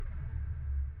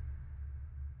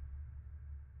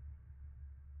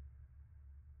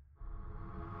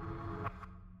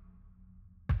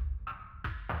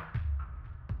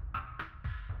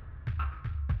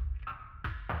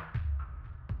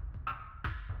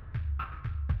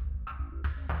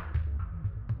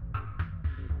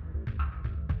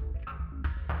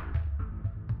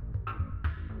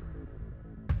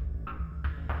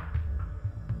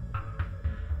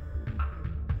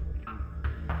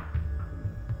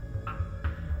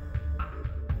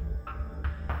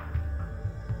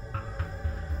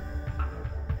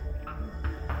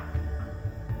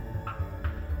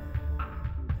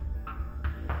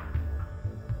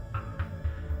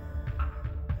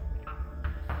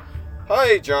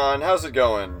Hi, John. How's it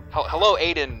going? Hello,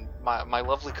 Aiden, my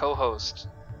lovely co-host.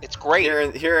 It's great.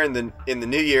 Here in the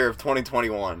new year of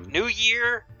 2021. New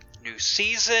year, new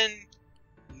season,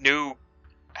 new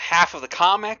half of the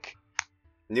comic,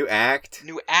 New act.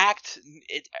 new act.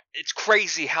 It's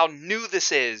crazy how new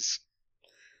this is.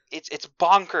 It's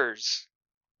bonkers.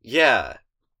 Yeah.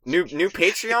 New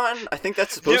Patreon. I think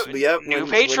that's supposed to be up. New when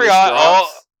this Patreon.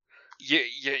 drops.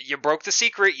 You broke the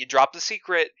secret. You dropped the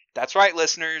secret. That's right,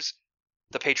 listeners.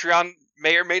 The Patreon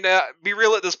may or may not be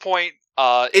real at this point.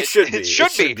 It should be. It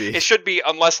should be. It should be,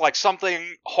 unless like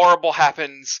something horrible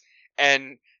happens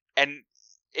and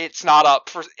it's not up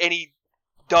for any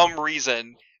dumb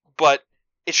reason. But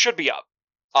it should be up.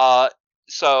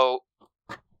 So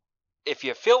if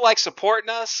you feel like supporting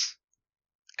us,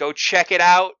 go check it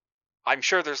out. I'm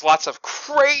sure there's lots of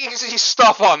crazy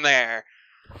stuff on there.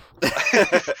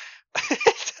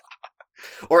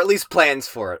 Or at least plans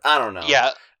for it. I don't know.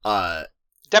 Yeah.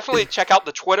 Definitely check out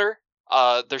the Twitter.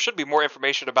 There should be more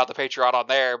information about the Patreon on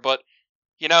there, but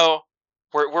you know,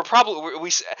 we're probably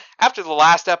we after the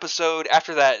last episode,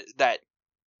 after that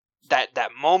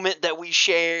moment that we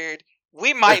shared,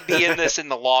 we might be in this in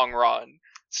the long run.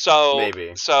 So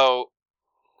Maybe.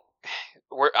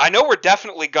 I know we're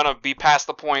definitely gonna be past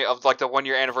the point of like the 1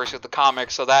 year anniversary of the comic,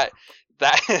 so that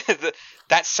that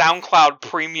SoundCloud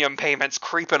premium payment's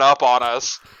creeping up on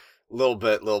us. Little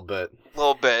bit.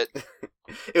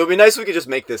 It would be nice if we could just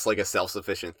make this like a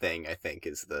self-sufficient thing, I think,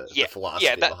 is the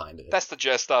philosophy behind it. That's the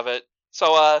gist of it.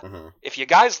 So, if you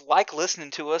guys like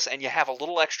listening to us and you have a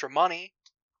little extra money,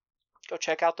 go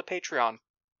check out the Patreon.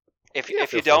 If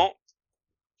you don't,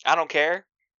 I don't care.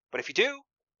 But if you do,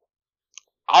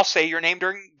 I'll say your name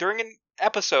during an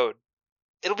episode.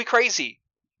 It'll be crazy.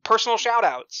 Personal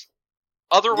shout-outs.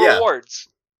 Other rewards.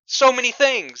 So many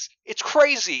things. It's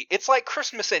crazy. It's like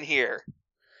Christmas in here.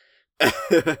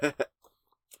 I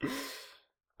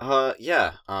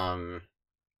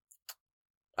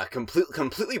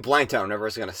completely blanked out whatever I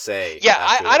was gonna say. Yeah,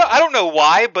 I don't know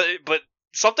why, but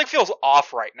something feels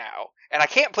off right now, and I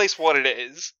can't place what it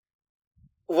is.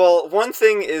 Well, one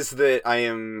thing is that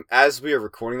as we are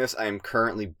recording this, I am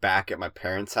currently back at my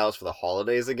parents' house for the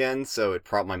holidays again, so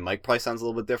my mic probably sounds a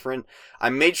little bit different. I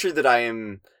made sure that I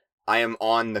am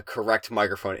on the correct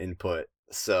microphone input,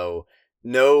 so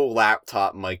no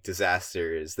laptop mic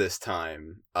disasters this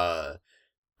time.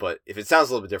 But if it sounds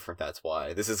a little bit different, that's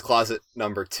why. This is closet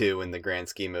number 2 in the grand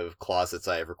scheme of closets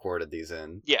I have recorded these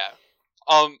in. Yeah.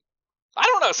 I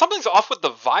don't know. Something's off with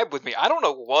the vibe with me. I don't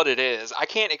know what it is. I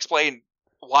can't explain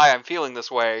why I'm feeling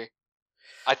this way.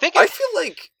 I think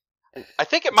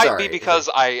it might be because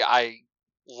I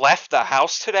left the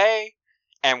house today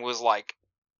and was like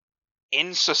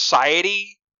in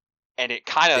society, and it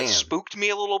kind of spooked me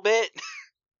a little bit.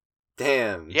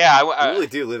 Damn. Yeah, I really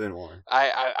do live in one.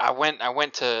 I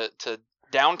went to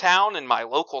downtown in my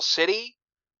local city,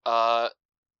 and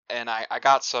I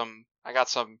got some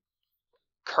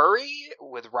curry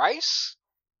with rice,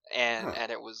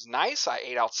 and it was nice. I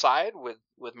ate outside with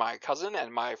my cousin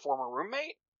and my former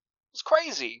roommate. It was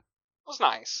crazy. It was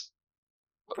nice.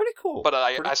 Pretty cool. But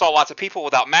I saw lots of people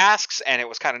without masks, and it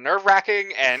was kind of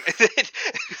nerve-wracking. And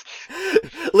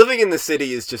living in the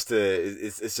city is just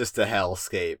a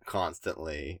hellscape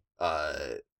constantly.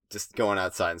 Just going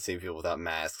outside and seeing people without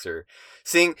masks, or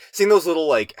seeing those little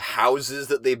like houses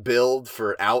that they build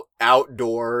for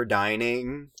outdoor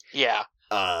dining. Yeah.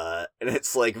 And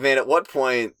it's like, man, at what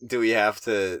point does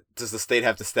the state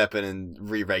have to step in and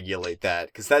re-regulate that?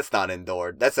 Because that's not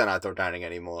outdoor dining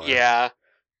anymore. Yeah.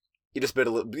 You just built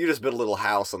a little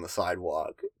house on the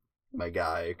sidewalk, my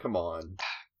guy. Come on.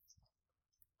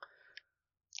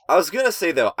 I was gonna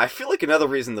say though, I feel like another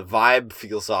reason the vibe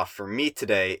feels off for me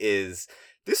today is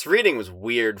this reading was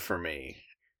weird for me.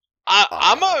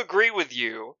 I'm gonna agree with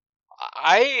you.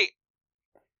 I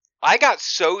got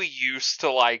so used to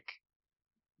like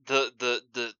the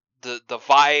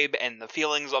vibe and the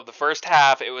feelings of the first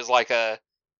half. It was like a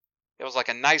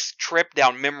nice trip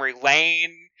down memory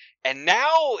lane, and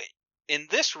now in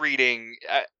this reading,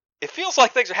 it feels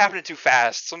like things are happening too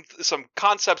fast. Some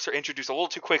concepts are introduced a little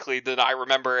too quickly than I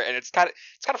remember, and it's kind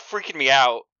of freaking me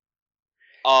out.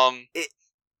 I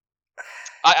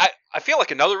feel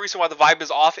like another reason why the vibe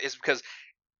is off is because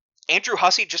Andrew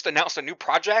Hussey just announced a new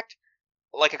project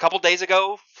like a couple days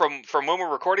ago from when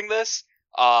we're recording this.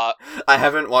 I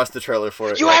haven't watched the trailer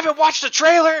for it. You haven't watched the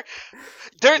trailer?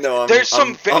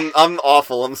 I'm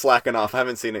awful. I'm slacking off. I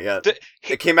haven't seen it yet.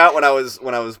 It came out when I was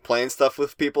playing stuff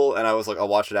with people, and I was like, I'll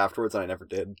watch it afterwards, and I never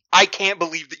did. I can't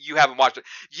believe that you haven't watched it.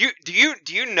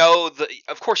 Do you know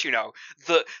of course you know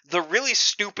the really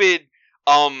stupid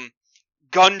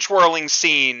gun twirling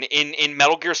scene in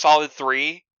Metal Gear Solid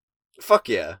 3. Fuck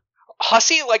yeah.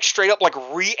 Hussey like straight up like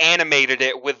reanimated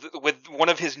it with one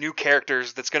of his new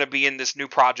characters that's going to be in this new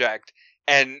project,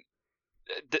 and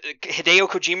Hideo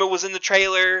Kojima was in the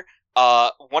trailer.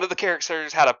 One of the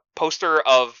characters had a poster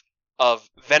of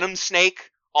Venom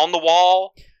Snake on the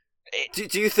wall.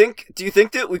 Do you think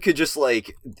that we could just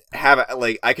like have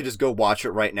like I could just go watch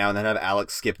it right now and then have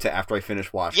Alex skip to after I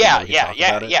finish watching?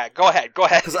 Yeah. Go ahead.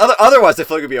 Because otherwise, I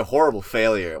feel like it'd be a horrible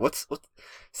failure. What?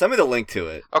 Send me the link to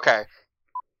it. Okay.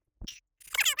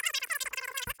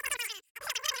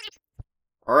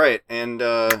 All right, and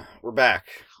we're back.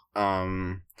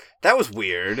 That was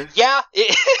weird. Yeah,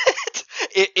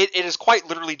 it is quite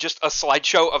literally just a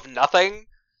slideshow of nothing,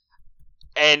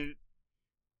 and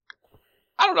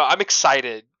I don't know. I'm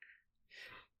excited.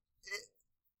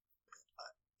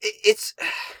 It's.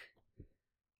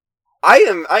 I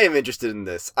am interested in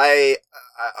this. My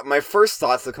first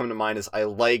thoughts that come to mind is I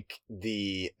like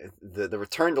the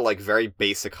return to like very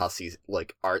basic Hussey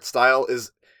like art style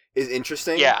is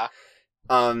interesting. Yeah.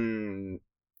 I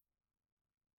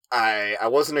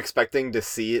wasn't expecting to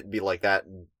see it be like that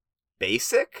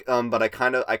basic. But I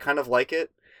kind of like it.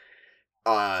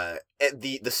 The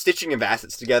stitching of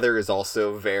assets together is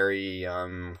also very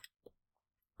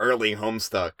early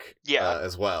Homestuck. Yeah.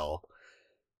 As well,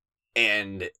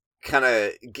 and kind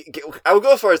of I would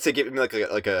go as far as to give me like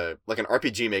an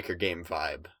RPG Maker game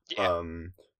vibe. Yeah.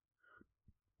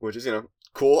 Which is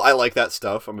cool. I like that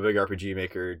stuff. I'm a big RPG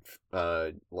Maker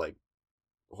like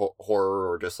horror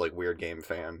or just like weird game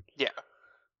fan. Yeah.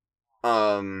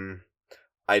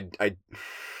 I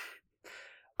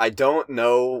don't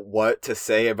know what to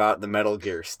say about the Metal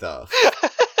Gear stuff.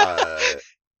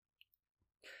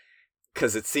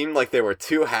 Because it seemed like there were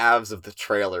two halves of the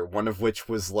trailer, one of which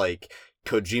was like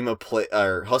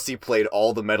Hussey played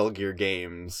all the Metal Gear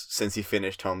games since he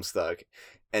finished Homestuck,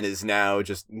 and is now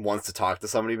just wants to talk to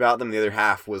somebody about them. The other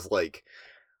half was like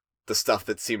the stuff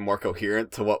that seemed more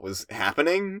coherent to what was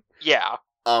happening. Yeah.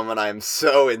 And I'm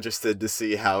so interested to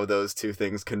see how those two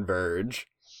things converge.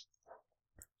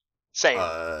 Same.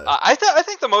 I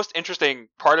think the most interesting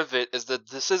part of it is that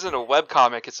this isn't a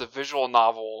webcomic, it's a visual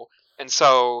novel, and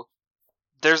so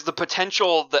there's the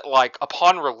potential that, like,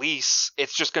 upon release,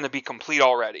 it's just going to be complete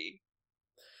already.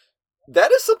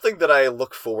 That is something that I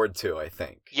look forward to, I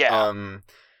think. Yeah.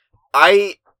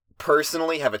 I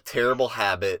personally have a terrible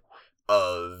habit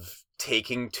of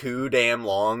taking too damn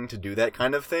long to do that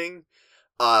kind of thing.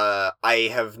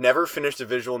 I have never finished a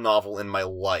visual novel in my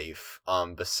life,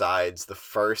 besides the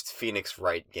first Phoenix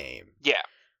Wright game. Yeah.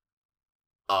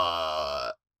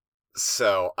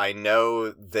 So I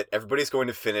know that everybody's going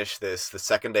to finish this the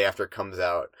second day after it comes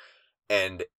out,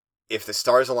 and if the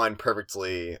stars align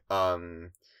perfectly,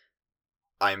 I'm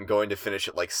going to finish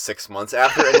it like 6 months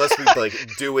after, unless we like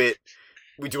do it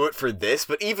for this.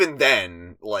 But even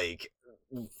then, like,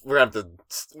 we're gonna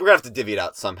have to divvy it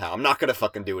out somehow. I'm not gonna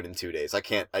fucking do it in 2 days. I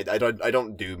can't. I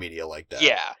don't do media like that.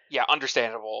 Yeah,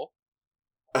 understandable.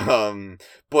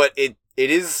 But it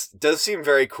does seem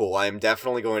very cool. I am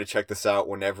definitely going to check this out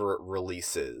whenever it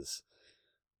releases,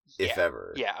 if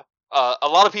ever. Yeah. A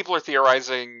lot of people are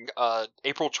theorizing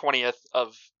April 20th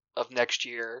of next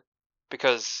year,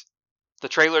 because the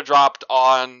trailer dropped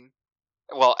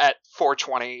at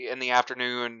 4:20 in the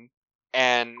afternoon,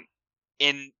 and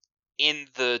in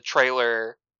the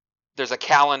trailer there's a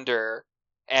calendar,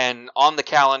 and on the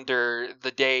calendar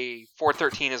the day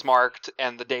 4/13 is marked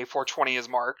and the day 4/20 is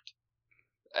marked.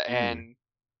 And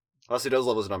Hussey does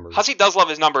love his numbers. Hussey does love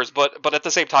his numbers, but at the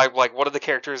same time, like, one of the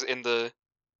characters in the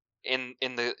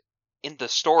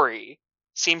story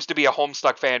seems to be a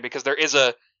Homestuck fan, because there's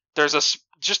a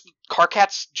just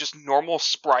Karkat's just normal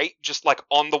sprite just like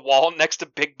on the wall next to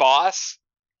Big Boss.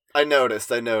 I noticed.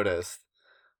 Yeah,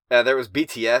 there was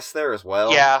BTS there as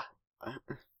well. Yeah.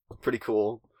 Pretty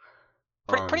cool.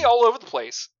 Pretty all over the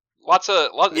place. Lots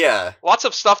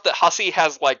of stuff that Hussey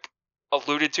has like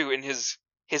alluded to in his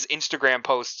Instagram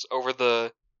posts over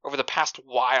the past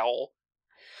while.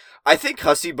 I think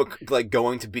Hussey like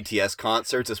going to BTS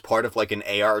concerts as part of like an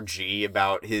ARG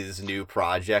about his new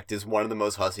project is one of the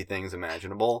most Hussey things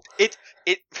imaginable.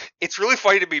 It's really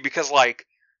funny to me because like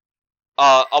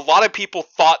a lot of people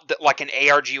thought that like an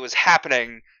ARG was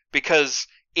happening, because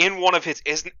in one of his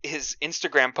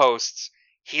Instagram posts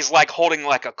he's like holding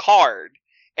like a card,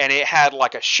 and it had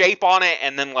like a shape on it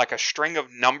and then like a string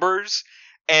of numbers,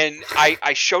 and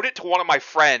I showed it to one of my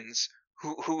friends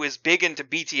who is big into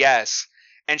BTS,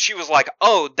 and she was like,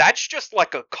 "Oh, that's just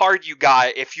like a card you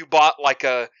got if you bought like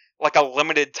a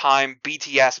limited time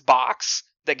BTS box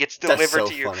that gets delivered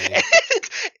to you."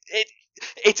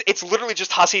 it's literally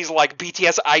just Hussey's like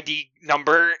BTS ID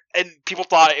number, and people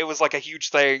thought it was like a huge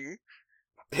thing.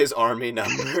 His army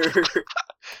number.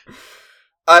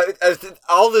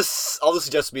 All this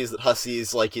suggests to me is that Hussey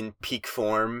is like in peak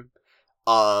form.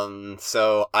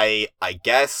 So I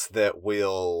guess that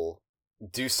we'll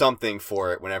do something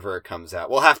for it whenever it comes out.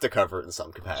 We'll have to cover it in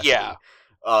some capacity. Yeah.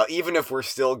 Even if we're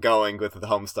still going with the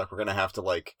Homestuck, we're gonna have to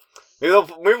like maybe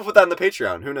we'll put that in the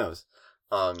Patreon. Who knows?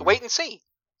 Wait and see.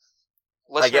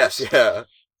 Listeners. I guess, yeah.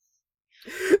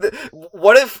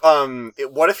 What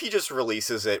if he just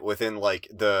releases it within like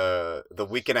the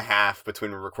week and a half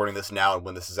between recording this now and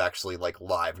when this is actually like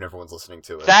live and everyone's listening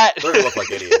to it? We're gonna look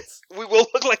like idiots. We will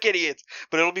look like idiots,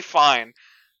 but it'll be fine.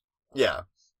 Yeah.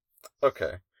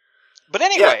 Okay. But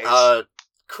anyways,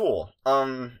 cool.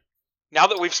 Now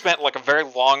that we've spent like a very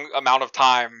long amount of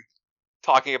time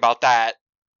talking about that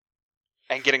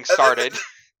and getting started.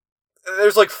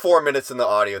 There's like 4 minutes in the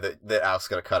audio that Al's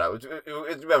gonna cut out. We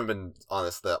haven't been on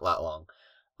this that long.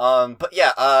 But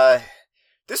yeah,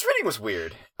 this reading was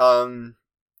weird. I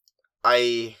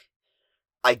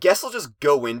guess I'll just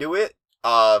go into it,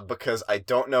 because I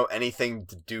don't know anything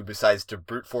to do besides to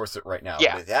brute force it right now.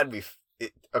 Yeah. It had to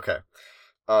be, okay.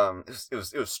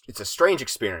 It's a strange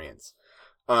experience.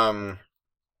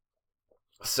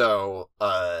 So,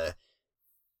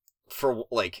 for,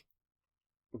 like,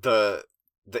 the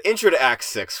intro to Act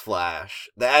 6 Flash,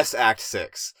 the S Act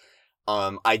 6,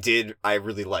 I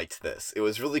really liked this. It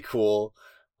was really cool.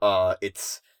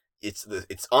 It's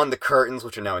on the curtains,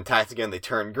 which are now intact again. They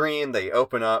turn green, they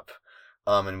open up,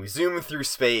 and we zoom through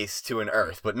space to an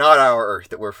Earth, but not our Earth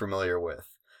that we're familiar with.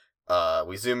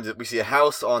 We see a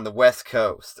house on the West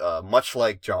Coast, much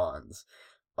like John's.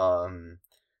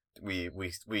 We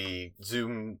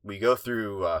go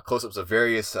through close-ups of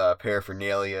various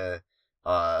paraphernalia,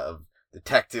 of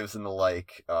detectives and the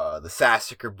like, the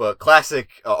Sassacre book, classic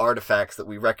artifacts that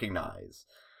we recognize.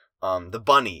 The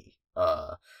bunny.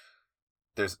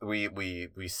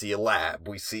 We see a lab.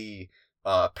 We see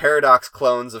Paradox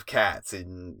clones of cats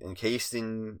encased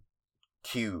in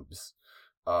cubes.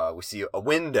 We see a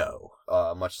window,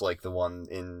 much like the one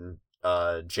in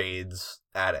Jade's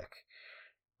attic.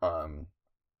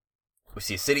 We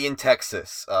see a city in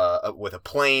Texas, with a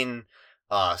plane,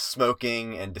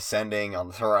 smoking and descending on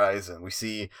the horizon. We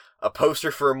see a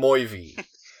poster for a Moivy.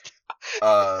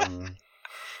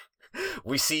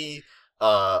 We see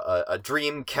a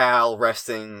dream Cal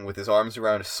resting with his arms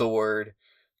around a sword.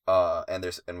 And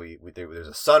there's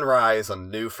a sunrise on a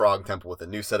new frog temple with a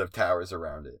new set of towers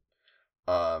around it.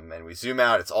 And we zoom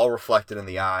out, it's all reflected in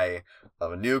the eye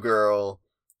of a new girl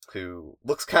who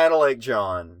looks kind of like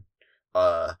John,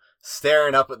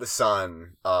 staring up at the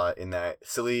sun, in that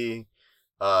silly,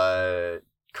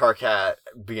 Karkat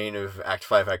beginning of Act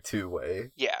 5, Act 2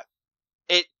 way. Yeah.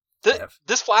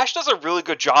 This Flash does a really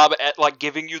good job at, like,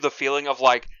 giving you the feeling of,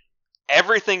 like,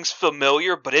 everything's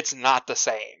familiar, but it's not the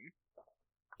same.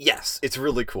 Yes, it's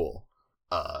really cool.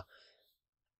 I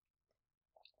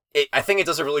think it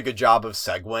does a really good job of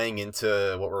segueing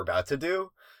into what we're about to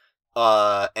do.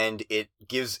 And it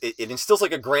instills,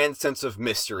 like, a grand sense of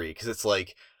mystery, because it's,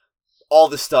 like, all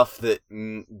the stuff that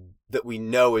we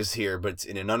know is here, but it's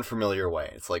in an unfamiliar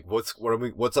way. It's like, what's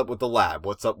up with the lab?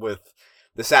 What's up with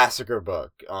the Sassacre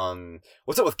book?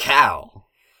 What's up with Cal?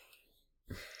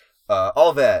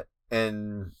 All that,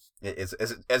 and as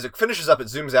it finishes up, it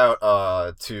zooms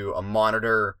out to a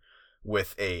monitor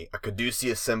with a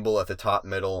caduceus symbol at the top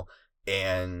middle,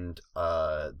 and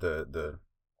the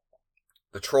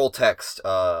troll text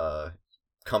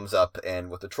comes up, and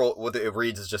what it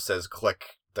reads is just says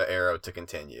click the arrow to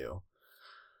continue.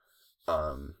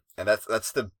 And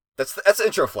that's the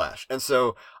intro Flash. And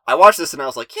so I watched this and I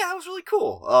was like, yeah, that was really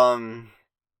cool.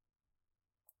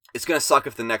 It's gonna suck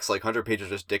if the next like 100 pages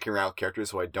are just dicking around with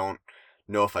characters who I don't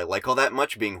know if I like all that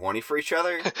much being horny for each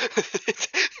other.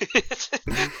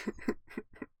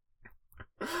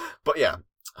 But yeah,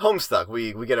 Homestuck.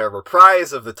 We get a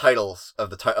reprise of the titles of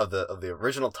the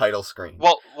original title screen.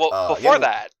 Well, before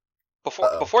that,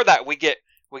 we get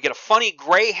a funny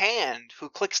gray hand who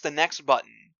clicks the next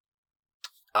button.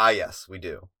 Ah, yes, we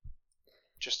do.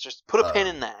 Just put a pin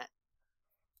in that.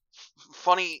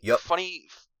 Funny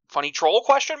troll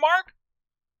question mark?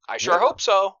 I sure hope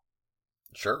so.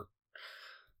 Sure.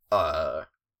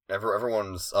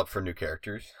 Everyone's up for new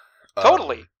characters.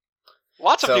 Totally.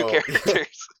 Lots of new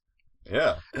characters.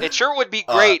 Yeah. It sure would be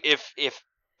great if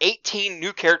 18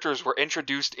 new characters were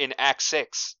introduced in Act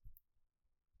 6.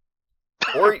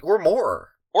 Or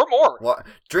more. Or more.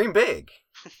 Dream big.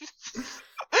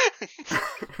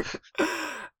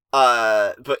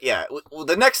 But yeah,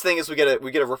 the next thing is we get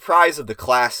a reprise of the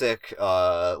classic,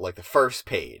 like the first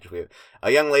page. We have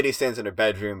a young lady stands in her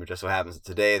bedroom. It just so happens that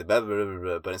today, blah, blah, blah,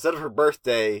 blah, but instead of her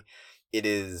birthday, it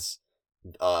is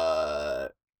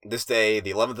this day,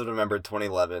 the 11th of November,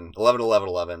 2011,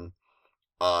 11/11/11.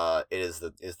 It is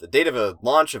the date of a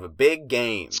launch of a big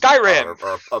game, Skyrim.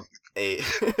 A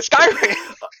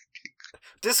Skyrim.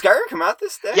 Did Skyrim come out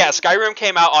this day? Yeah, Skyrim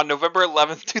came out on November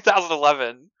 11th,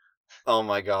 2011. Oh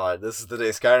my god, this is the day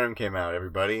Skyrim came out,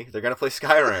 everybody. They're gonna play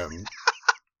Skyrim.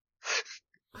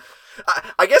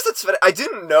 I guess it's funny. I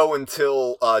didn't know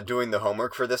until doing the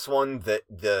homework for this one that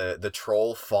the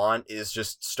troll font is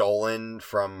just stolen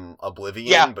from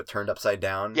Oblivion, but turned upside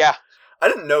down. Yeah. I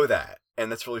didn't know that,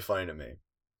 and that's really funny to me.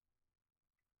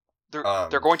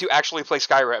 They're going to actually play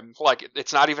Skyrim. Like,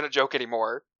 it's not even a joke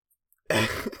anymore.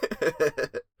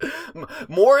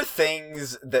 More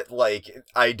things that, like,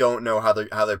 I don't know how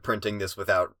they're printing this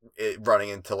without it running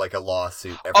into like a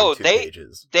lawsuit every 2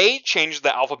 pages. They changed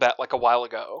the alphabet like a while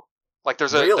ago. Like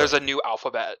there's a new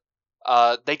alphabet.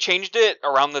 They changed it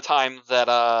around the time that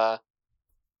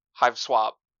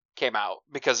Hiveswap came out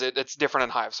because it's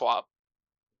different in Hiveswap.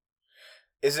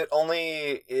 Is it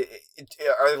only?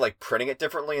 Are they like printing it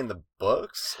differently in the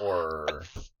books, or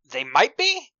they might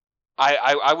be?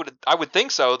 I would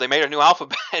think so. They made a new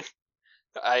alphabet.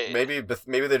 Maybe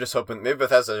they're just hoping. Maybe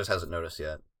Bethesda just hasn't noticed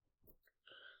yet.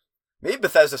 Maybe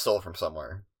Bethesda stole from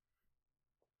somewhere.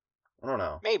 I don't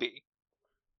know. Maybe.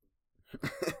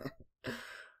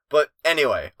 But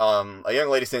anyway, a young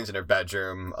lady stands in her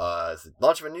bedroom. It's the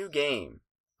launch of a new game.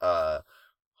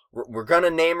 We're gonna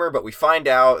name her, but we find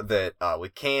out that we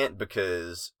can't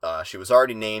because she was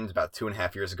already named about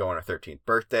 2.5 years ago on her 13th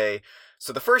birthday.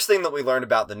 So the first thing that we learned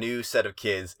about the new set of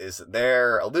kids is that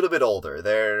they're a little bit older.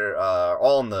 They're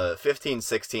all in the 15,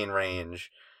 16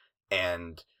 range,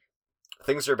 and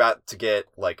things are about to get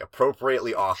like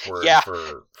appropriately awkward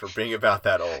for being about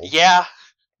that old. Yeah.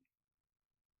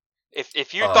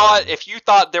 If you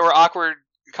thought there were awkward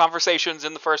conversations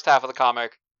in the first half of the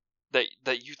comic that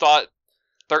you thought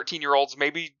 13-year-olds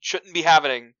maybe shouldn't be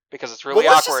having because it's really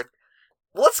awkward.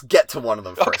 Let's get to one of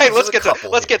them first. Okay, let's get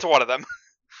to one of them.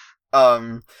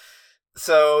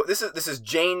 So this is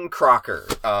Jane Crocker.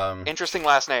 Interesting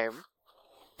last name.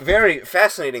 Very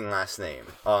fascinating last name.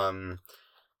 We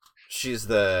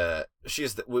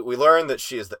learn that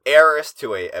she is the heiress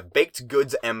to a baked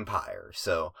goods empire.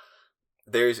 So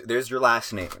there's your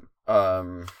last name.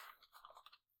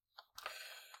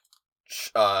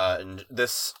 And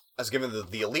this has given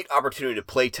the elite opportunity to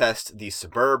playtest the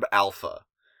Suburb Alpha.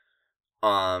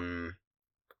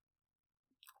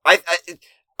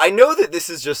 I know that this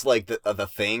is just like the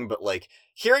thing, but like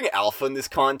hearing alpha in this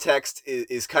context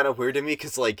is kind of weird to me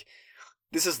because like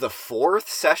this is the fourth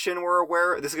session we're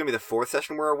aware. This is gonna be the fourth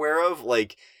session we're aware of.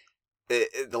 Like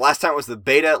the last time it was the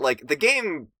beta. Like the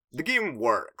game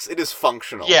works. It is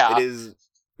functional. Yeah. It is.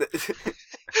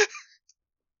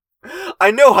 I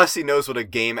know Hussey knows what a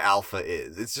game alpha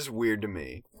is. It's just weird to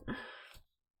me.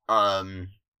 Jane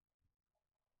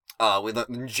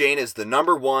is the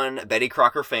 #1 Betty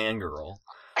Crocker fangirl.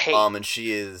 And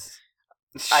she is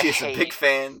a big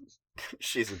fan.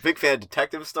 She's a big fan of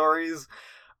detective stories,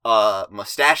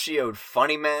 mustachioed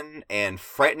funny men, and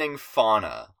frightening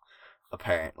fauna.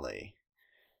 Apparently,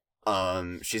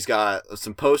 she's got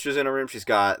some posters in her room. She's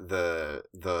got the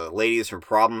ladies from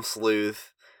Problem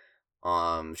Sleuth.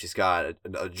 She's got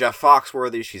a Jeff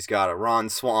Foxworthy. She's got a Ron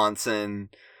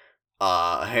Swanson,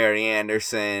 a Harry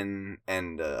Anderson,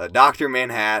 and a Dr.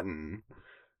 Manhattan.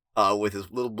 With his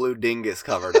little blue dingus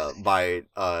covered up by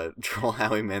Troll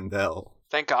Howie Mandel.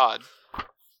 Thank God.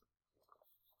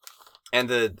 And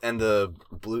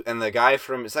the guy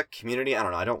from, is that Community? I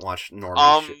don't know. I don't watch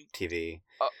normal TV.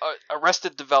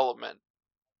 Arrested Development.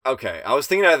 Okay, I was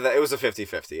thinking that it was a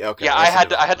 50-50. Okay. Yeah, I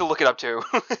had to look it up too.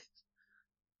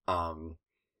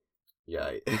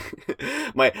 Yeah.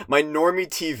 my normie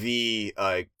TV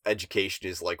education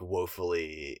is like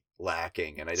woefully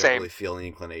lacking, and I don't really feel any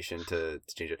inclination to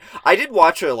change it. I did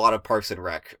watch a lot of Parks and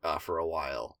Rec for a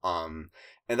while, and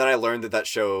then I learned that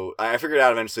show. I figured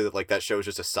out eventually that like that show was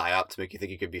just a psyop to make you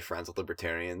think you could be friends with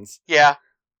libertarians. Yeah,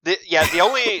 the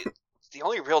only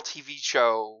real TV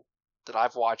show that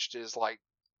I've watched is like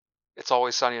It's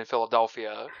Always Sunny in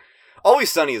Philadelphia.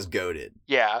 Always Sunny is goated.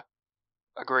 Yeah,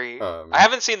 agree. I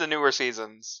haven't seen the newer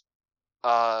seasons,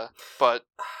 but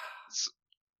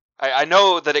I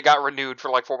know that it got renewed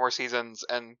for like 4 more seasons,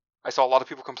 and I saw a lot of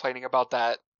people complaining about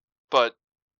that, but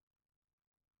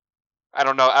I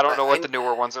don't know. I don't know what the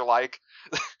newer ones are like.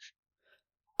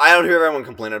 I don't hear everyone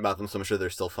complaining about them, so I'm sure they're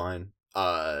still fine.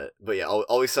 But yeah,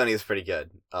 Always Sunny is pretty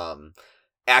good.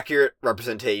 accurate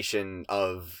representation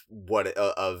of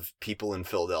of people in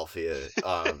Philadelphia,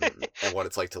 and what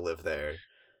it's like to live there.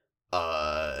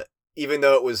 Even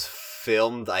though it was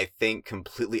filmed, I think,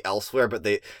 completely elsewhere, but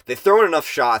they throw in enough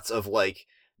shots of like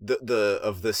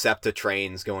the SEPTA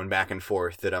trains going back and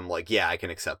forth that I'm like, yeah, I can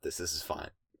accept this. This is fine.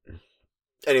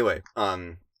 Anyway,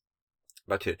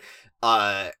 back to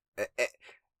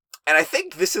and I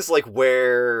think this is like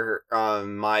where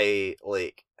my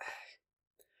like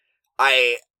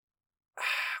I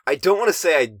don't want to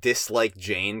say I dislike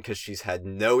Jane because she's had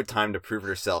no time to prove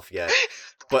herself yet,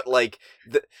 but like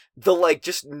the like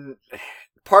just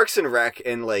Parks and Rec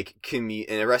and like and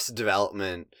Arrested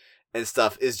Development and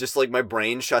stuff is just like my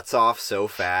brain shuts off so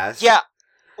fast. Yeah,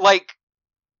 like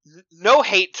no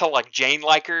hate to like Jane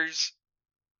likers.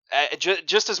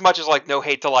 Just as much as like no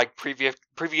hate to like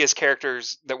previous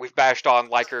characters that we've bashed on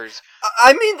likers.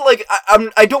 I mean, like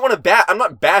I don't want to I'm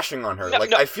not bashing on her. No,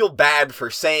 like no. I feel bad for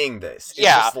saying this. It's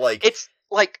just like it's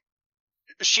like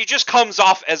she just comes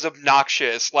off as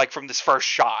obnoxious, like from this first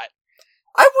shot.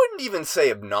 I wouldn't even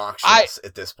say obnoxious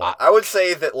at this point. I would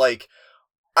say that like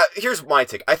here's my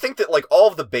take. I think that like all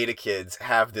of the beta kids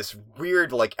have this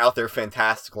weird like out there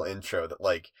fantastical intro that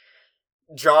like.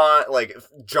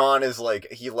 John is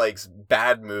like he likes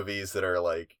bad movies that are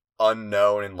like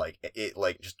unknown and like it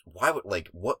like just why would like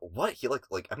what he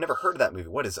like I've never heard of that movie.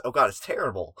 What is it? Oh god, it's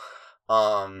terrible.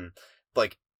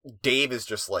 Like Dave is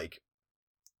just like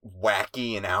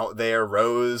wacky and out there.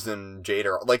 Rose and Jade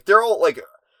are like they're all like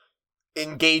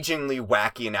engagingly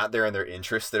wacky and out there in their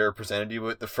interests that are presented to you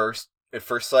at first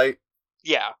sight.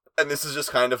 Yeah. And this is just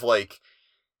kind of like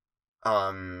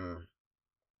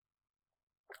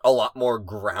a lot more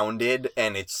grounded,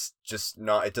 and it's just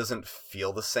not, it doesn't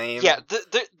feel the same. Yeah,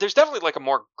 there's definitely like a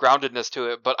more groundedness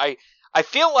to it, but I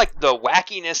feel like the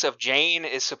wackiness of Jane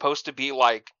is supposed to be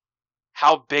like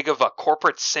how big of a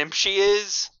corporate simp she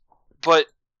is, but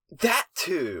that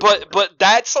too. But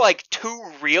that's like too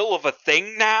real of a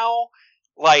thing now.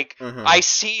 Like I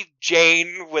see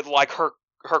Jane with like her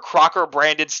Crocker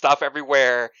branded stuff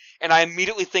everywhere, and I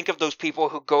immediately think of those people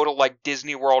who go to like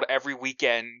Disney World every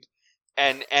weekend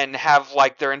and have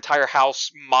like their entire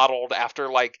house modeled after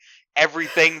like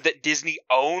everything that Disney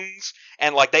owns,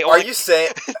 and like they only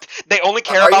they only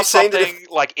care about something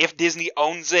like if Disney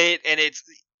owns it, and it's.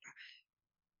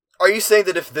 Are you saying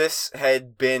that if this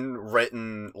had been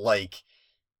written like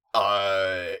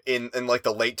in like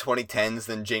the late 2010s,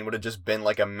 then Jane would have just been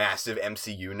like a massive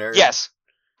MCU nerd? Yes,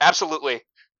 absolutely.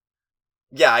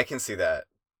 Yeah, I can see that.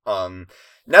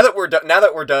 Now that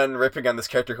we're done ripping on this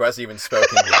character who hasn't even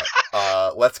spoken yet,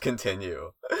 let's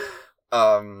continue.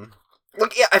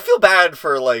 Look, yeah, I feel bad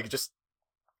for like just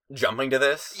jumping to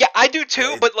this. Yeah, I do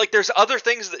too. But like, there's other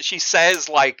things that she says,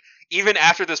 like even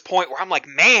after this point, where I'm like,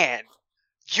 man,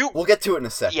 We'll get to it in a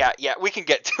second. Yeah, we can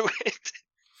get to it.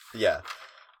 Yeah.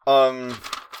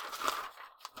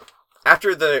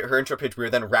 After her intro page, we were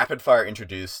then rapid fire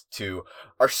introduced to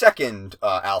our second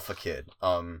Alpha Kid.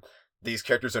 These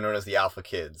characters are known as the Alpha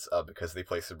Kids because they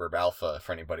play Suburb Alpha,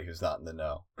 for anybody who's not in the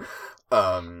know.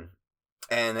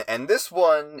 And this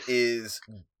one is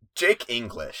Jake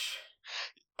English.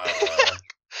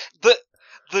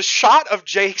 The shot of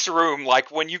Jake's room, like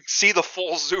when you see the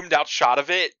full zoomed out shot of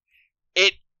it,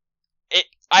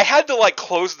 I had to like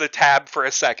close the tab for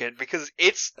a second because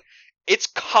it's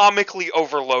comically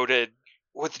overloaded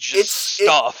with just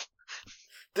stuff.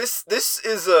 This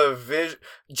is a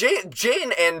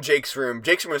Jane and Jake's room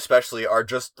especially, are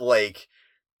just like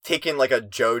taking like a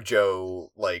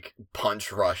JoJo like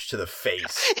punch rush to the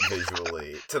face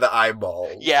visually, to the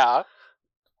eyeballs. Yeah.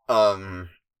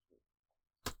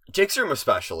 Jake's room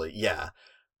especially, yeah.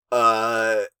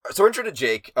 So our intro to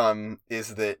Jake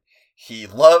is that he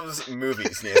loves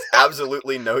movies and he has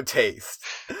absolutely no taste.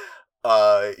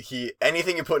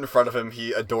 Anything you put in front of him,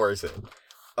 he adores it.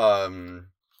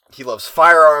 He loves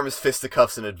firearms,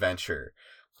 fisticuffs, and adventure.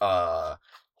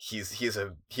 He has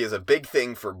a big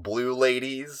thing for blue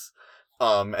ladies.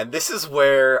 And this is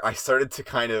where I started to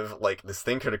kind of like this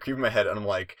thing kind of creep in my head, and I'm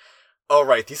like, oh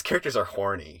right, these characters are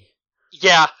horny.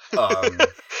 Yeah.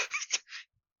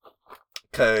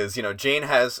 Because Jane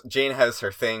has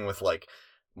her thing with like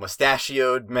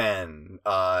mustachioed men,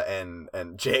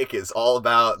 and Jake is all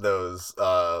about those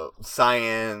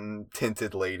cyan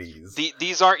tinted ladies.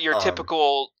 These aren't your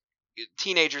typical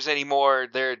teenagers anymore.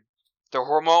 They're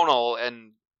hormonal,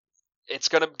 and it's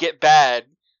gonna get bad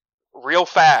real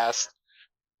fast.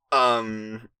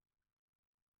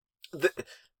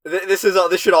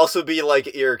 This should also be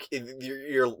like your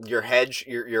head,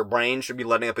 your brain should be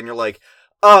letting up, and you're like,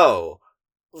 oh,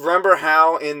 remember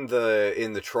how in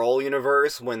the Troll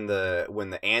universe when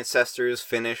the ancestors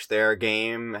finished their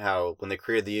game, how when they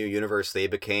created the universe they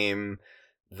became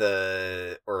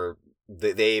they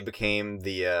became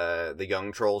the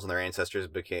young trolls and their ancestors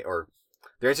became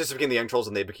the young trolls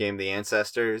and they became the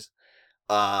ancestors.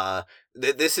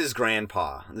 This is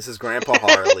Grandpa. This is Grandpa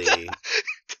Harley.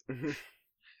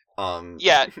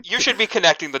 Yeah, you should be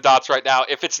connecting the dots right now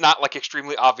if it's not like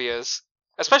extremely obvious,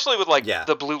 especially with like yeah,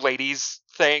 the Blue Ladies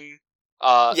thing.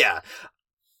 yeah.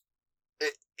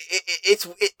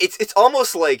 It's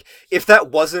almost like if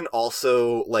that wasn't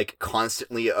also like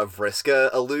constantly a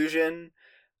Vriska illusion,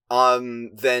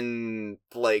 then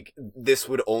like this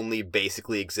would only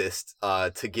basically exist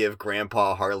to give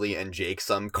Grandpa Harley and Jake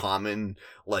some common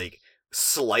like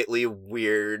slightly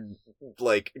weird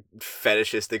like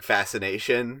fetishistic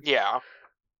fascination. Yeah.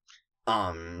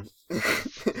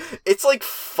 It's like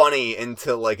funny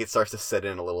until like it starts to set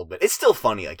in a little bit. It's still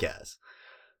funny, I guess.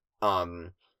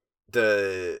 Um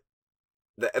the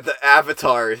the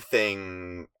Avatar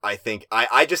thing, I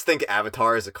just think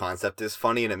Avatar as a concept is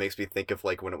funny, and it makes me think of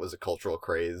like when it was a cultural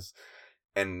craze,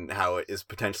 and how it is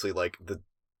potentially like the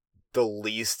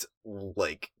least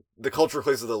like the cultural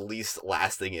craze with the least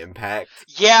lasting impact.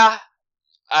 Yeah.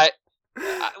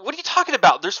 What are you talking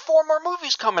about? There's 4 more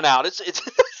movies coming out. It's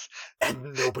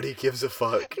And nobody gives a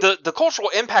fuck. the cultural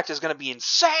impact is going to be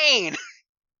insane.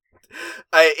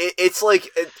 It's like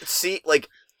see like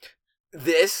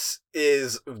this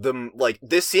is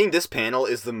seeing this panel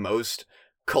is the most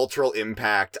cultural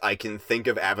impact I can think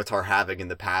of Avatar having in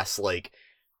the past like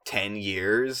 10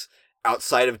 years,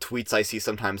 outside of tweets I see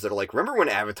sometimes that are like, remember when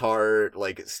Avatar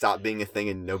like stopped being a thing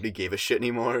and nobody gave a shit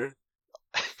anymore?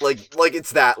 like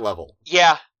it's that level.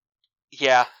 Yeah.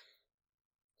 Yeah.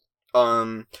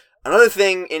 Another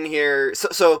thing in here,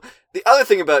 so the other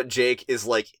thing about Jake is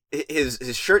like his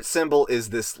shirt symbol is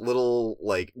this little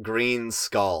like green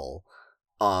skull.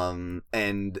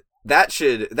 And that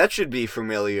should be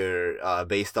familiar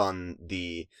based on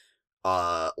the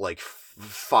like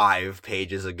 5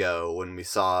 pages ago when we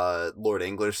saw Lord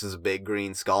English as a big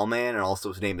green skull man, and also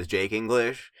his name is Jake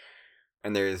English.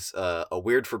 And there's a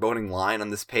weird foreboding line on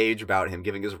this page about him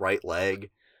giving his right leg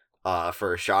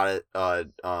for a shot at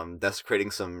desecrating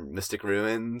some mystic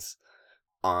ruins.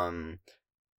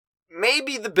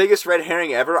 Maybe the biggest red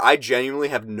herring ever. I genuinely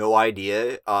have no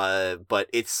idea. But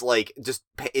it's like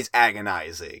it's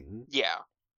agonizing. Yeah.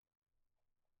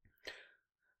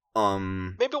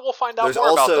 Maybe we'll find out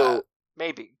more about that.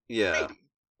 Maybe. Yeah. Maybe.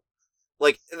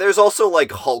 Like there's also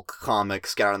like Hulk comics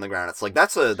scattered on the ground. It's like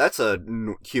that's a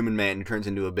human man who turns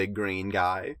into a big green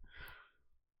guy.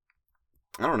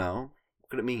 I don't know. What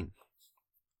could it mean?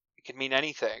 It could mean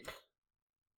anything.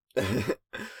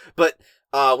 But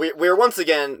we're once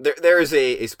again there is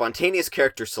a spontaneous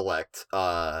character select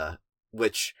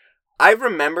which I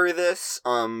remember this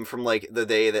from like the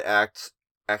day that Act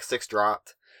 6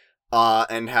 dropped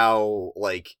and how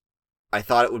like I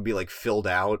thought it would be like filled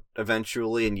out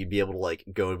eventually and you'd be able to like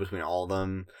go between all of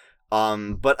them,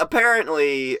 but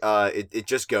apparently it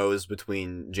just goes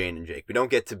between Jane and Jake. We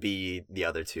don't get to be the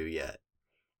other two yet.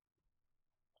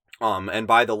 And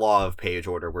by the law of page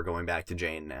order, we're going back to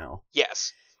Jane now.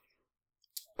 Yes.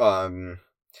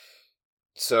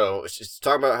 So she's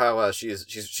talking about how she's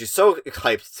so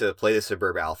hyped to play the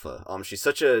Suburb Alpha. She's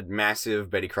such a massive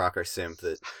Betty Crocker simp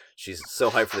that she's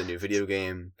so hyped for the new video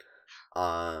game.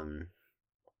 I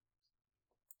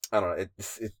don't know.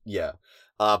 Yeah.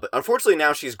 But unfortunately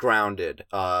now she's grounded.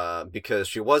 Because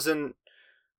she wasn't.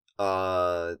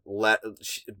 Due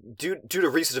to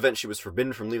recent events, she was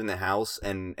forbidden from leaving the house,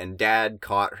 and Dad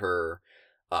caught her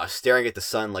staring at the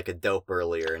sun like a dope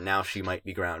earlier, and now she might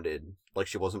be grounded like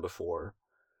she wasn't before.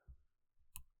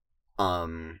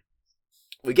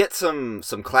 We get some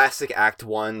classic Act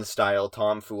 1 style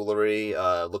tomfoolery,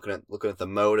 looking at the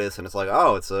modus, and it's like,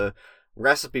 oh, it's a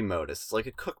recipe modus. It's like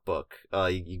a cookbook.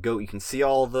 You can see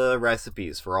all the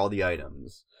recipes for all the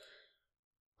items.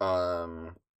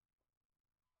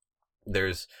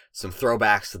 There's some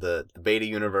throwbacks to the beta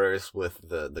universe with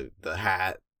the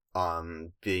hat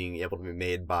being able to be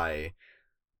made by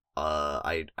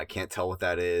I can't tell what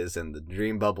that is, and the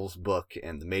Dream Bubbles book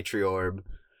and the Matriorb.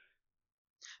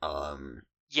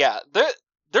 Yeah,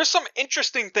 there's some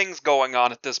interesting things going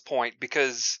on at this point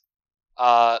because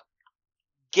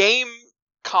game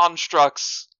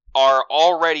constructs are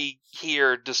already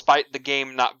here despite the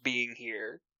game not being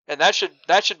here. And that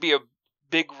should be a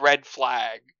big red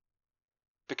flag.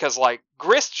 Because like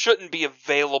Grist shouldn't be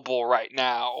available right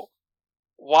now.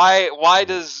 Why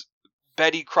does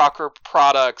Betty Crocker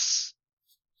Products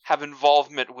have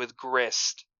involvement with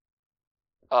Grist?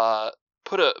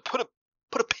 Put a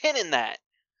put a pin in that.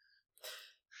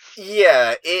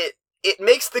 Yeah, it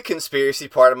makes the conspiracy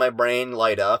part of my brain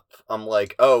light up. I'm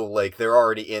like, oh, like they're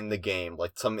already in the game.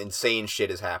 Like some insane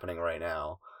shit is happening right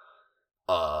now.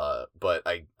 But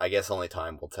I guess only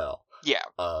time will tell. Yeah.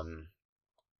 I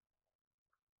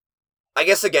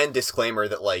guess again, disclaimer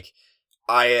that like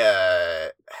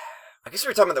I guess we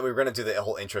were talking about that we were gonna do the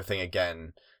whole intro thing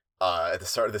again at the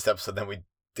start of this episode, then we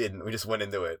didn't. We just went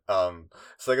into it.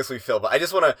 So I guess we failed. But I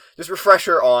just want to just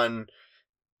refresher on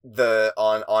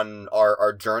on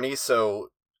our journey.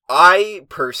 So I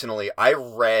personally I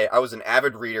was an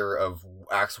avid reader of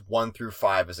Acts 1 through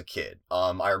 5 as a kid.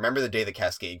 I remember the day the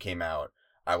Cascade came out.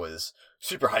 I was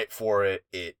super hyped for it.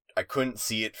 I couldn't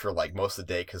see it for like most of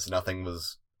the day because nothing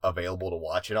was available to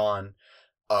watch it on.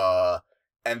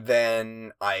 And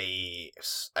then I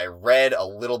read a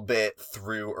little bit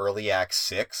through early Act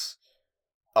 6,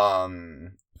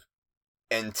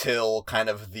 until kind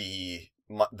of the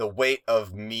weight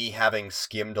of me having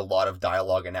skimmed a lot of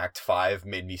dialogue in Act 5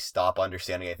 made me stop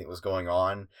understanding anything that was going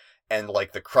on, and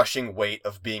like the crushing weight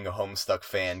of being a Homestuck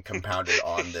fan compounded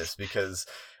on this, because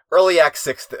early Act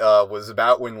 6 was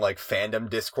about when like fandom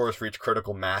discourse reached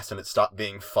critical mass and it stopped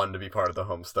being fun to be part of the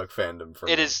Homestuck fandom for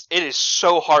me. It is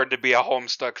so hard to be a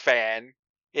Homestuck fan.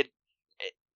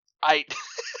 I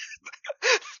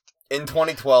in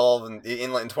 2012 and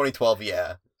in 2012,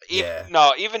 yeah.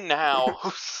 No, even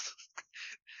now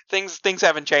things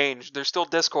haven't changed. There's still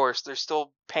discourse, there's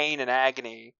still pain and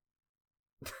agony.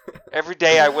 Every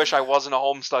day I wish I wasn't a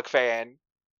Homestuck fan.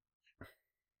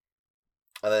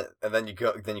 And then you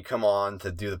come on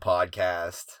to do the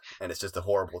podcast, and it's just a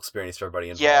horrible experience for everybody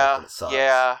involved. Yeah, and it sucks.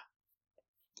 yeah.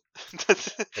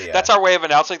 That's our way of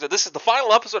announcing that this is the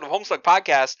final episode of Homestuck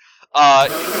Podcast.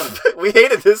 We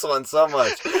hated this one so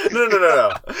much.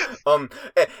 No. And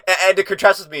to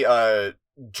contrast with me,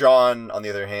 John, on the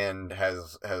other hand,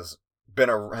 has been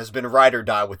a ride or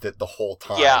die with it the whole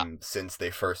time since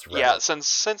they first read it. Yeah,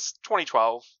 since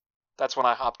 2012. That's when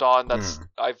I hopped on.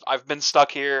 I've been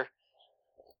stuck here.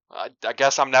 I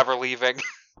guess I'm never leaving.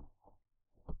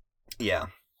 Yeah.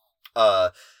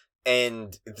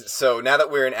 And so now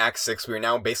that we're in Act 6, we're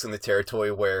now basically in the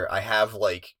territory where I have,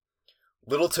 like,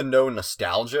 little to no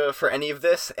nostalgia for any of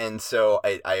this, and so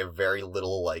I have very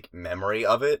little, like, memory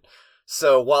of it.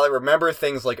 So while I remember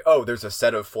things like, oh, there's a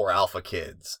set of 4 alpha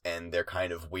kids, and they're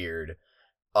kind of weird,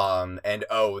 and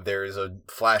oh, there's a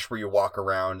flash where you walk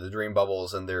around the dream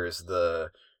bubbles, and there's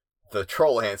the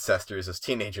troll ancestors as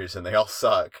teenagers, and they all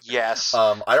suck. Yes.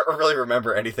 I don't really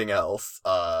remember anything else,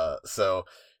 so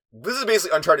this is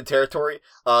basically uncharted territory.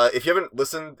 If you haven't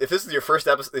listened, if this is your first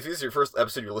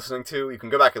episode you're listening to, you can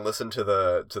go back and listen to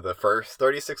the first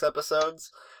 36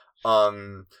 episodes,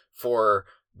 for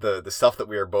the stuff that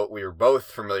we were both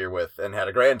familiar with and had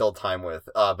a grand old time with.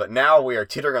 But now we are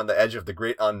teetering on the edge of the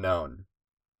great unknown.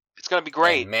 It's gonna be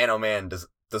great. And man, oh man, does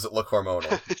it look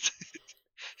hormonal?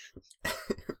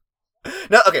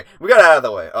 No, okay, we got it out of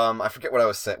the way. I forget what I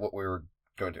was saying. What we were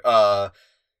going to.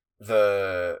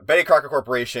 The Betty Crocker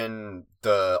Corporation,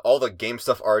 all the game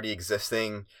stuff already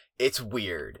existing. It's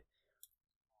weird.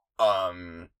 Yeah,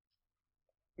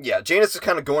 Jane is just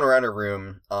kind of going around her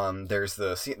room. There's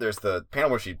the panel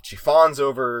where she fawns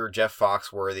over Jeff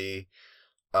Foxworthy,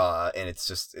 and it's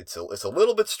a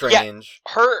little bit strange.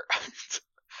 Yeah, her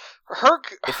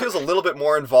it feels a little bit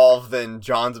more involved than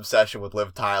John's obsession with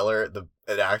Liv Tyler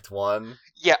at Act 1.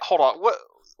 Yeah, hold on.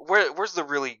 Where's the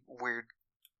really weird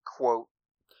quote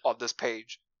on this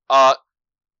page? The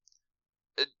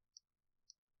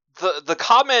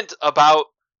comment about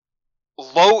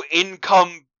low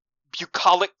income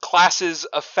bucolic classes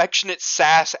affectionate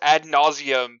sass ad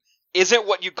nauseum isn't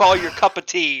what you call your cup of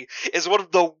tea is one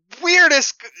of the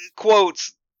weirdest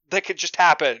quotes that could just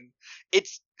happen.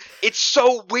 It's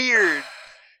so weird.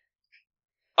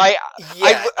 I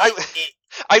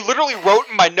literally wrote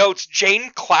in my notes,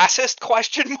 Jane classist ?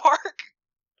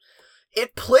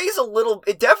 It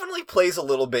definitely plays a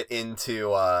little bit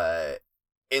into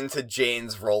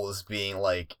Jane's role as being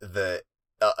like a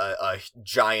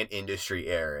giant industry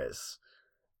heiress.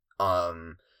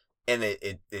 And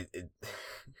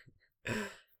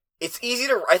it's easy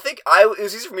to, I think it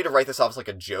was easy for me to write this off as like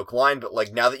a joke line, but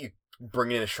like now that you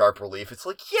bring it in a sharp relief, it's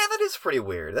like, yeah, that is pretty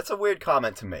weird. That's a weird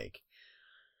comment to make.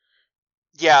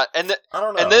 Yeah, and I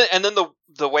don't know. And then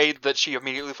the way that she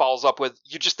immediately follows up with,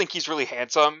 you just think he's really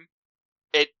handsome.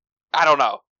 I don't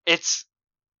know. It's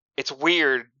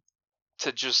weird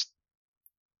to just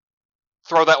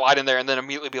throw that line in there and then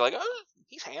immediately be like, oh,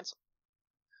 he's handsome.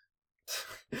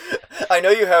 I know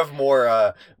you have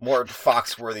more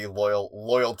Foxworthy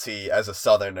loyalty as a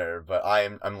Southerner, but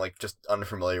I'm like just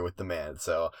unfamiliar with the man.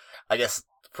 So I guess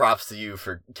props to you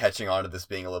for catching on to this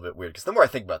being a little bit weird. Because the more I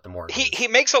think about it, the more it He is. he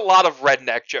makes a lot of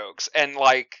redneck jokes, and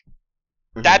like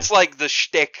that's like the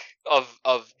shtick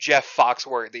of Jeff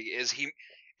Foxworthy is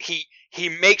he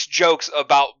makes jokes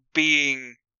about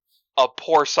being a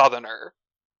poor Southerner,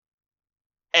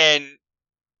 and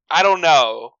I don't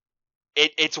know,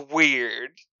 it's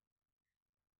weird.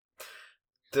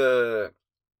 The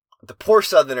poor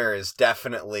Southerner is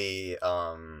definitely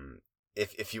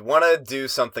if you want to do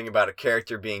something about a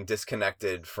character being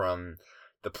disconnected from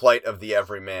the plight of the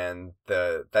everyman,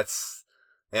 that's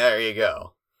there you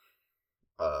go.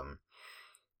 Um,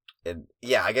 and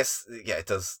yeah, I guess it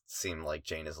does seem like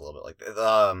Jane is a little bit like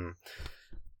that.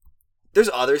 There's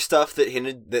other stuff that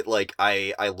hinted that like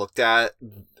I looked at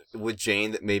with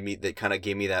Jane that kind of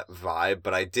gave me that vibe,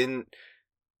 but I didn't.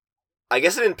 I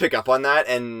guess I didn't pick up on that,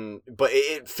 but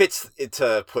it fits it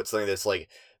to put something that's like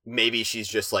maybe she's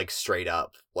just like straight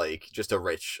up like just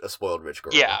a spoiled rich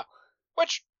girl. Yeah,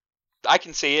 which I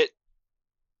can see it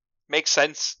makes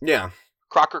sense. Yeah.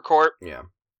 Crocker Court, Yeah.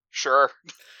 sure.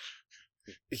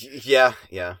 Yeah.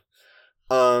 Yeah.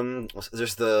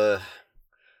 There's the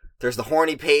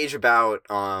horny page about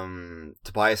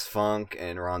Tobias Funk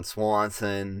and Ron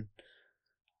Swanson.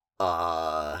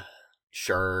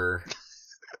 Sure.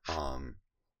 Um,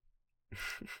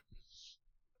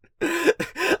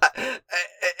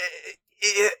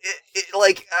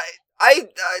 like I,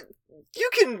 you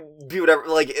can be whatever.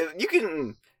 Like you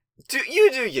can do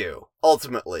you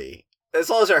ultimately as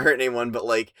long as I don't hurt anyone. But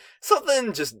like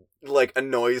something just like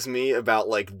annoys me about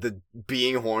like the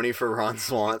being horny for Ron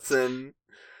Swanson.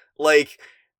 Like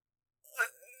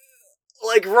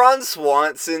Ron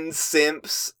Swanson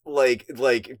simps like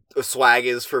swag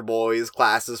is for boys,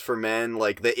 classes for men,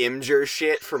 like the Imgur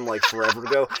shit from like forever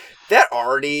ago. That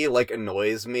already like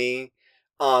annoys me.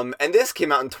 And this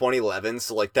came out in 2011,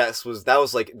 so like that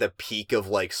was like the peak of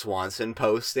like Swanson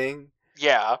posting.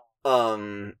 Yeah.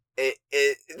 This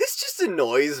just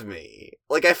annoys me.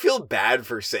 Like I feel bad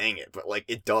for saying it, but like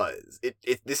it does.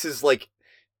 This is like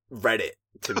Reddit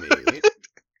to me.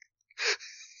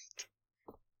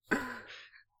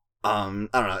 I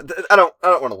don't know. I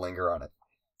don't want to linger on it.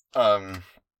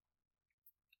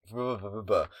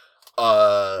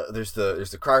 There's the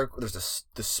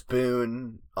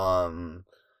spoon,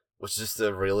 which is just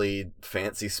a really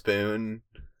fancy spoon,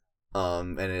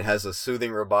 and it has a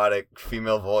soothing robotic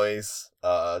female voice,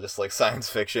 just like science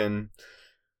fiction.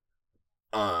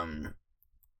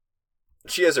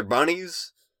 She has her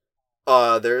bunnies.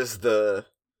 There's the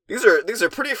these are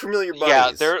pretty familiar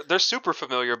bunnies. Yeah, they're super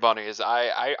familiar bunnies.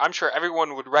 I'm sure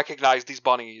everyone would recognize these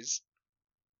bunnies.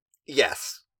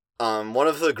 Yes. One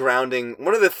of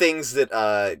the things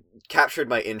that captured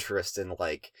my interest in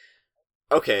like,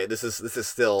 okay, this is the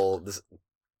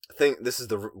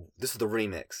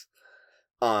remix.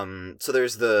 So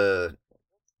there's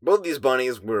both of these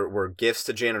bunnies were gifts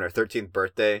to Jane on her 13th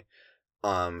birthday,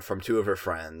 from two of her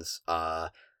friends.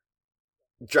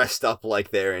 Dressed up like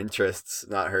their interests,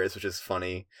 not hers, which is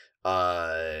funny.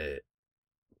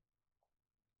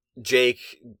 Jake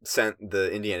sent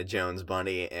the Indiana Jones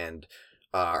bunny, and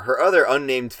her other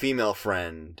unnamed female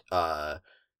friend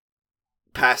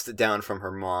passed it down from her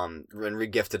mom and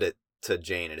regifted it to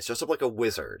Jane, and it's just like a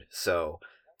wizard. So,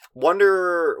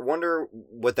 wonder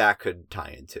what that could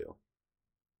tie into.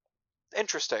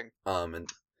 Interesting. And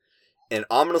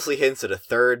ominously hints at a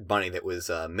third bunny that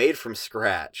was made from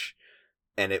scratch,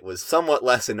 and it was somewhat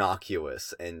less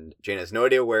innocuous, and Jane has no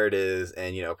idea where it is,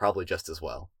 and, probably just as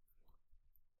well.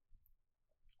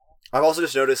 I've also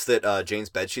just noticed that Jane's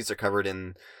bedsheets are covered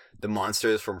in the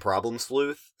monsters from Problem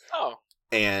Sleuth. Oh.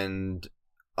 And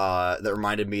that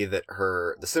reminded me that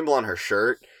the symbol on her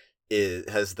shirt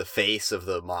has the face of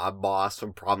the mob boss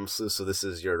from Problem Sleuth, so this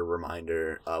is your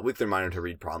reminder, weekly reminder to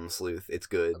read Problem Sleuth. It's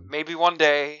good. Maybe one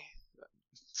day.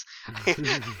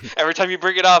 Every time you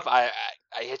bring it up, I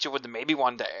hit you with the maybe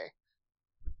one day.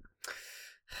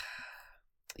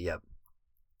 Yep.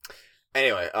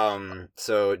 Anyway,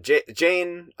 so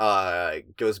Jane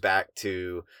goes back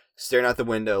to staring out the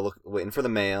window, waiting for the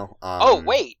mail. Oh,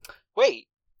 wait.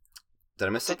 Did I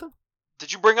miss something?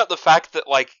 Did you bring up the fact that,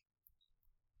 like,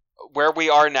 where we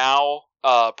are now,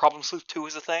 Problem Sleuth 2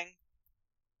 is a thing?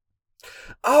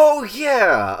 Oh,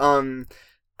 yeah!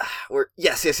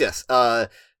 Yes.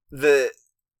 The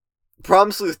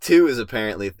Problem Sleuth 2 is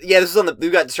apparently... Yeah, this is we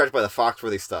got distracted by the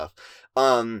Foxworthy stuff.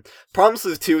 Problem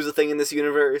Sleuth 2 is a thing in this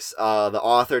universe. The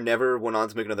author never went on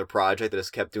to make another project, that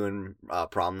just kept doing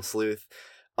Problem Sleuth.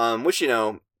 Which,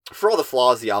 for all the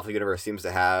flaws the Alpha universe seems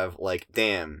to have, like,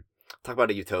 damn, talk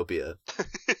about a utopia.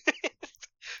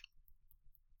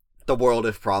 The World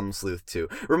of Problem Sleuth 2.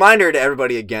 Reminder to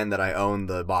everybody again that I own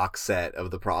the box set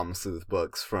of the Problem Sleuth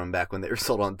books from back when they were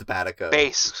sold on Tobacco.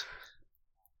 Based.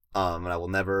 And I will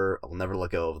never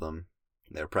let go of them.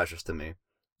 They're precious to me.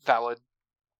 Valid.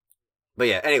 But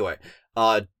yeah, anyway,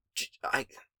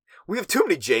 we have too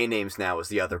many J names now is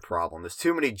the other problem. There's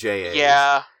too many JAs.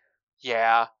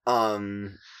 Yeah.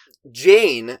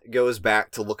 Jane goes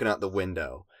back to looking out the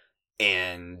window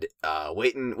and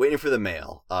waiting for the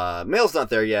mail. Mail's not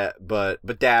there yet, but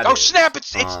Dad. Oh is. Snap!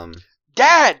 It's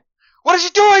Dad. What is he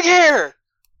doing here?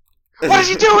 What is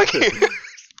he doing here?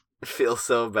 Feels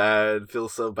so bad.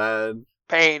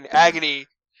 Pain, agony.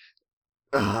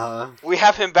 We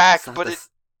have him back, but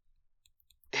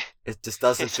it just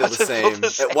doesn't feel the same.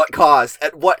 At what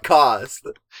cost?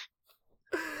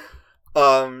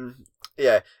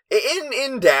 Yeah.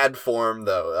 In Dad form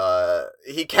though,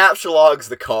 he capture logs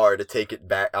the car to take it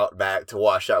back to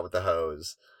wash out with the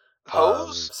hose.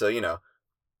 Hose? So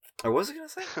or what was I gonna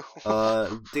say?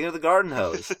 Thinking of the garden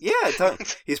hose. Yeah,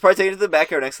 he's probably taking it to the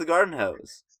backyard next to the garden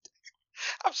hose.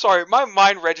 I'm sorry, my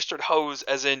mind registered hose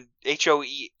as in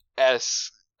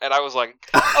HOES, and I was like,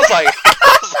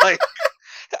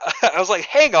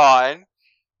 hang on,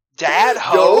 Dad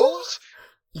hose?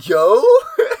 Yo?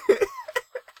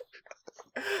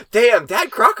 Damn,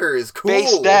 Dad Crocker is cool.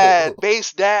 Base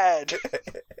dad.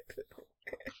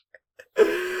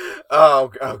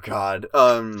 Oh God.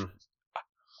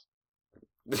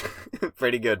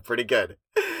 Pretty good.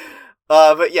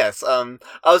 But yes, I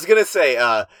was gonna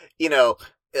say,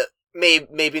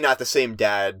 maybe not the same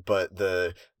dad, but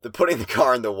the putting the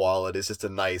car in the wallet is just a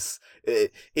nice.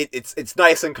 It's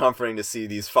nice and comforting to see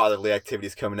these fatherly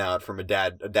activities coming out from a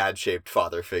dad shaped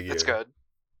father figure. It's good.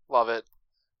 Love it.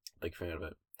 Big fan of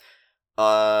it.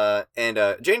 And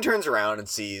Jane turns around and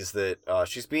sees that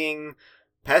she's being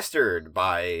pestered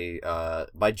by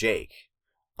Jake.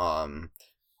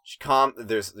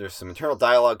 There's some internal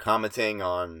dialogue commenting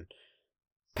on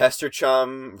Pester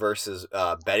Chum versus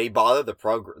Betty Bother,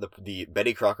 the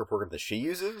Betty Crocker program that she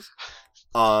uses,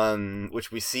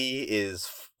 which we see is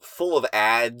full of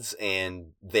ads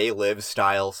and they live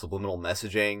style subliminal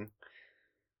messaging,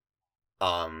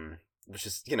 which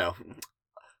is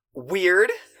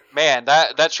weird. Man,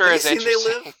 that sure is interesting. They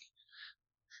Live?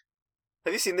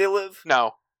 Have you seen They Live?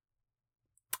 No.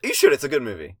 You should. It's a good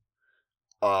movie.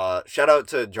 Shout out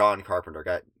to John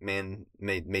Carpenter. Made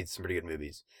some pretty good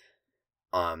movies.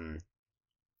 And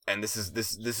this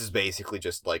is basically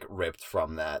just like ripped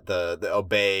from that. The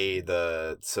obey,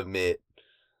 the submit.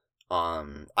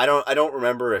 I don't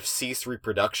remember if cease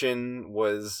reproduction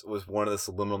was one of the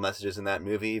subliminal messages in that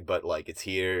movie, but like it's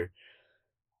here.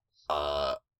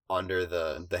 Under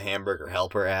the hamburger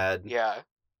helper ad. Yeah.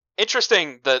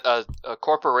 Interesting that a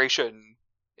corporation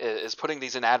is putting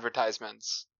these in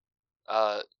advertisements.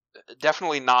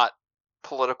 Definitely not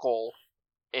political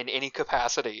in any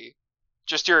capacity.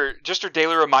 Just your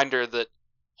daily reminder that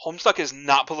Homestuck is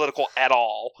not political at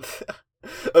all.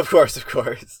 Of course.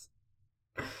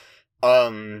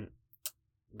 But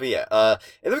yeah, and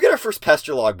then we get our first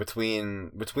pester log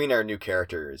between our new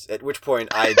characters, at which point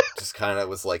I just kind of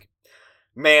was like,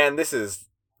 man, this is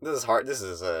hard. This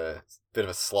is a bit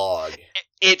of a slog.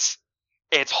 It's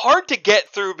hard to get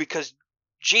through because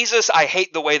Jesus, I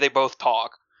hate the way they both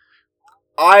talk.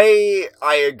 I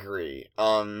agree.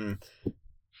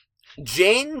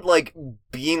 Jane, like,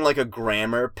 being like a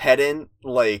grammar pedant,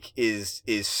 like, is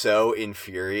so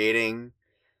infuriating.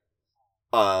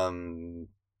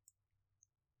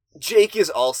 Jake is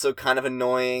also kind of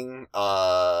annoying,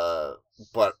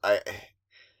 but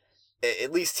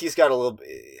at least he's got a little.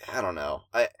 I don't know.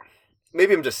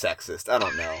 Maybe I'm just sexist. I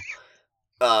don't know.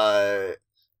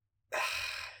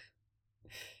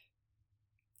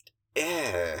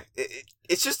 Yeah,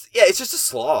 it's just a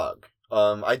slog.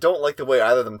 I don't like the way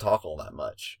either of them talk all that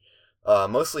much.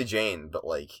 Mostly Jane, but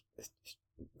like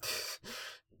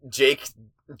Jake's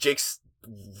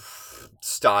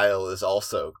style is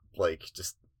also like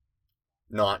just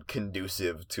not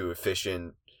conducive to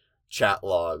efficient chat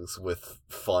logs with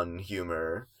fun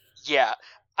humor. Yeah,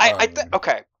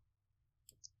 okay.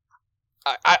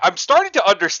 I'm starting to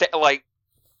understand. Like,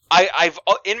 I've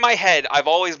in my head, I've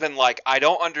always been like, I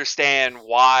don't understand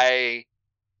why,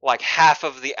 like, half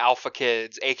of the alpha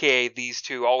kids, aka these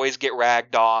two, always get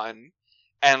ragged on.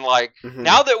 And like,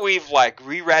 now that we've like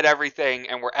reread everything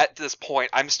and we're at this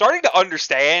point, I'm starting to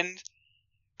understand,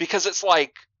 because it's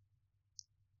like,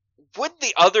 with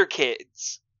the other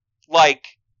kids,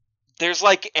 like, there's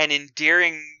like an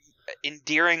endearing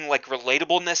like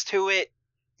relatableness to it.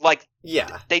 Like,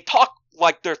 Yeah. they talk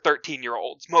like they're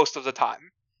 13-year-olds most of the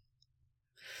time.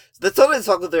 Sometimes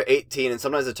they talk like they're 18, and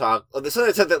sometimes they talk like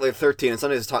they're 13, and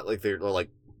sometimes they talk like they're like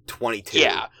 22.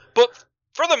 Yeah, but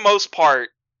for the most part,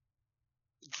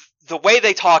 the way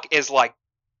they talk is like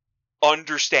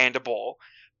understandable.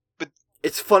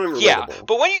 It's fun and relatable. Yeah,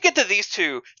 but when you get to these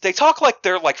two, they talk like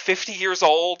they're like 50 years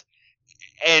old,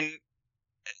 and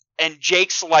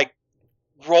Jake's like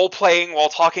role playing while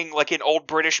talking like an old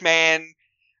British man,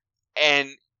 and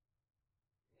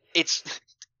it's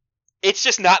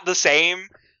just not the same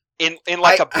in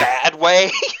like a bad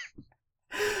way.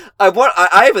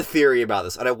 I have a theory about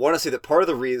this, and I want to say that part of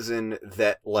the reason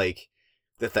that like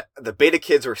that the beta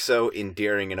kids are so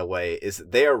endearing in a way is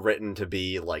that they are written to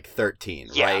be like 13,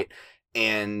 Yeah. right?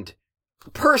 And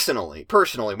personally,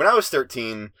 when I was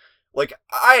 13, like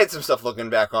I had some stuff looking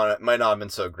back on it, might not have been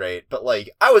so great, but like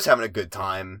I was having a good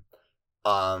time.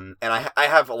 And I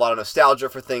have a lot of nostalgia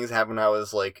for things that happened when I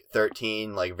was like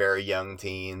 13, like very young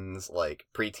teens, like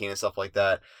preteen and stuff like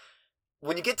that.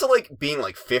 When you get to like being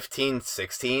like 15,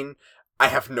 16, I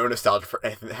have no nostalgia for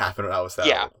anything that happened when I was that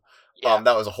old. Yeah.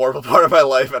 That was a horrible part of my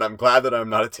life, and I'm glad that I'm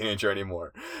not a teenager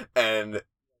anymore. And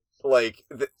like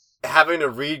having to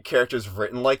read characters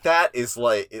written like that is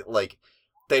like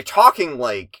they're talking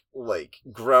like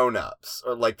grown-ups,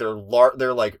 or like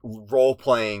they're like role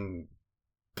playing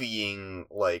being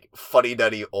like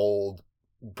fuddy-duddy old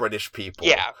British people.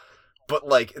 Yeah. But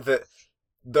like the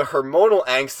hormonal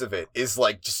angst of it is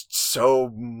like just so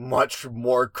much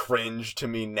more cringe to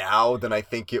me now than I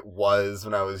think it was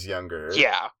when I was younger.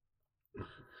 Yeah.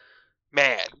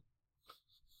 Man.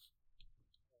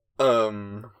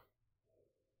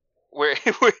 We're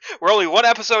only one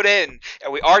episode in,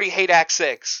 and we already hate Act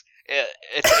 6.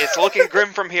 It's looking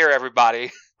grim from here,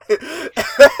 everybody.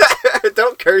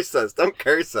 Don't curse us.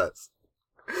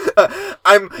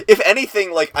 If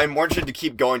anything, like I'm more interested to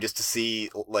keep going just to see,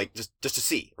 like just to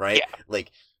see, right? Yeah.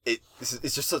 Like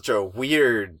it's just such a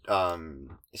weird.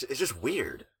 It's just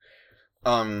weird.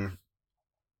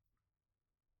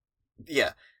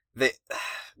 Yeah. The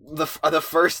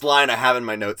first line I have in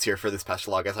my notes here for this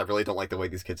Pestalog is I really don't like the way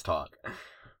these kids talk.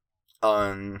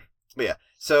 But yeah.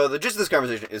 So the gist of this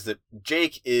conversation is that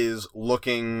Jake is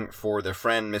looking for their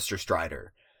friend Mr.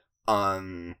 Strider,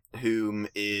 whom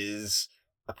is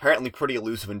apparently pretty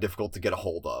elusive and difficult to get a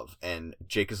hold of, and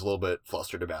Jake is a little bit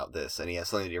flustered about this, and he has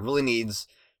something that he really needs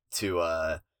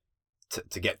to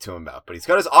get to him about, but he's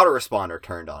got his autoresponder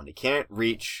turned on. He can't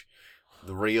reach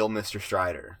the real Mr.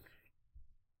 Strider.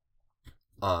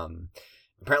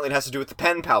 Apparently it has to do with the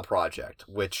Pen Pal project,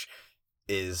 which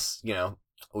is, you know,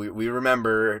 we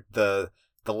remember the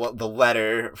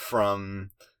letter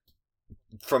from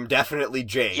definitely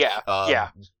Jake. Yeah.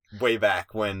 Way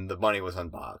back when the money was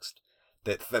unboxed,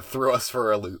 that threw us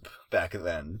for a loop back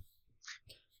then.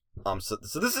 So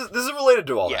this is related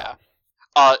to all that.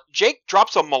 Jake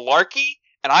drops a malarkey,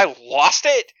 and I lost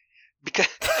it because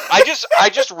I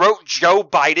just wrote Joe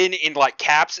Biden in like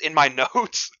caps in my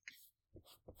notes.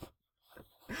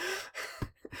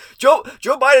 Joe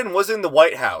Biden was in the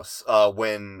White House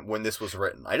when this was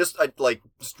written. I just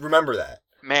remember that.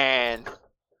 Man.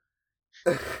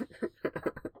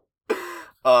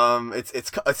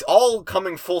 It's all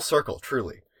coming full circle,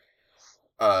 truly.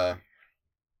 Yeah,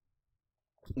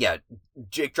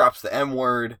 Jake drops the M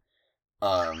word.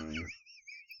 Don't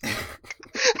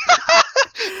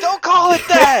call it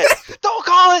that. Don't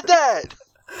call it that.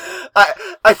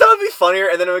 I thought it'd be funnier,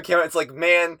 and then when it came out, it's like,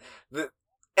 man, the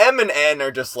M and N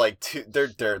are just like too.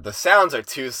 The sounds are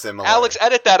too similar. Alex,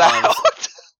 edit that out.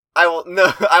 I will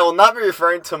not be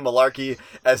referring to malarkey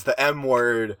as the M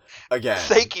word again.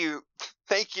 Thank you.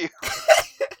 This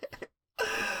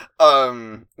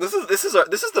is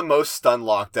the most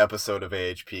Stunlocked episode of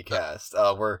AHP Cast.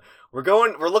 We're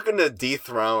looking to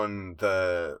dethrone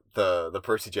the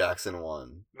Percy Jackson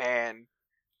one. Man.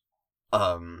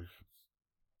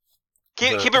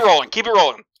 Keep it rolling. Keep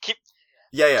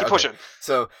Keep pushing.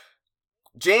 So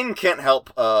Jane can't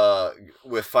help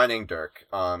with finding Dirk.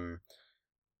 Let's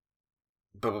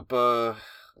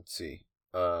see.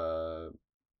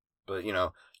 But you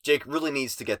know, Jake really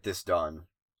needs to get this done.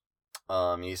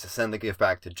 He needs to send the gift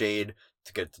back to Jade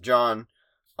to get it to John.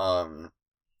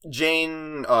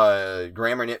 Jane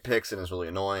grammar nitpicks and is really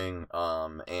annoying.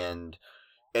 And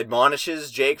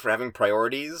admonishes Jake for having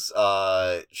priorities.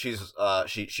 She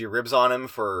ribs on him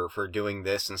for doing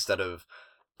this instead of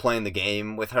playing the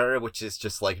game with her, which is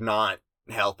just like not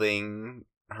helping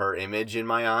her image in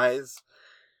my eyes.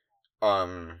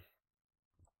 Let's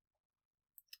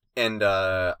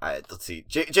see.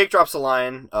 Jake drops a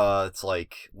line. It's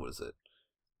like, what is it?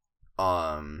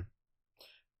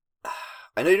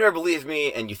 I know you never believe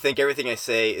me, and you think everything I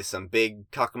say is some big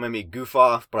cockamamie goof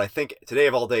off, but I think today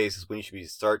of all days is when you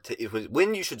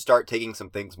should start taking some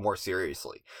things more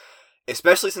seriously.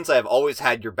 Especially since I have always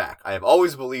had your back. I have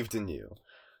always believed in you.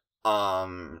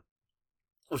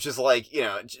 Which is like, you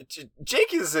know,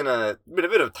 Jake is in a bit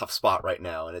of a tough spot right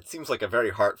now, and it seems like a very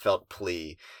heartfelt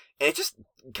plea. And it just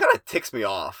kind of ticks me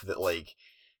off that, like,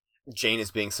 Jane is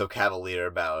being so cavalier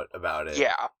about it.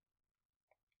 Yeah.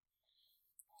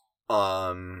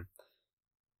 But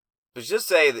just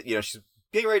say that, you know, she's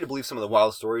getting ready to believe some of the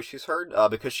wild stories she's heard,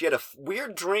 because she had a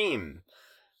weird dream,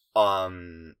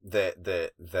 that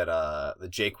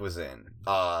Jake was in.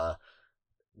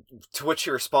 To which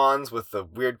he responds with the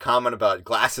weird comment about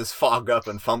glasses fog up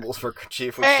and fumbles for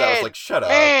Chief, which I was like, shut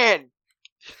up.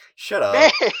 Shut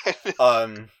up.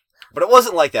 But it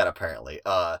wasn't like that, apparently.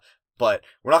 But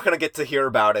we're not gonna get to hear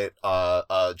about it,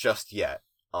 just yet.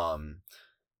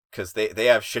 Cause they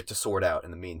have shit to sort out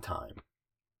in the meantime.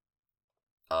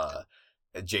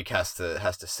 Jake has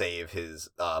to save his,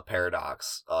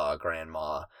 Paradox,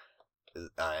 grandma,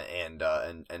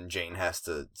 and Jane has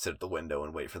to sit at the window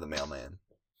and wait for the mailman.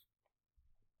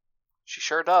 She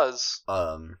sure does.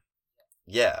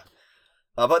 Yeah.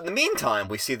 But in the meantime,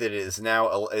 we see that it is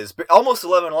now is almost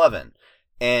 11/11,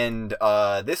 and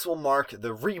this will mark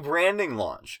the rebranding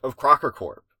launch of Crocker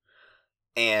Corp.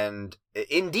 And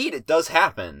indeed, it does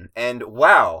happen. And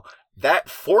wow, that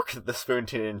fork that the spoon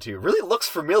turned into really looks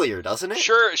familiar, doesn't it?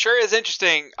 Sure is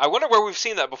interesting. I wonder where we've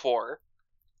seen that before.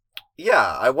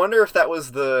 Yeah, I wonder if that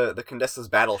was the Condessa's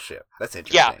battleship. That's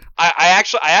interesting. Yeah, I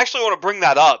actually want to bring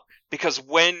that up because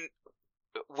when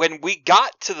we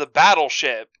got to the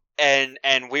battleship and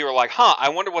we were like, I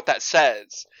wonder what that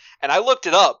says. And I looked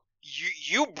it up.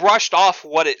 You brushed off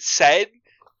what it said,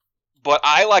 but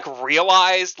I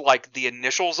realized the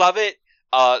initials of it.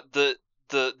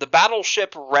 The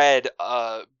battleship read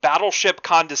Battleship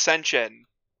Condescension,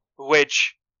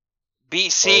 which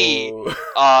BC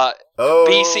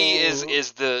BC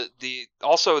is the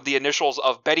also the initials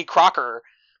of Betty Crocker.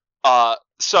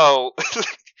 So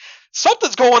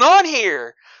something's going on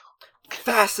here.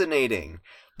 Fascinating.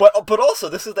 But also,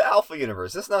 this is the Alpha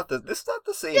universe. This is not the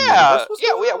same. Yeah,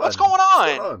 universe. What's going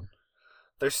on?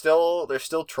 There's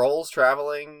still trolls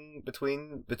traveling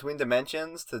between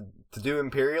dimensions to do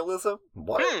imperialism.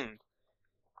 What?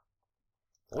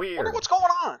 Weird. Wonder what's going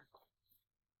on.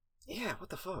 Yeah, what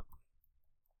the fuck?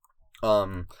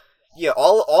 Yeah,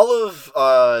 all of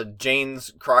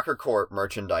Jane's Crocker Corp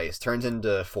merchandise turns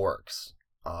into forks.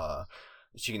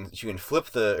 She can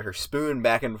flip her spoon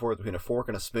back and forth between a fork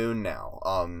and a spoon now.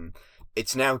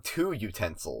 It's now 2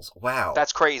 utensils. Wow.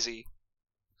 That's crazy.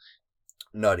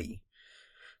 Nutty.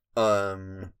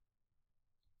 And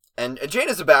Jane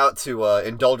is about to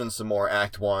indulge in some more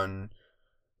Act 1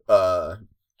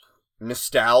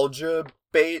 nostalgia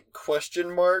bait ?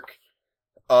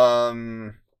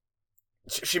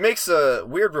 She makes a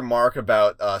weird remark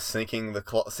about sinking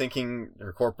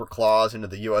her corporate claws into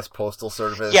the U.S. Postal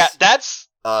Service. Yeah, that's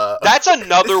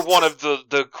another one of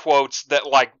the quotes that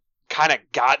kind of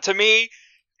got to me,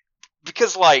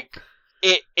 because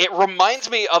it reminds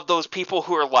me of those people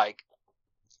who are like,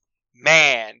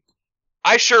 man,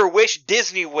 I sure wish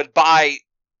Disney would buy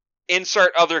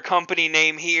insert other company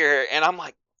name here, and I'm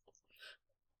like,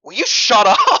 will you shut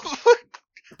up?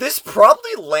 This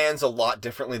probably lands a lot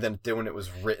differently than when it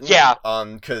was written. Yeah.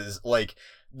 Because,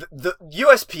 the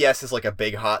USPS is, a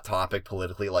big hot topic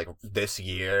politically, this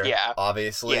year. Yeah.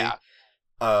 Obviously. Yeah.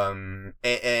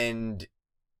 And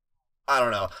I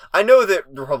don't know. I know that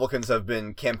Republicans have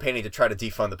been campaigning to try to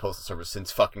defund the Postal Service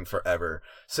since fucking forever.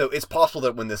 So it's possible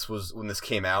that when this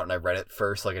came out and I read it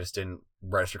first, I just didn't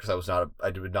register because I was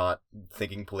not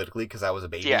thinking politically because I was a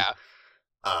baby. Yeah.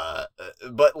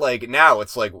 But now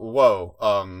it's whoa,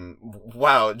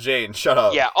 wow, Jane, shut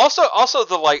up. Yeah. Also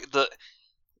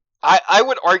I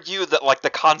would argue that the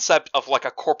concept of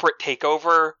a corporate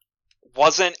takeover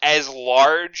wasn't as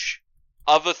large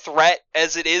of a threat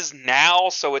as it is now,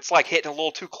 so it's hitting a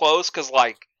little too close because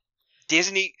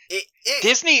Disney,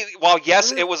 while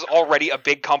yes, it was already a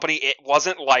big company, it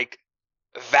wasn't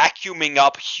vacuuming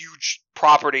up huge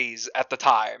properties at the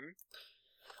time.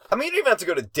 I mean, you don't even have to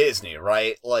go to Disney,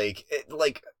 right?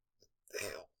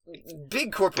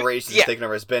 Big corporations taking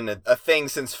over has been a thing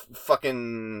since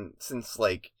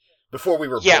before we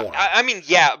were born. Yeah, I mean,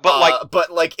 yeah, but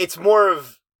it's more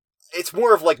of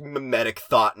mimetic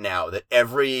thought now that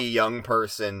every young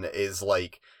person is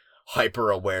hyper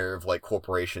aware of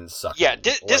corporations sucking. Yeah,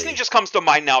 Disney just comes to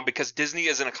mind now because Disney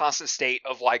is in a constant state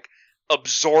of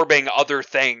absorbing other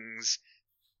things.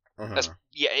 Mm-hmm.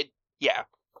 Yeah.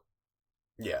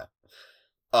 Yeah.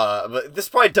 But this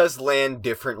probably does land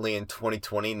differently in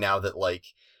 2020 now that, like,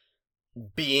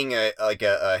 being a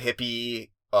hippie,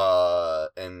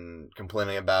 and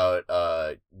complaining about,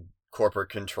 corporate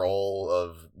control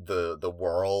of the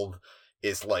world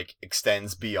is, like,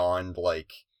 extends beyond,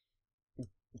 like,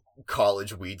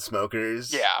 college weed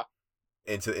smokers. Yeah.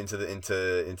 Into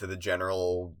the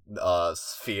general,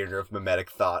 sphere of mimetic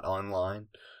thought online.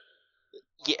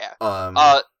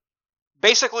 Yeah.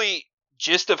 Basically,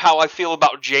 gist of how I feel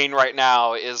about Jane right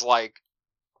now is, like,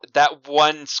 that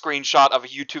one screenshot of a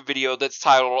YouTube video that's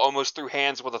titled "Almost Through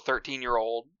Hands with a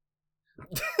 13-year-old."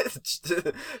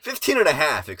 15 and a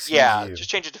half, excuse you.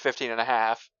 Just change it to 15 and a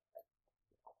half.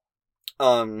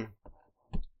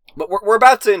 But we're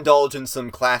about to indulge in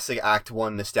some classic Act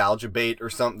 1 nostalgia bait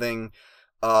or something,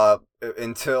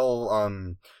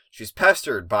 until, she's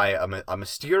pestered by a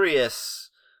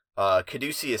mysterious,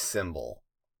 caduceus symbol,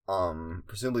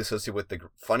 presumably associated with the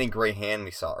funny gray hand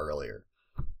we saw earlier.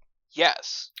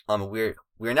 Yes. We're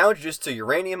now introduced to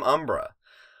Uranium Umbra,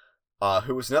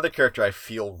 who is another character I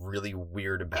feel really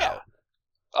weird about.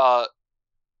 Yeah.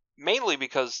 Mainly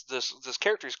because this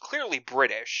character is clearly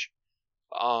British.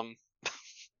 Not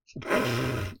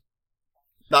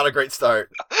a great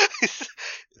start.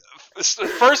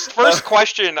 First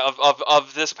question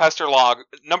of this pester log.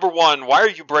 Number 1, why are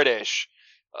you British?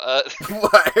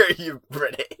 Why are you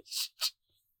British?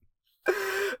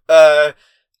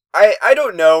 I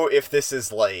don't know if this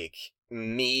is, like,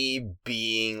 me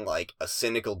being, like, a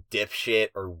cynical dipshit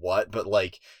or what, but,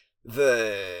 like,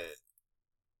 the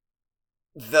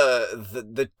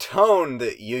tone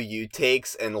that Yu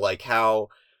takes and, like, how,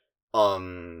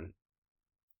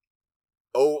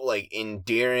 like,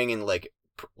 endearing and, like,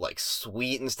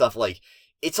 sweet and stuff, like,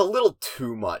 it's a little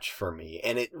too much for me,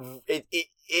 and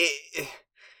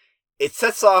it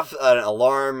sets off an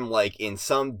alarm, like, in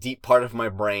some deep part of my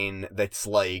brain that's,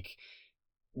 like,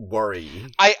 worry.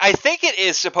 I think it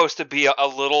is supposed to be a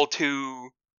little too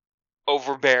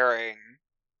overbearing.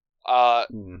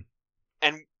 And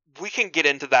we can get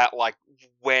into that, like,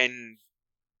 when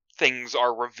things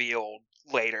are revealed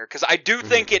later, because I do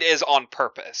think it is on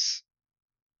purpose.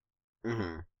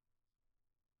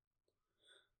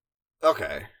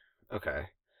 Okay.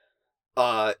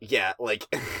 Yeah, like,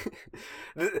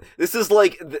 this is,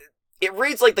 like, it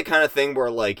reads like the kind of thing where,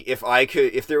 like, if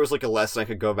there was, like, a lesson I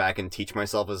could go back and teach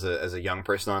myself as a young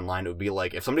person online, it would be,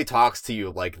 like, if somebody talks to you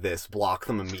like this, block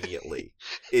them immediately,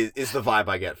 is the vibe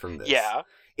I get from this. Yeah.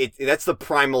 That's the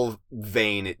primal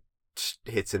vein it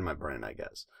hits in my brain, I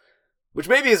guess. Which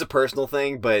maybe is a personal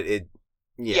thing, but yeah.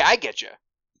 Yeah, I get you.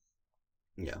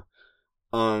 Yeah.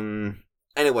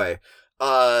 Anyway,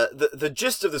 the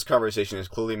gist of this conversation is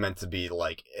clearly meant to be,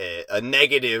 like, a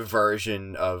negative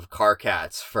version of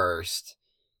Karkat's first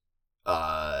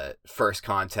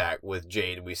contact with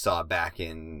Jade we saw back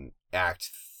in Act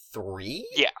 3?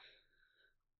 Yeah.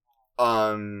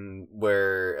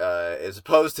 Where, as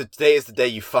opposed to today is the day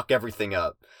you fuck everything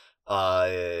up,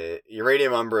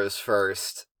 Uranium Umbra's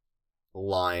first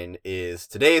line is,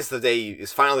 today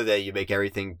is finally the day you make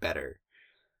everything better.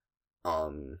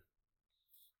 And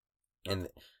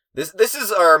this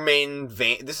is our main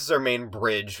vein. This is our main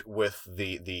bridge with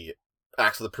the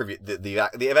acts of the previous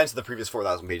the events of the previous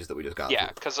 4,000 pages that we just got. Yeah,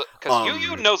 because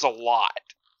Yu knows a lot.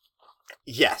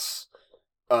 Yes.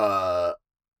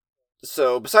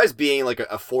 So besides being, like,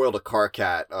 a foil to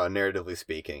Karkat, narratively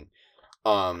speaking,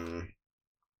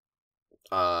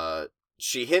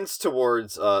 she hints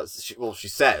towards she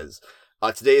says,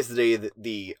 today is the day that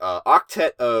the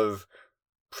octet of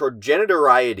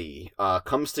progenitariety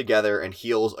comes together and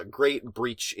heals a great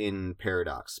breach in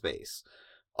paradox space.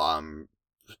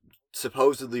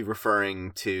 Supposedly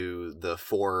referring to the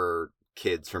 4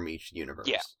 kids from each universe.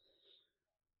 Yeah.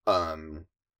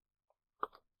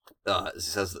 It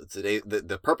says that today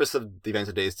the purpose of the event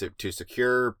today is to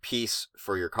secure peace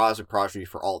for your cosmic progeny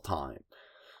for all time.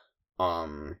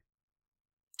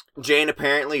 Jane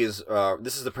apparently is,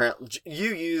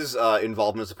 Yu's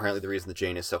involvement is apparently the reason that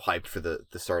Jane is so hyped for the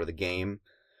start of the game.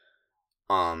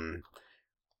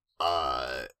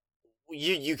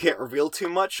 You can't reveal too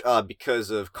much,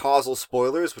 because of causal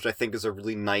spoilers, which I think is a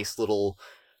really nice little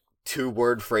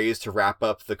 2-word phrase to wrap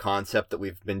up the concept that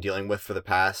we've been dealing with for the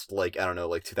past, like, I don't know,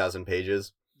 like 2,000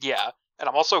 pages. Yeah, and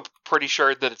I'm also pretty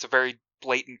sure that it's a very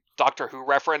blatant Doctor Who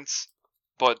reference,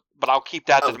 but I'll keep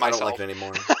that to myself. I don't like it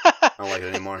anymore. I don't like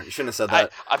it anymore. You shouldn't have said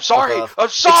that. I'm sorry! I'm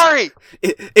sorry!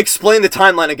 Explain the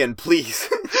timeline again, please.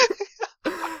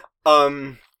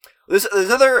 There's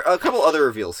a couple other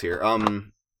reveals here.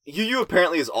 Yu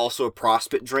apparently is also a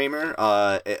prospect dreamer,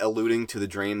 alluding to the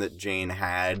dream that Jane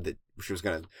had that she was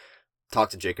gonna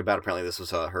talked to Jake about. Apparently, this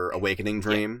was her awakening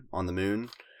dream on the moon.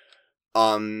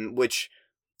 Which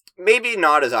maybe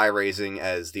not as eye-raising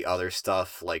as the other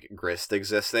stuff, like Grist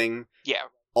existing. Yeah.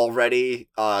 Already,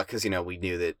 because, we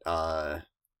knew that,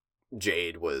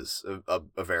 Jade was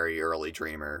a very early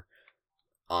dreamer.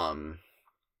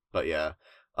 But yeah.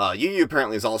 Yu Yu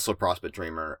apparently is also a Prospect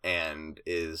Dreamer, and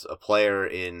is a player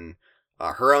in,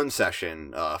 her own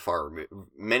session,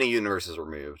 many universes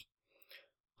removed.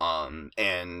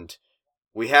 And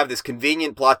we have this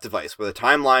convenient plot device where the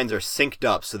timelines are synced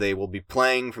up, so they will be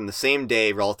playing from the same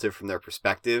day relative from their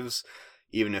perspectives,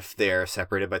 even if they're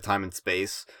separated by time and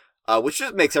space, which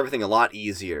just makes everything a lot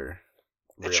easier.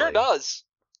 It sure does.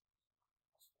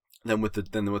 Than with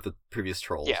the previous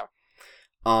trolls. Yeah.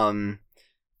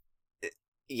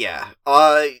 Yeah.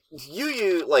 Yu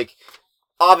Yu, like,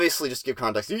 obviously, just to give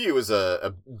context, Yu Yu was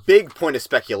a big point of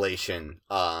speculation,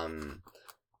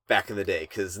 back in the day,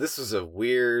 because this was a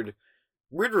weird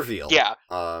reveal. Yeah.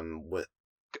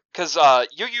 Because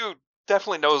Yu Yu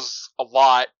definitely knows a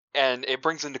lot, and it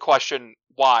brings into question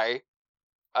why,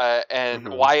 and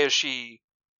why is she?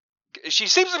 She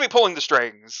seems to be pulling the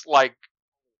strings, like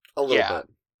a little bit.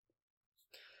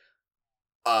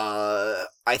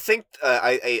 I think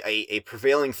a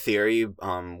prevailing theory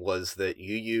was that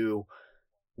Yu Yu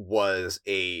was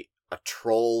a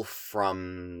troll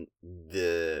from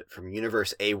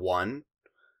Universe A1,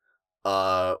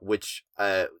 which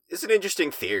is an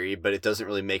interesting theory, but it doesn't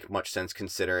really make much sense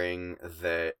considering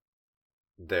that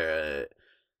the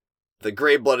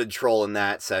gray-blooded troll in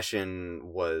that session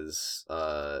was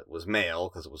male,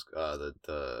 because it was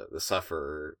the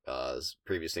Sufferer's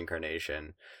previous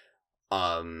incarnation.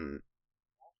 And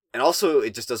also,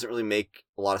 it just doesn't really make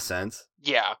a lot of sense.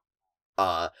 Yeah.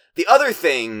 The other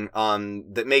thing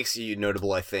that makes Yu Yu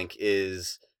notable, I think,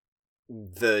 is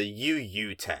the Yu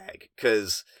Yu tag,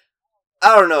 because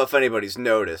I don't know if anybody's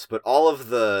noticed, but all of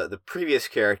the previous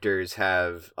characters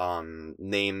have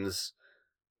names.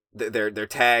 Their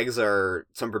tags are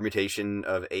some permutation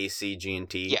of A, C, G, and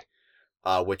T.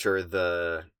 Yeah. Which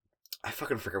are I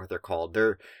fucking forget what they're called.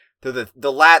 They're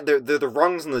the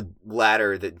rungs in the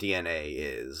ladder that DNA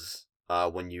is,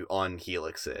 when you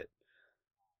unhelix it.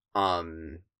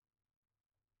 And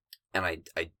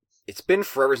it's been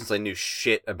forever since I knew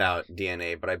shit about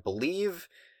DNA, but I believe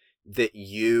that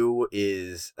U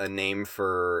is a name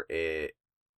for a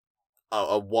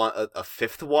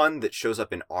fifth one that shows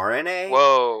up in RNA.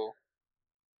 Whoa.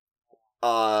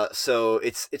 So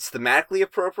it's thematically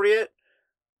appropriate,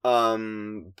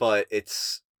 but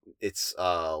it's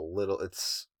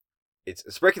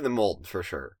breaking the mold for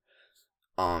sure.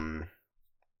 And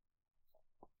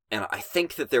I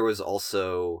think that there was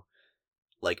also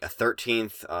like a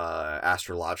 13th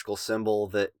astrological symbol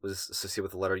that was associated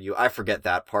with the letter U. I forget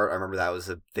that part. I remember that was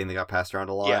a thing that got passed around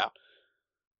a lot. Yeah.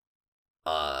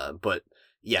 But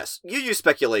yes, Yu Yu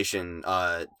speculation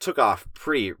took off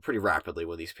pretty rapidly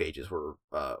when these pages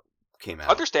came out.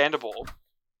 Understandable.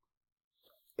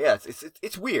 Yeah,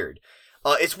 it's weird.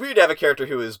 It's weird to have a character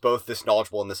who is both this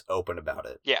knowledgeable and this open about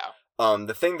it. Yeah.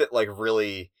 The thing that like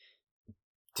really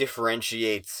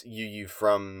differentiates Yu Yu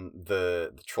from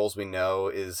the trolls we know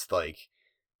is like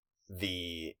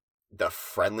the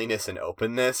friendliness and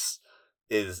openness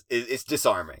is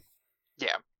disarming.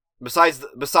 Yeah. Besides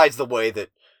the way that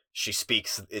she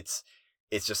speaks, it's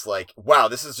just like, wow,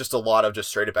 this is just a lot of just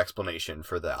straight up explanation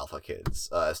for the alpha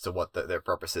kids as to what their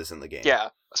purpose is in the game. Yeah,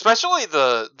 especially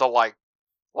the like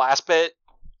last bit,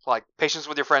 like patience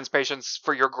with your friends, patience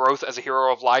for your growth as a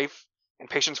hero of life, and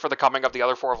patience for the coming of the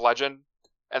other four of legend,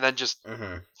 and then just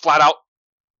flat out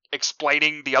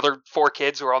explaining the other four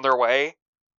kids who are on their way.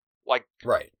 Like,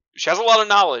 right, she has a lot of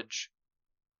knowledge,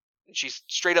 and she's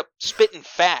straight up spitting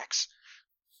facts.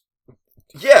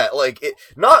 Yeah, like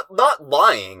not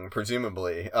lying,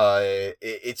 presumably.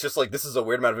 It's just like this is a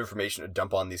weird amount of information to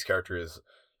dump on these characters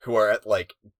who are at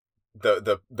like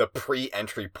the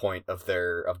pre-entry point of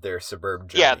their suburb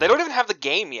journey. Yeah, they don't even have the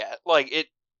game yet. Like it.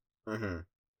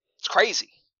 It's crazy.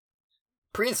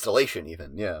 Pre-installation,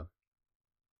 even, yeah.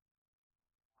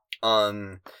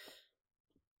 So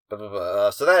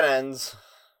that ends.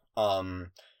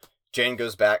 Jane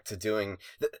goes back to doing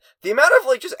the amount of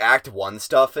like just Act 1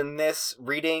 stuff in this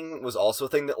reading was also a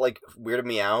thing that like weirded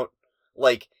me out.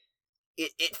 Like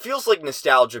it feels like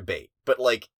nostalgia bait, but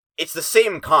like it's the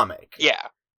same comic. Yeah.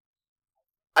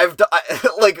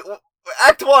 Like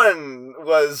Act 1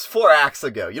 was 4 acts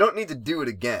ago. You don't need to do it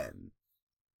again.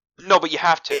 No, but you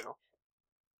have to.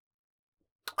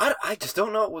 I just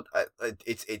don't know what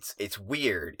it's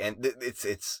weird, and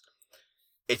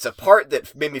it's a part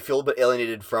that made me feel a bit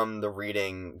alienated from the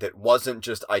reading that wasn't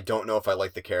just, I don't know if I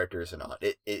like the characters or not.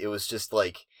 It was just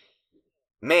like,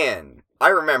 man, I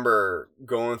remember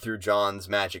going through John's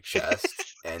magic chest,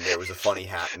 and there was a funny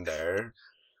hat in there.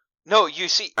 No, you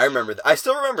see, I remember that. I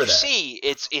still remember you that. see,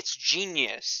 it's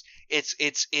genius.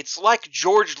 It's like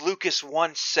George Lucas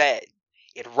once said.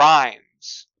 It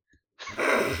rhymes.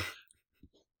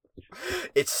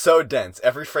 It's so dense.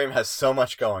 Every frame has so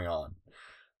much going on.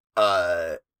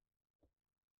 But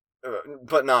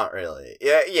not really.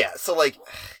 Yeah. So like,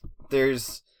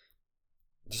 there's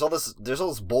all this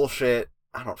bullshit.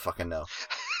 I don't fucking know.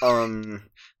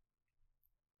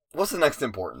 What's the next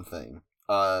important thing?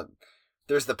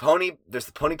 There's the Pony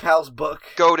Pals book.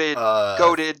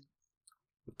 Goated.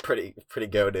 Pretty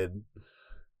goated.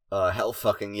 Hell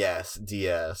fucking yes,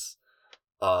 DS.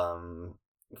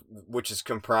 Which is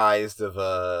comprised of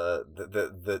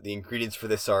the ingredients for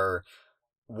this are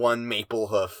 1 Maple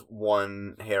Hoof,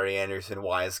 1 Harry Anderson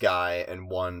Wise Guy, and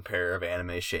 1 pair of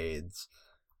anime shades.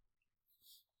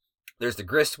 There's the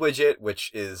Grist widget,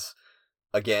 which is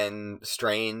again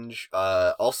strange.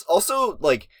 Also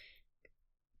like,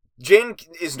 Jane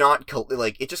is not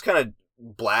like, it just kind of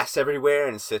blasts everywhere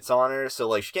and sits on her, so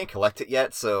like she can't collect it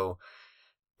yet. So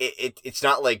it's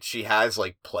not like she has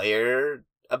like player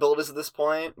abilities at this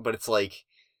point, but it's like,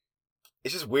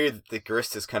 it's just weird that the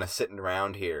Grist is kind of sitting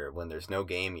around here when there's no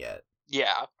game yet.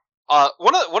 Yeah.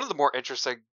 One of the more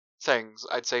interesting things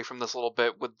I'd say from this little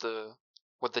bit with the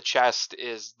chest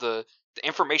is the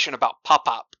information about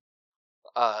Pop-Pop,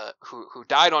 who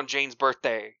died on Jane's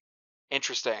birthday.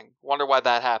 Interesting. Wonder why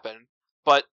that happened.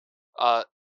 But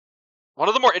one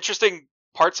of the more interesting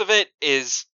parts of it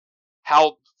is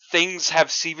how things have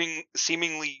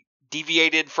seemingly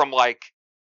deviated from like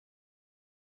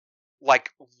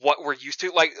what we're used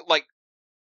to. Like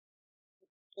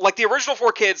the original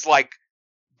 4 Kids, like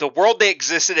the world they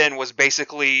existed in was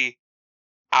basically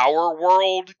our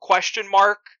world ?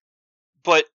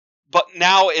 But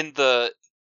now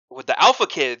with the Alpha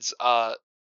Kids,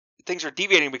 things are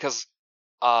deviating because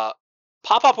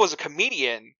Pop-Pop was a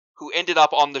comedian who ended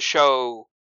up on the show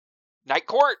Night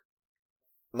Court.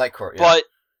 Night Court, yeah.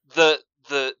 But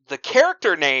the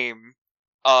character name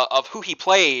of who he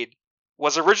played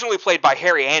was originally played by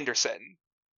Harry Anderson.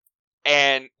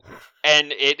 And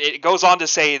it goes on to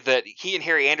say that he and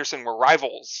Harry Anderson were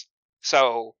rivals.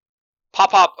 So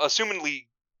Pop-Pop assumedly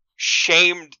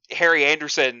shamed Harry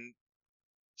Anderson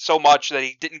so much that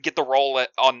he didn't get the role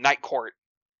on Night Court.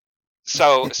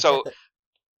 So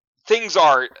things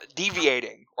are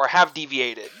deviating, or have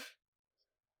deviated.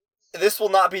 This will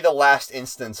not be the last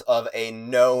instance of a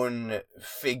known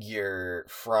figure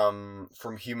from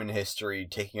human history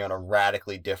taking on a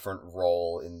radically different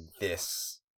role in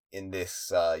this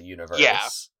universe. Yeah.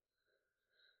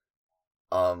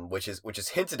 Which is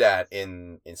hinted at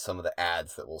in some of the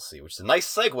ads that we'll see, which is a nice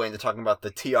segue into talking about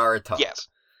the Tiara Top. Yes.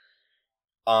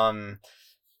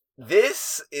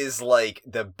 This is like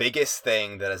the biggest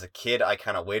thing that as a kid I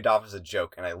kind of waved off as a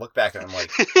joke, and I look back and I'm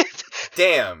like,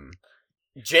 damn,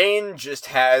 Jane just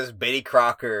has Betty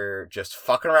Crocker just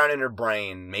fucking around in her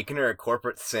brain, making her a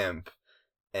corporate simp,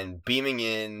 and beaming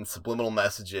in subliminal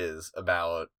messages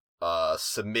about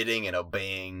submitting and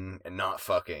obeying and not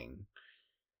fucking.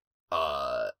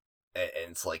 And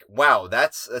it's like, wow,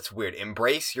 that's weird.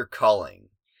 Embrace your culling.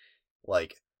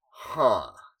 Like,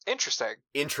 huh. Interesting.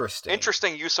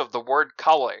 Interesting use of the word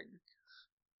culling.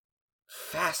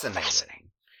 Fascinating.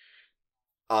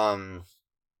 I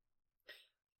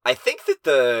think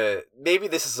that maybe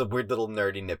this is a weird little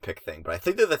nerdy nitpick thing, but I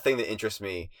think that the thing that interests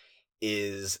me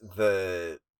is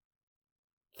that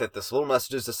the little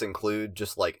messages just include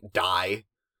just like die.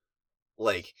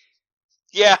 Like,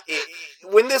 yeah.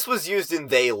 When this was used in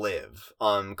They Live,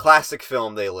 classic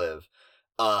film They Live,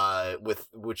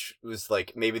 which was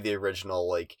like maybe the original,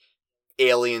 like,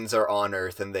 aliens are on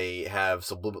Earth and they have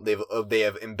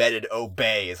embedded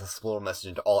obey as a subliminal message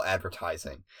into all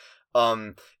advertising.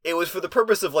 It was for the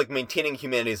purpose of like maintaining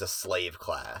humanity as a slave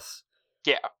class.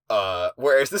 Yeah.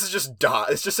 Whereas this is just die.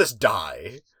 It just says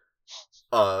die.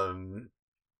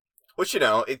 Which, you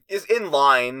know, it is in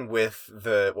line with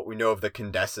what we know of the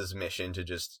Condessa's mission to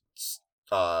just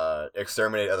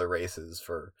exterminate other races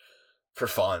for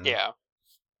fun. Yeah.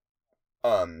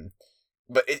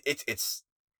 But it's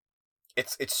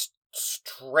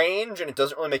strange, and it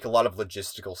doesn't really make a lot of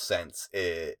logistical sense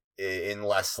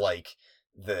unless like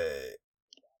the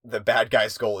bad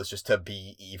guy's goal is just to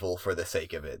be evil for the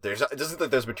sake of it. It doesn't look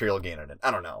like there's material gain in it.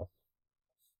 I don't know.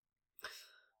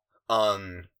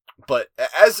 But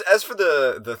as for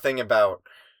the thing about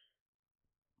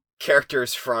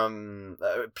characters from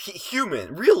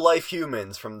real life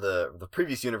humans from the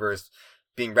previous universe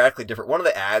being radically different. One of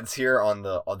the ads here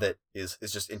that is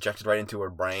just injected right into her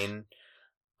brain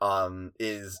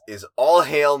is all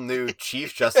hail new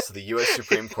Chief Justice of the U.S.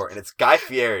 Supreme Court, and it's Guy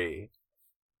Fieri.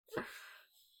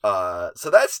 So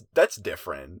that's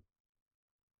different.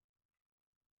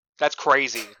 That's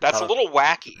crazy. That's a little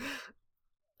wacky.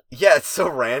 Yeah, it's so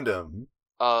random.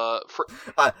 I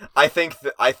think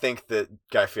that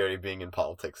Guy Fieri being in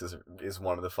politics is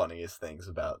one of the funniest things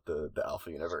about the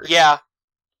Alpha universe. Yeah.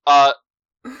 I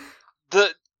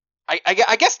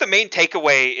guess the main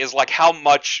takeaway is like how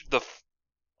much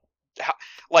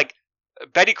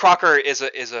Betty Crocker is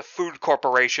a food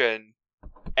corporation,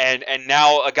 and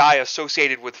now a guy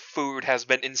associated with food has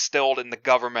been instilled in the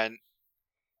government.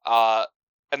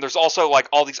 And there's also like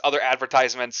all these other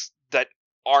advertisements that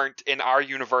aren't in our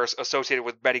universe associated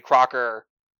with Betty Crocker,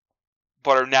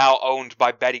 but are now owned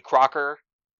by Betty Crocker.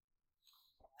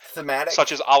 Thematic?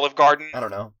 Such as Olive Garden. I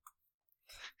don't know.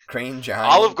 Crane Giant.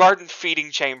 Olive Garden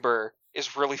feeding chamber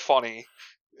is really funny.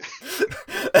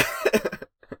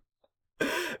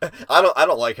 I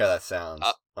don't like how that sounds.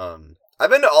 I've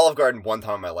been to Olive Garden one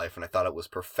time in my life and I thought it was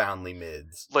profoundly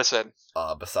mids. Listen.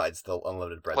 Besides the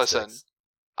unlimited breadsticks. Listen.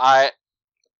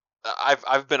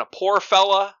 I've been a poor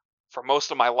fella for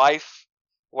most of my life.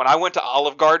 When I went to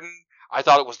Olive Garden, I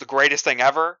thought it was the greatest thing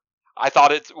ever. I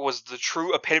thought it was the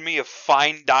true epitome of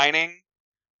fine dining.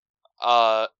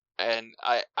 And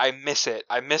I miss it.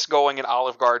 I miss going in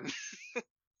Olive Garden.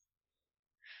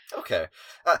 Okay.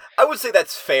 I would say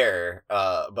that's fair,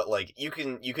 but like you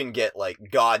can get like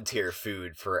god tier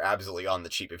food for absolutely on the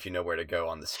cheap if you know where to go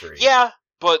on the street. Yeah,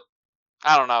 but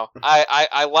I don't know.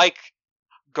 I like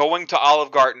going to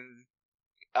Olive Garden,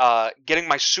 getting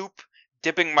my soup,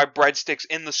 dipping my breadsticks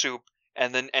in the soup,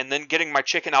 and then getting my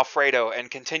chicken Alfredo and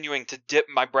continuing to dip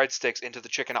my breadsticks into the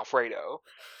chicken Alfredo.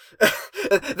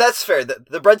 That's fair.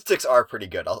 The breadsticks are pretty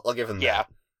good. I'll give them that. Yeah.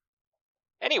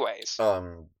 Anyways.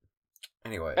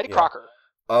 Anyway. Betty Crocker.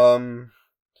 Let's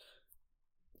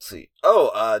see.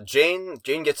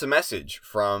 Jane gets a message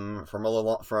from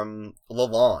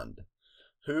Lalonde.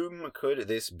 Whom could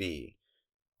this be?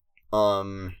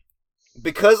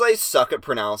 Because I suck at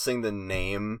pronouncing the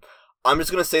name, I'm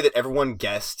just gonna say that everyone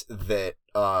guessed that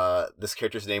this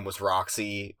character's name was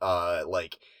Roxy,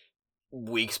 like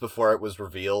weeks before it was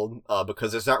revealed,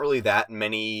 because there's not really that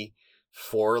many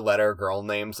 4-letter girl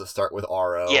names that start with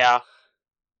R-O. Yeah.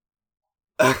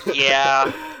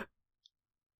 Yeah.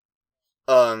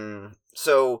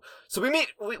 So we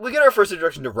get our first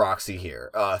introduction to Roxy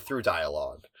here, through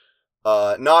dialogue.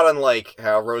 Not unlike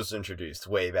how Rose was introduced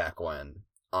way back when.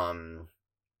 And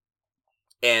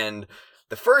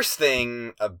the first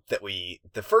two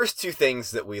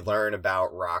things that we learn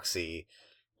about Roxy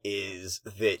is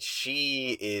that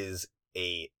she is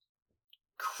a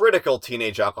critical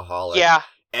teenage alcoholic. Yeah.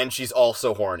 And she's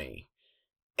also horny.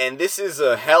 And this is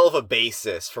a hell of a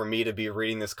basis for me to be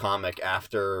reading this comic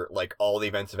after, like, all the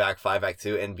events of Act 5, Act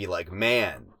 2, and be like,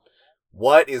 man,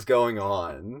 what is going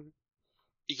on?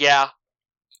 Yeah.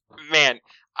 Man,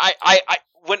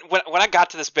 when I got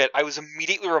to this bit, I was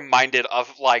immediately reminded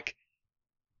of, like,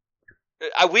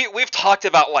 we've talked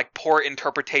about, like, poor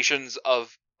interpretations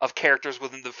of characters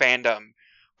within the fandom,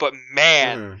 but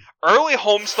man, early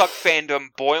Homestuck fandom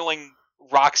boiling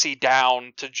Roxy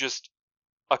down to just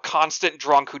a constant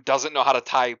drunk who doesn't know how to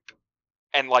type,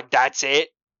 and like that's it.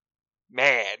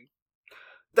 Man,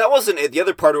 that wasn't it. The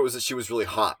other part of it was that she was really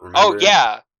hot. Remember?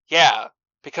 Oh yeah,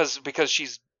 because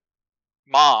she's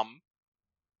mom.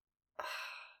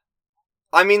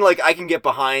 I mean, like I can get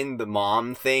behind the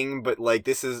mom thing, but like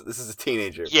this is a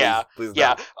teenager. Yeah, please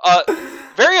yeah.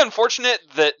 Very unfortunate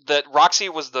that Roxy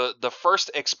was the first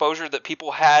exposure that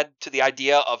people had to the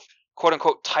idea of quote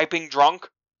unquote typing drunk.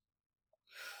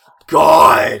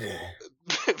 God.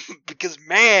 Because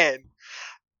man,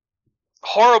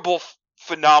 horrible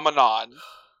phenomenon.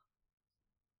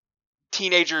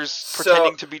 Teenagers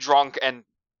pretending to be drunk and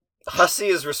Hussey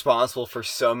is responsible for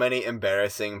so many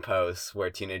embarrassing posts where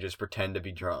teenagers pretend to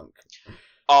be drunk.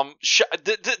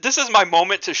 This is my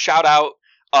moment to shout out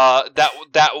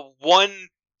that one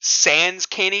Sans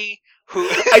Kenny who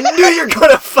I knew you were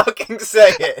gonna fucking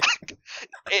say it.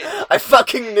 I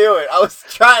fucking knew it. I was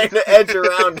trying to edge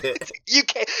around it. You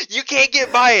can't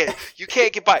get by it. You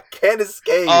can't get by it. Can't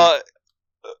escape.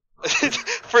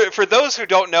 For those who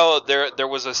don't know, there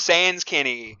was a Sans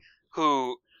Kenny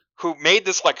who made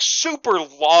this like super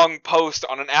long post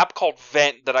on an app called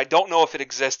Vent that I don't know if it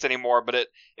exists anymore, but it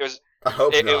was I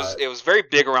hope not. It was very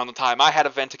big around the time. I had a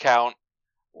Vent account,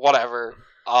 whatever.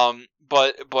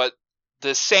 But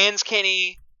the Sans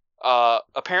Kenny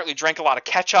apparently drank a lot of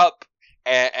ketchup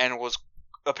and was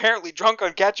apparently drunk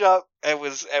on ketchup and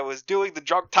was doing the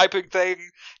drunk typing thing.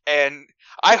 And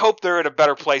I hope they're in a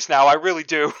better place now. I really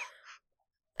do.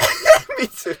 Me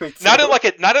too. Not in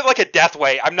like a death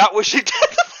way. I'm not wishing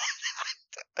death.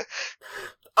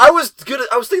 I was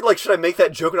thinking, like, should I make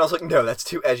that joke? And I was like, no, that's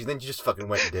too edgy. Then you just fucking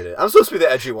went and did it. I'm supposed to be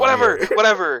the edgy one.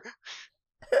 Whatever.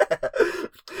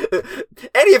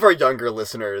 Any of our younger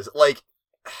listeners, like,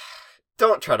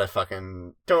 don't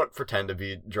pretend to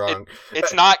be drunk.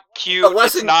 It's not cute.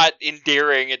 It's not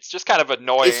endearing. It's just kind of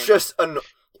annoying.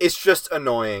 It's just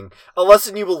annoying. A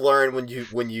lesson you will learn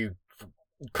when you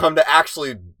come to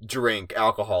actually drink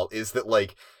alcohol is that,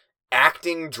 like,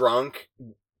 acting drunk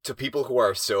to people who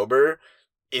are sober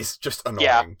is just annoying.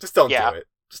 Yeah. Just don't do it.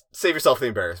 Just save yourself the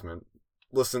embarrassment.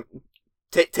 Listen,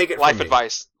 take it Life from me.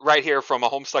 Advice, right here from a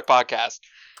Homestuck podcast.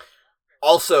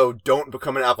 Also, don't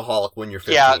become an alcoholic when you're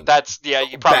 15. You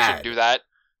probably shouldn't do that.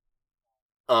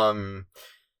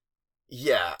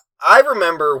 Yeah. I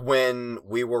remember when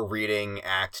we were reading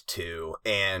Act 2,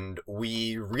 and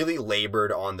we really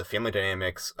labored on the family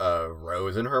dynamics of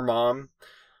Rose and her mom.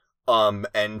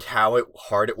 And how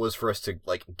hard it was for us to,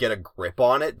 like, get a grip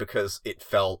on it, because it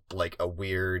felt like a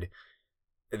weird...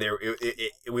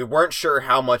 we weren't sure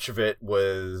how much of it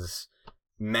was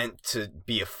meant to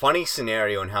be a funny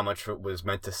scenario and how much of it was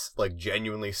meant to, like,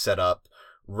 genuinely set up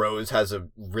Rose has a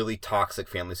really toxic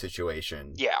family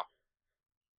situation. Yeah.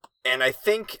 And I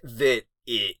think that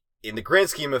in the grand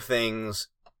scheme of things,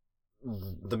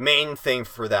 the main thing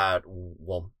for that,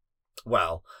 in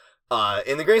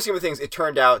the grand scheme of things, it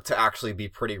turned out to actually be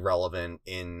pretty relevant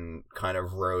in kind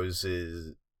of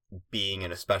Rose's being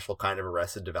in a special kind of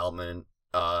arrested development,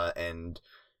 and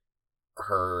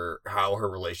how her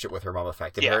relationship with her mom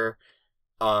affected her.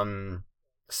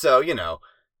 So, you know,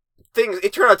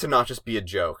 it turned out to not just be a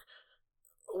joke.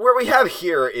 Where we have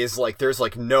here is, like, there's,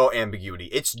 like, no ambiguity.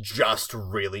 It's just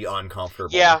really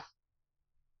uncomfortable. Yeah.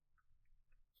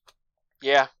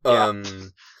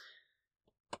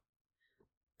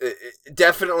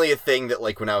 Definitely a thing that,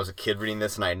 like, when I was a kid reading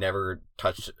this and I had never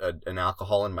touched an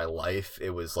alcohol in my life, it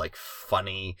was, like,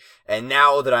 funny. And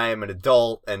now that I am an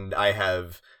adult and I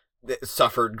have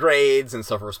suffered grades and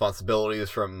suffered responsibilities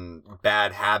from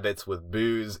bad habits with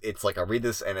booze, it's like I read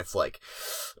this and it's like,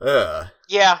 ugh.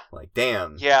 Yeah. Like,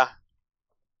 damn. Yeah.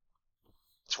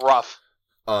 It's rough.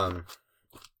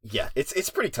 Yeah,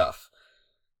 it's pretty tough.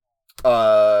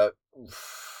 What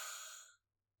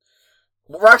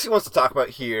Roxy wants to talk about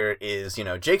here is, you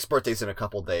know, Jake's birthday's in a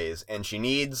couple days, and she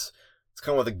needs to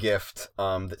come with a gift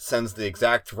that sends the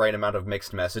exact right amount of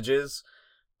mixed messages,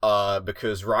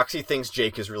 because Roxy thinks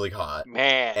Jake is really hot.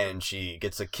 Man. And she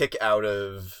gets a kick out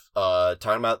of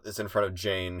talking about this in front of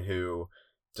Jane, who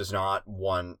does not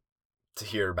want to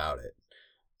hear about it.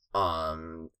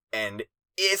 And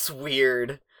it's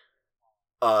weird.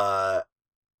 I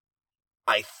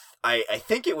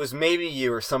think it was maybe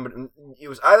you or somebody. It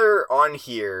was either on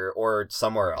here or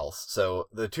somewhere else. So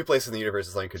the two places in the universe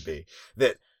this line could be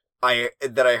that I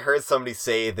heard somebody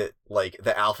say that, like,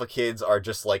 the alpha kids are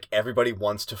just, like, everybody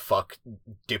wants to fuck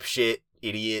dipshit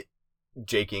idiot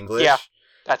Jake English. Yeah,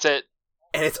 that's it.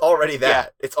 And it's already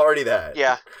that. Yeah. It's already that.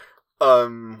 Yeah.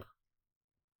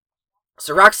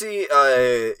 So Roxy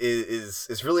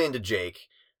is really into Jake.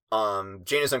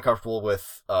 Jane is uncomfortable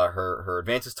with her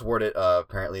advances toward it.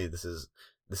 Apparently he's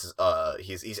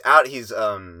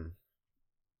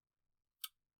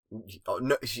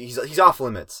off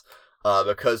limits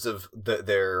because of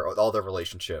their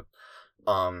relationship.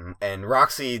 And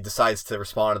Roxy decides to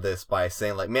respond to this by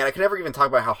saying, like, man, I can never even talk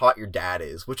about how hot your dad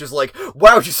is, which is like,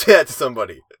 why would you say that to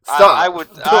somebody? Stop. I would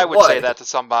say that to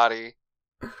somebody.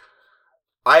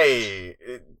 I'm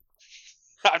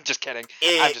just kidding.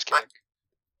 It's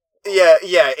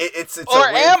or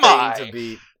a weird am thing I? to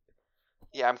be.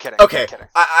 Yeah, I'm kidding. Okay, I'm kidding.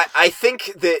 I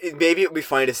think that maybe it would be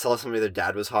funny to tell somebody their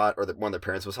dad was hot or that one of their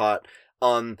parents was hot.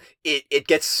 It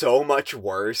gets so much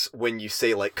worse when you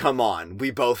say, like, come on,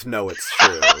 we both know it's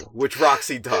true, which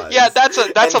Roxy does. Yeah, that's a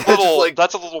little like,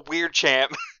 that's a little weird,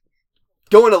 champ.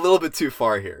 Going a little bit too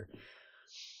far here.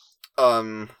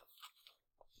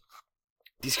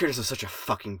 These characters are such a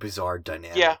fucking bizarre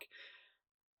dynamic. Yeah.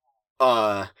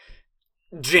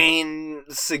 Jane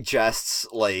suggests,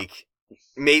 like,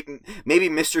 maybe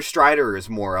Mr. Strider is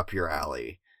more up your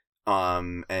alley.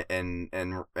 And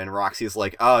Roxy's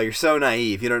like, oh, you're so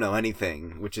naive, you don't know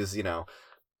anything, which is, you know,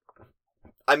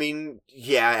 I mean,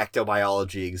 yeah,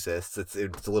 ectobiology exists. It's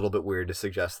a little bit weird to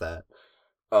suggest that.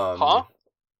 Huh?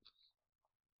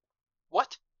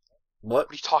 What? What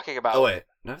are you talking about? Oh wait,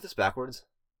 do I have this backwards?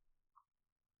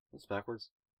 It's backwards.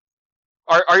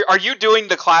 Are you doing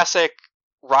the classic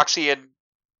Roxy and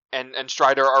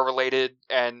Strider are related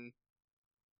and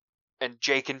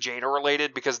Jake and Jane are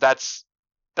related? Because that's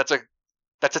a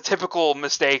typical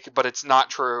mistake, but it's not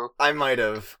true. I might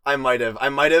have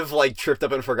like tripped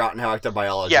up and forgotten how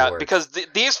ectobiology Yeah, works. because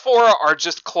these four are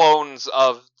just clones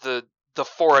of the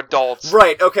four adults.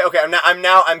 Right. Okay.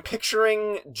 I'm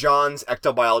picturing John's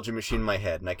ectobiology machine in my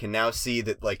head, and I can now see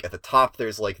that like at the top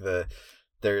there's like the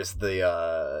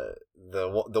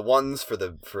ones for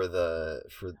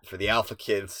the alpha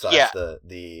kids slash Yeah.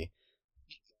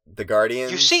 the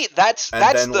guardians. You see, that's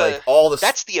then, the like, all the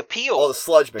that's the appeal. all the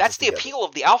sludge. That's the together. appeal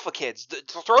of the alpha kids.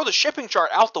 To throw the shipping chart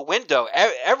out the window.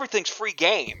 Everything's free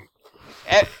game.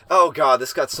 Oh god,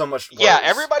 this got so much worse. Yeah,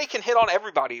 everybody can hit on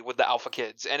everybody with the alpha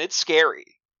kids, and it's scary.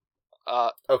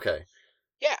 Okay.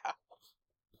 Yeah.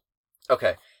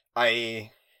 Okay.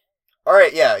 All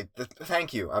right. Yeah.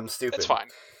 Thank you. I'm stupid. It's fine.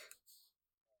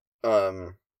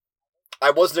 I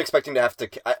wasn't expecting to have to.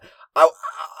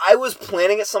 I was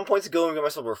planning at some point to go and get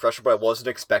myself a refresher, but I wasn't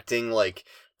expecting like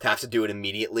to have to do it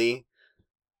immediately.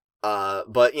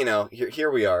 But you know,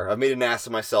 here we are. I've made an ass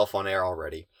of myself on air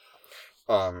already.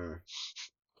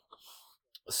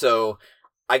 So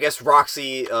I guess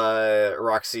Roxy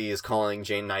is calling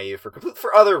Jane naive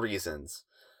for other reasons.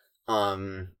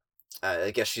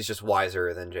 I guess she's just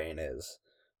wiser than Jane is.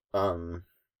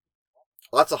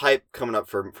 Lots of hype coming up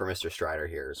for Mr. Strider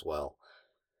here as well.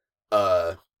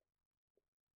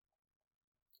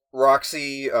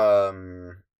 Roxy,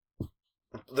 it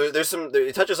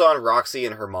touches on Roxy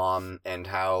and her mom and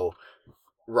how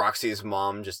Roxy's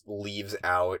mom just leaves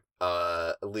out,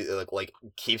 like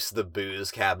keeps the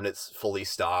booze cabinets fully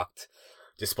stocked,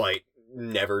 despite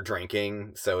never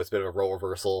drinking. So it's a bit of a role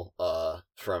reversal,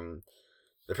 from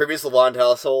the previous Lavonde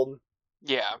household.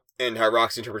 Yeah. And how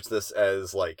Roxy interprets this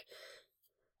as like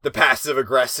the passive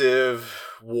aggressive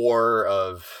war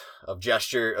of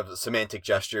semantic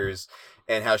gestures,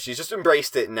 and how she's just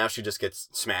embraced it, and now she just gets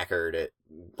smackered at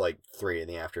like 3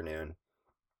 PM.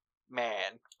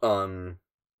 Man.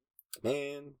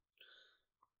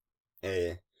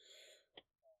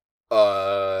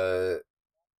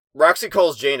 Roxy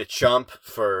calls Jane a chump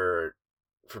for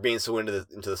being so into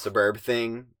the suburb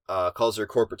thing. Calls her a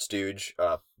corporate stooge,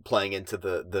 playing into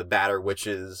the batter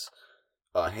witch's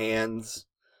hands.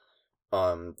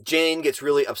 Jane gets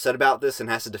really upset about this and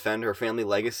has to defend her family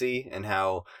legacy, and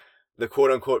how the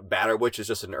quote-unquote batter witch is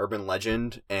just an urban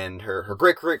legend, and her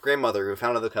great-great-grandmother who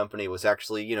founded the company was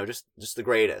actually, just the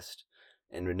greatest,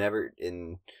 and would never,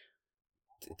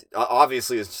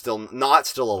 obviously is still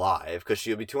alive, because she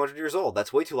would be 200 years old.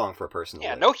 That's way too long for a person to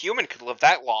live. No human could live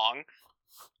that long.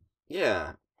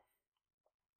 Yeah.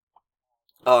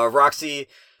 Roxy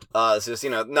says, this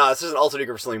is an alter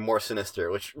ego for something more sinister,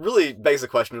 which really begs the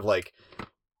question of, like,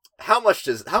 how much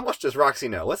does Roxy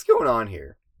know? What's going on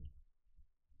here?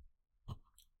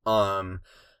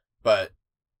 But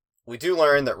we do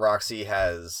learn that Roxy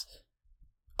has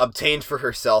obtained for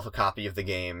herself a copy of the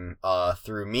game,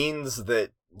 through means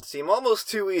that seem almost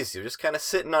too easy. Just kind of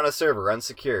sitting on a server,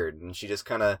 unsecured, and she just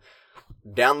kind of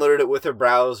downloaded it with her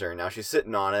browser, and now she's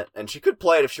sitting on it, and she could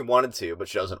play it if she wanted to, but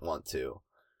she doesn't want to.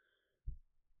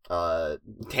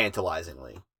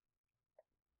 Tantalizingly.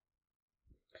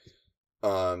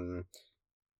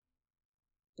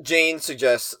 Jane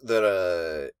suggests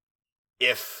that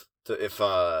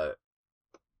the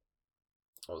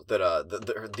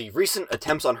recent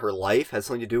attempts on her life had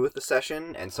something to do with the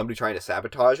session and somebody trying to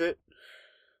sabotage it.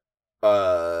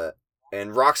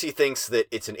 And Roxy thinks that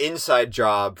it's an inside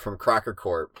job from Cracker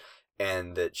Corp,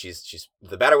 and that she's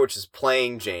the Batter Witch is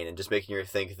playing Jane and just making her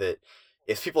think that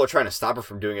if people are trying to stop her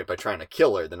from doing it by trying to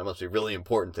kill her, then it must be really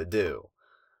important to do.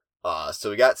 So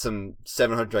we got some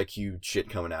 700 IQ shit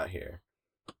coming out here.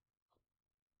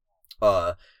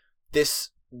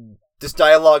 This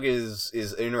dialogue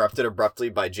is interrupted abruptly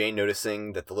by Jane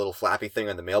noticing that the little flappy thing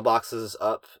on the mailbox is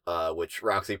up, which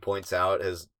Roxy points out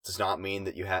does not mean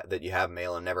that you have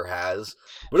mail and never has.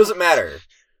 But it doesn't matter,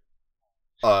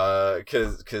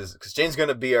 because Jane's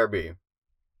gonna BRB.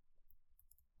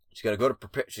 She's gonna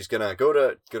prepare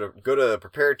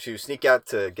to sneak out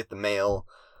to get the mail.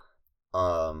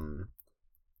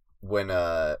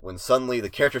 When suddenly the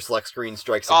character select screen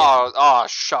strikes again. Oh,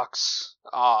 shucks.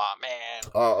 Oh, man.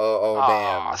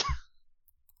 Damn.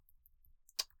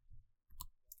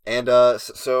 And,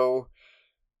 so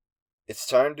it's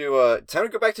time to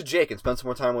go back to Jake and spend some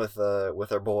more time with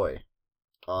our boy.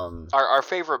 Our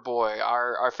favorite boy,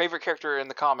 our favorite character in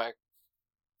the comic.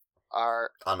 I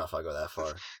don't know if I'll go that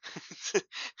far.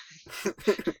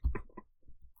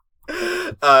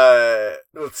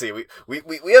 Let's see.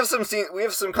 We have some scene. We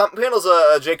have some panels.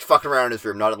 Jake fucking around in his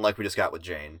room, not unlike we just got with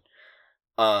Jane.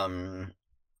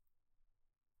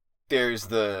 There's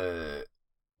the.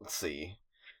 Let's see.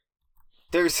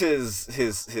 There's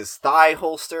his thigh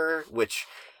holster, which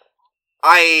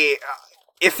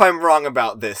if I'm wrong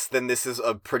about this, then this is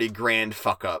a pretty grand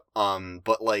fuck up.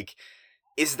 But like,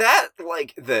 is that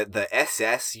like the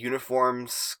SS uniform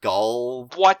skull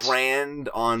brand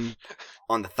on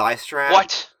the thigh strap?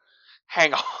 What?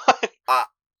 Hang on.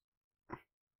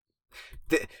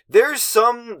 There's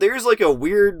like a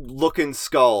weird looking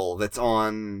skull that's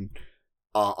on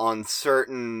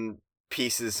certain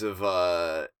pieces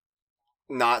of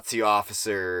Nazi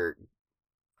officer.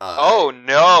 Oh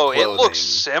no! clothing. It looks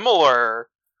similar.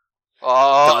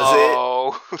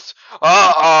 Oh. Does it?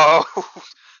 Uh-oh.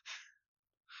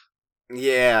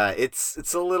 Yeah,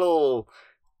 it's a little.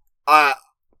 The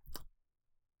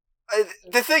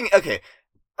thing. Okay,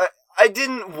 I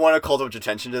didn't want to call too much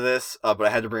attention to this, but I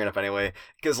had to bring it up anyway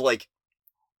because, like,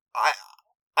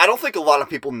 I don't think a lot of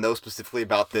people know specifically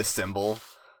about this symbol,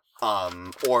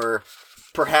 or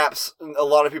perhaps a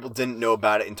lot of people didn't know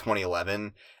about it in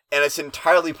 2011, and it's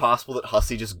entirely possible that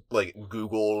Hussey just like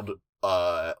Googled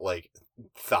like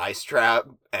thigh strap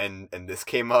and this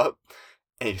came up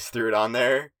and he just threw it on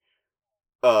there,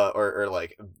 or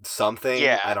like something.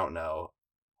 Yeah, I don't know.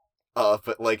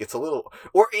 But like it's a little,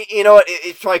 or you know what?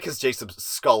 It's probably because Jake's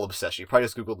skull obsession. He probably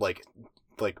just Googled like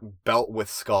belt with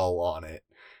skull on it,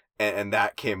 and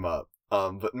that came up.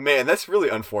 But man, that's really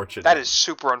unfortunate. That is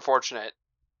super unfortunate.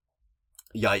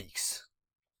 Yikes.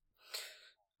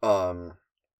 He's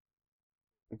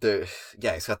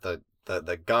got the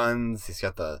guns. He's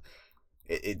got the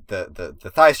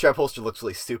thigh strap holster looks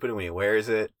really stupid when he wears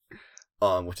it.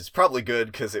 Which is probably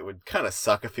good because it would kind of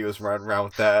suck if he was running around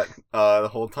with that the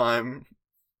whole time.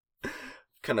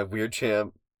 Kind of weird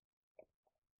champ.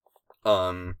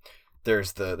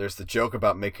 There's the joke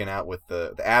about making out with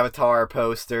the Avatar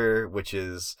poster, which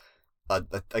is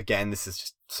again, this is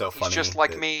just so funny. He's just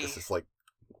like me. This is like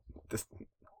this.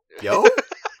 Yo,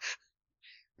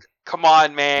 come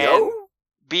on, man. Yo,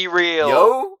 be real.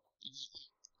 Yo,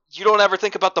 you don't ever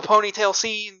think about the ponytail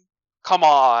scene? Come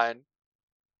on.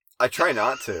 I try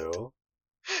not to.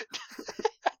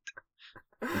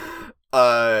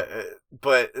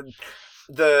 But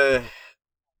I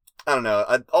don't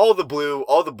know. All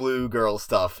the blue girl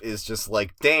stuff is just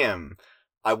like, damn.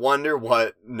 I wonder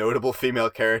what notable female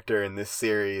character in this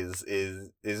series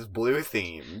is blue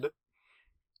themed.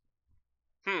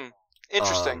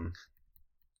 Interesting.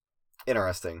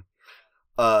 Interesting.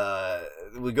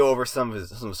 We go over some of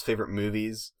his favorite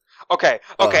movies. Okay.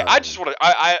 I just want to.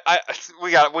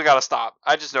 We got to stop.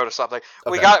 I just noticed something.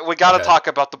 Okay. We got to talk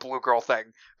about the blue girl thing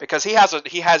because he has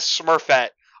Smurfette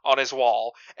on his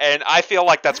wall, and I feel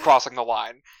like that's crossing the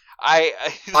line. I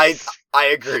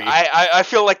agree. I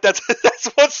feel like that's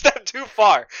one step too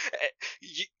far.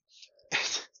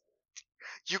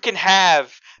 You can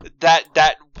have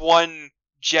that one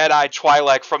Jedi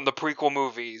Twi'lek from the prequel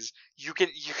movies. You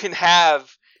can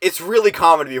have. It's really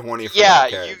common to be horny for that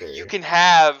character. you can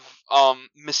have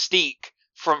Mystique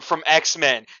from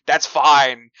X-Men. That's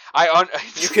fine.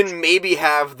 You can maybe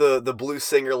have the blue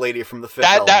singer lady from the Fifth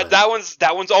Element.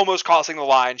 That one's almost crossing the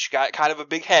line. She got kind of a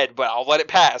big head, but I'll let it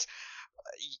pass.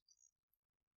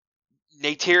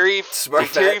 Neytiri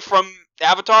from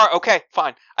Avatar. Okay,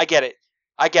 fine. I get it.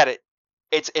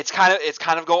 It's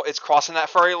crossing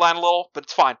that furry line a little, but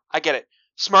it's fine. I get it.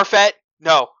 Smurfette,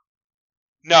 no.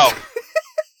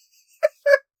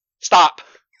 Stop.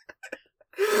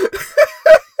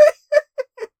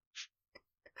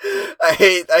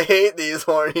 I hate these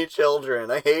horny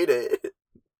children. I hate it.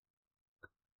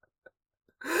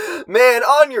 Man,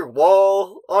 on your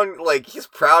wall, like he's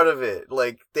proud of it.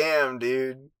 Like, damn,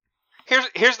 dude.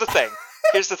 Here's the thing.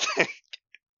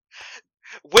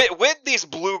 With these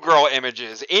blue girl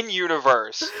images in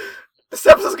universe, this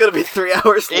episode's gonna be 3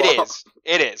 hours long.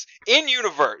 It is. In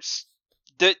universe,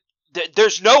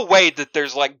 there's no way that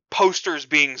there's like posters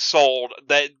being sold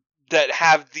that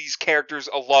have these characters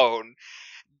alone.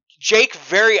 Jake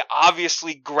very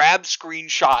obviously grabbed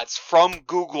screenshots from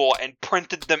Google and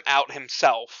printed them out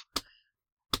himself.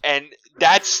 And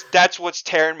that's what's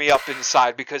tearing me up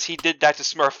inside because he did that to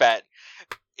Smurfette.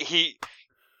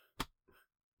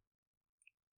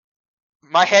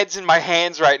 My head's in my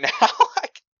hands right now.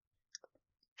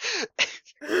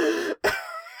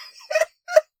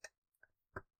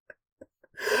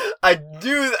 I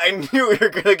knew we were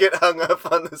gonna get hung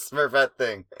up on the Smurfette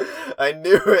thing. I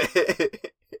knew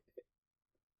it.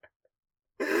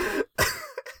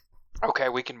 Okay,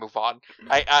 we can move on.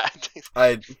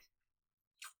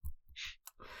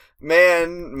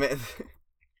 man.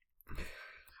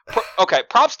 Okay,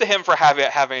 props to him for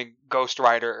having Ghost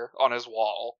Rider on his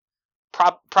wall.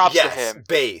 Props to Yes, him.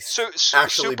 based.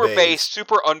 Actually Super based.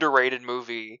 super underrated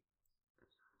movie.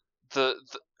 The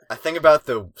I think about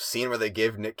the scene where they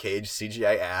gave Nick Cage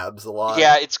CGI abs a lot.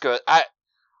 yeah, it's good. I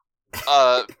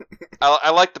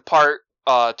like the part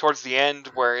towards the end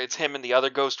where it's him and the other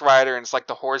Ghost Rider, and it's like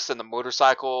the horse and the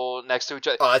motorcycle next to each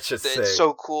other. Oh, that's just It's sick.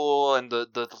 so cool, and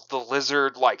the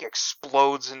lizard like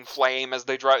explodes in flame as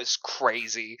they drive. It's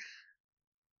crazy.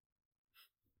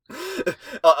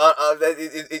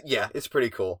 Yeah, it's pretty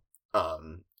cool.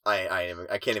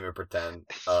 I can't even pretend.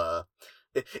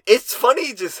 It's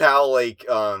funny just how like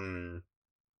how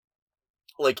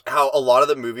a lot of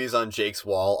the movies on Jake's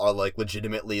wall are like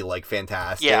legitimately like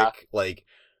fantastic. Yeah. Like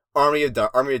Army of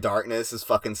Darkness is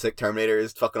fucking sick. Terminator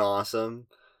is fucking awesome.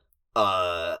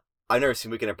 I've never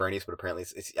seen Weekend at Bernie's, but apparently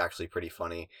it's actually pretty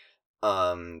funny.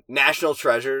 National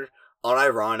Treasure,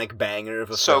 unironic banger of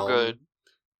a So film. good.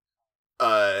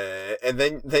 And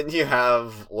then you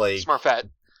have like Smurfette.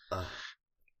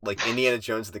 Like Indiana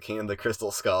Jones and the King of the Crystal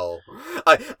Skull.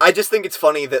 I just think it's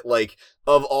funny that like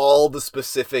of all the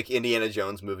specific Indiana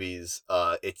Jones movies,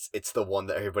 it's the one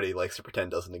that everybody likes to pretend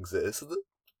doesn't exist.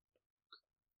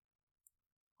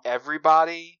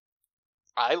 Everybody,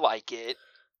 I like it.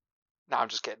 No, I'm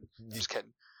just kidding. Just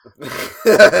kidding.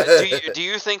 do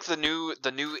you think the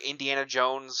new Indiana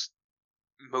Jones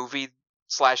movie /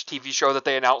 TV show that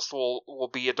they announced will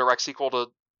be a direct sequel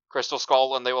to Crystal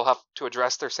Skull, and they will have to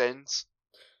address their sins?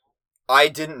 I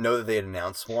didn't know that they had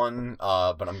announced one,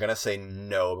 but I'm gonna say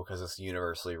no because it's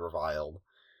universally reviled.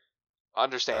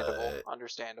 Understandable.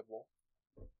 Understandable.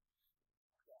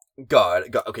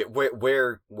 God. Okay, where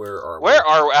are we? Where are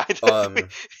we?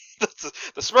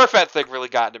 The Smurfette thing really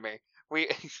got to me.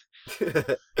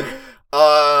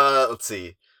 Let's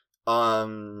see.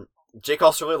 Jake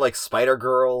also really likes Spider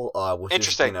Girl, which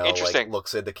interesting. is Interesting. like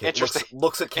looks at the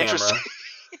looks at camera.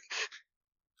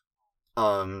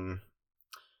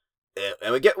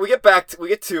 And we get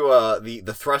to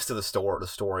the thrust of the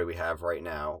story we have right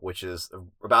now, which is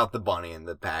about the bunny and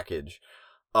the package.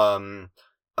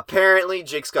 Apparently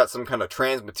Jake's got some kind of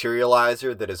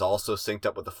transmaterializer that is also synced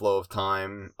up with the flow of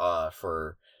time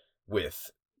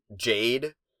with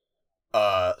Jade.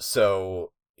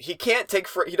 So he can't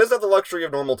he doesn't have the luxury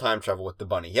of normal time travel with the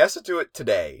bunny. He has to do it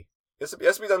today. It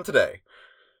has to be done today.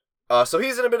 So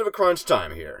he's in a bit of a crunch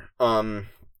time here.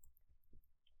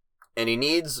 And he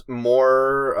needs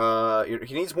more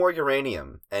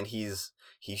uranium, and he's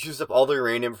used up all the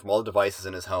uranium from all the devices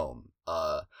in his home,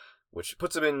 which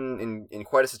puts him in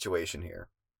quite a situation here.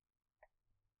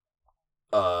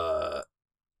 And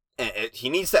he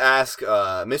needs to ask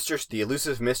the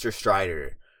elusive Mr.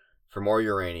 Strider for more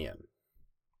uranium.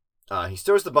 He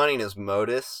stores the bunny in his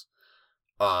modus,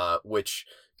 which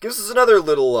gives us another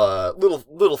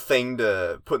little thing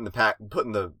to put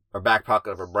in our back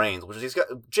pocket of our brains, which is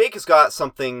Jake has got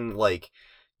something like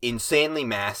insanely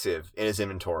massive in his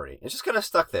inventory. It's just kind of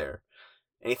stuck there,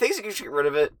 and he thinks he can just get rid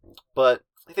of it, but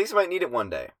he thinks he might need it one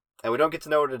day, and we don't get to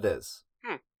know what it is.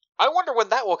 I wonder when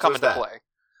that will come into play.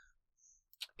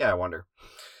 Yeah, I wonder.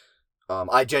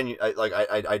 I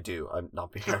do. I'm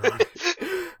not being ironic.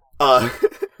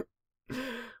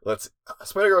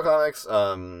 Spider-Girl comics.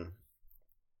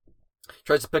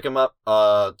 Tries to pick him up.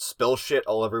 Spill shit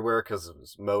all everywhere because of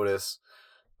his modus.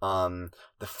 The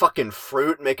fucking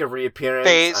fruit make a reappearance.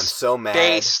 I'm so mad.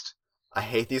 Based. I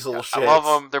hate these little shits. I love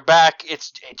them. They're back.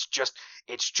 It's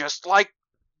just like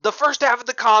the first half of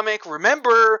the comic.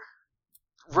 Remember.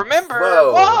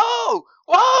 Whoa.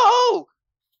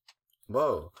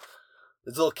 Whoa.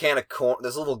 There's a little can of corn.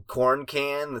 There's a little corn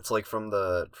can that's like from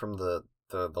the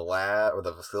lab or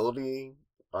the facility,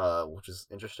 which is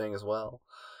interesting as well.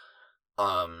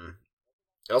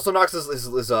 It also knocks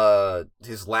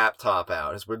his laptop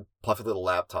out, his weird puffy little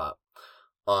laptop.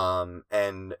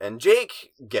 And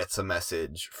Jake gets a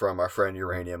message from our friend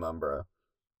Uranium Umbra.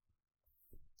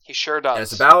 He sure does. And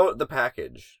it's about the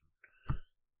package.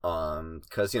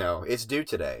 Cause it's due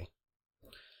today.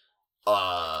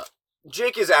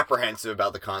 Jake is apprehensive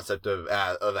about the concept of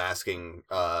asking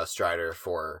Strider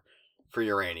for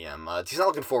uranium. He's not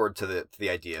looking forward to the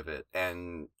idea of it,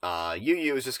 and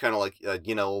Yu is just kind of like,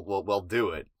 well, do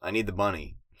it. I need the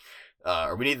money,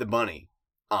 or we need the money.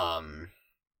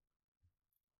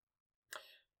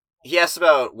 He asks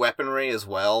about weaponry as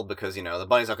well because the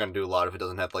bunny's not going to do a lot if it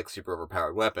doesn't have like super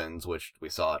overpowered weapons, which we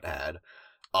saw it had.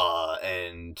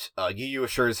 And Yu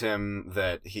assures him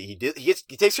that he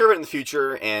takes care of it in the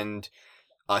future, and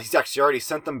he's actually already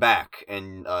sent them back,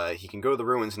 and he can go to the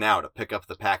ruins now to pick up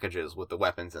the packages with the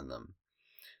weapons in them.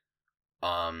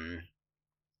 Um,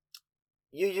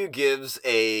 Yu gives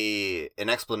an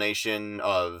explanation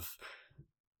of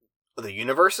the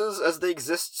universes as they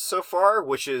exist so far,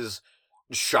 which is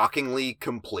shockingly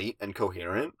complete and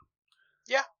coherent.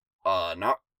 Yeah.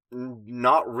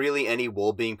 Not really any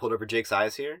wool being pulled over Jake's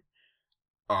eyes here.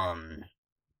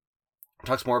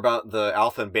 Talks more about the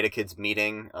Alpha and Beta kids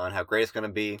meeting and how great it's gonna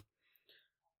be.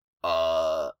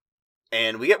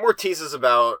 And we get more teases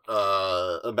about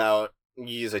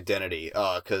Yi's identity,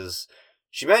 because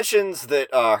she mentions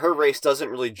that her race doesn't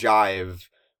really jive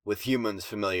with humans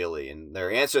familiarly, and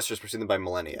their ancestors pursued them by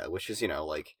millennia, which is,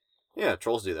 yeah,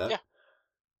 trolls do that. Yeah.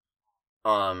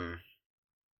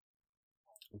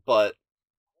 But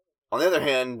on the other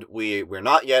hand, we're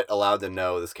not yet allowed to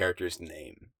know this character's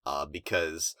name,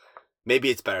 because maybe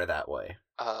it's better that way.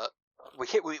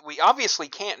 We obviously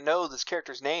can't know this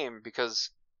character's name because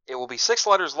it will be 6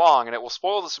 letters long, and it will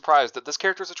spoil the surprise that this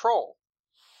character is a troll.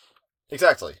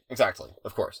 Exactly,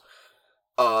 of course.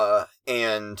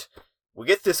 And we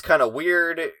get this kind of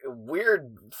weird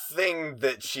thing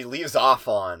that she leaves off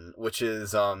on, which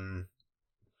is, here,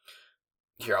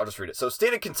 I'll just read it. So,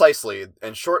 stated concisely,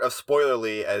 and short of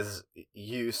spoilerly, as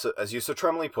you so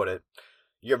tremblingly put it,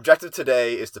 your objective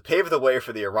today is to pave the way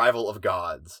for the arrival of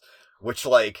gods. Which,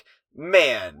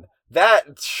 man,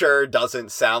 that sure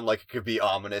doesn't sound like it could be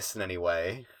ominous in any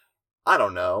way. I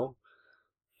don't know.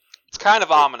 It's kind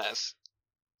of ominous.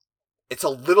 It's a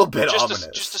little bit ominous.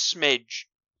 Just a smidge.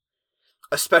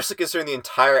 Especially considering the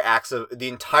entire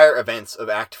events of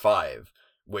Act 5,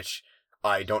 which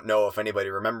I don't know if anybody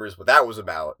remembers what that was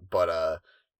about, but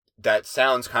that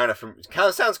sounds kind of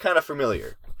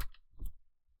familiar.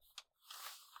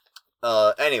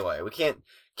 Anyway, we can't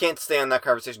stay on that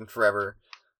conversation forever.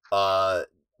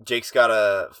 Jake's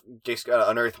gotta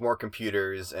unearth more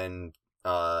computers and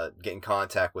get in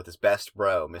contact with his best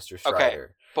bro, Mr. Strider. Okay,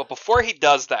 but before he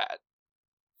does that,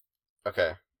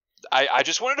 okay, I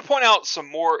just wanted to point out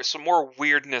some more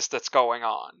weirdness that's going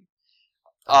on.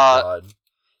 Oh, God.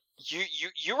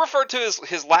 You referred to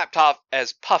his laptop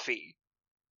as Puffy,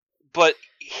 but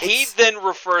he then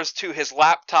refers to his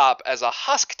laptop as a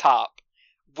Husktop,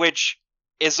 which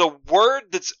is a word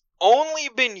that's only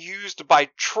been used by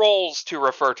trolls to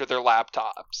refer to their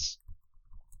laptops.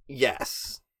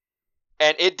 Yes.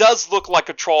 And it does look like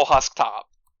a troll Husktop.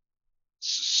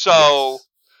 So,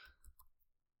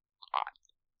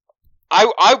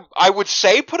 yes. I would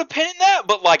say put a pin in that,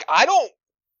 but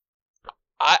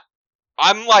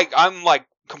I'm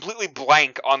completely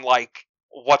blank on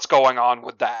what's going on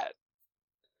with that.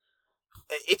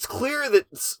 It's clear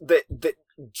that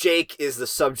Jake is the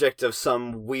subject of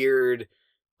some weird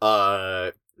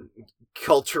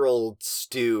cultural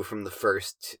stew from the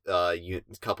first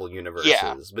couple universes.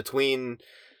 Yeah. Between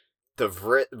the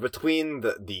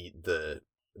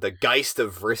Geist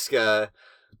of Vriska,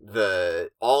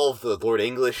 all of the Lord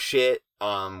English shit,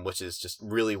 which is just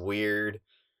really weird,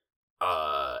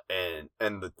 and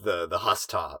the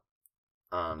Husktop.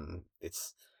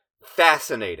 It's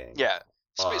fascinating. Yeah.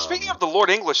 Speaking of the Lord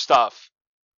English stuff,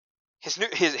 his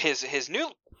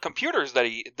new computers that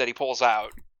he pulls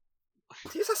out.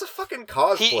 He's just a fucking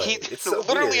cosplay. It's so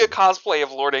literally weird. a cosplay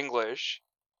of Lord English.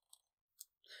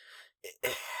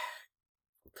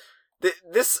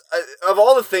 This of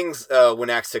all the things when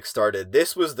Act 6 started,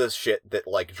 this was the shit that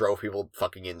drove people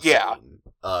fucking insane. Yeah.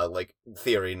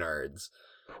 Theory nerds,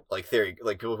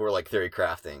 people who are theory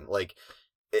crafting. What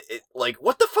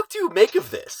the fuck do you make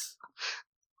of this?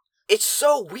 It's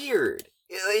so weird.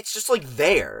 It's just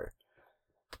there.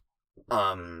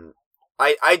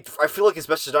 I feel like it's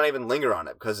best to not even linger on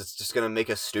it because it's just gonna make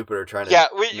us stupider trying to. Yeah,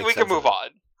 we can move on.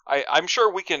 I'm sure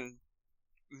we can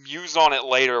muse on it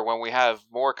later when we have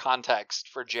more context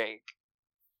for Jake.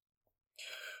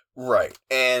 Right,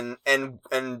 and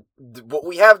what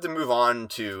we have to move on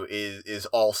to is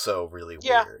also really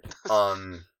weird.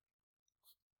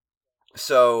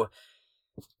 So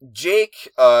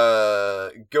Jake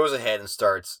goes ahead and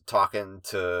starts talking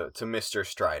to Mr.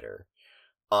 Strider.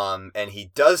 And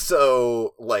he does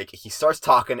so, he starts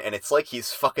talking, and it's like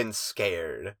he's fucking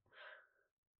scared.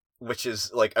 Which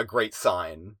is, a great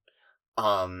sign.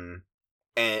 And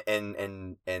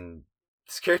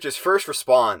this character's first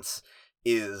response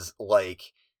is,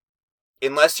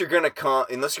 unless you're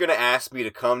gonna ask me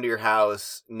to come to your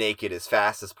house naked as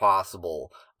fast as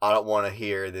possible, I don't want to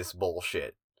hear this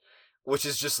bullshit. Which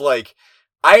is just, I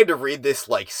had to read this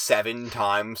 7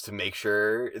 times to make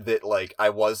sure that I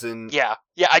wasn't. Yeah,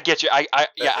 I get you.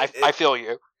 I feel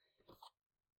you.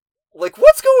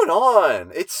 What's going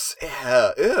on? It's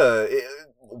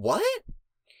what?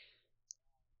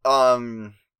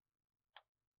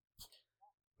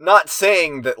 not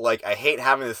saying that, like, I hate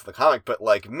having this in the comic, but,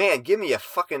 like, man, give me a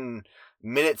fucking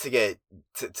minute to get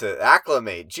to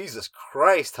acclimate. Jesus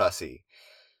Christ, hussy.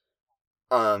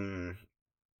 The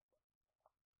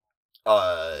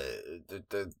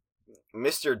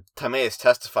Mr. Timaeus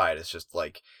testified is just,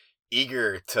 like,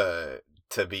 eager to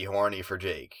be horny for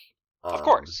Jake. Of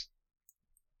course.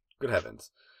 Good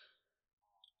heavens.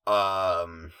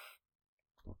 What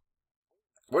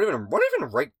even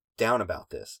write down about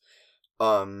this?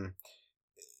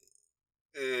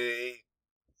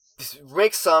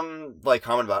 Makes some, like,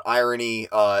 comment about irony,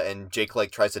 and Jake,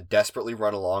 like, tries to desperately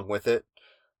run along with it,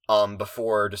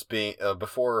 before just being,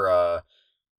 before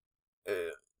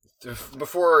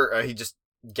he just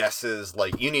guesses,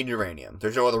 like, you need uranium.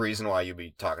 There's no other reason why you'd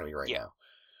be talking to me right now.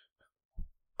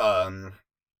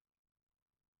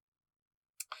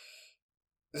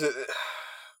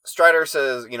 Strider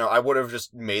says, you know, I would have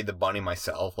just made the bunny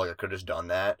myself, like, I could have just done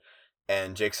that.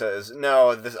 And Jake says,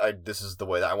 no, this is the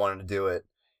way that I wanted to do it.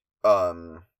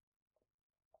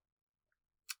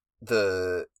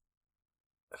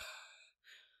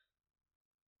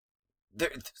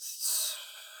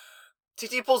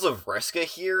 TT pulls a Vriska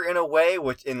here in a way,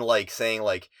 which, in, like, saying,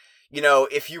 like, you know,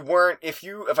 if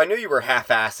I knew you were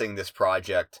half-assing this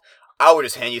project, I would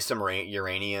just hand you some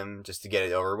uranium just to get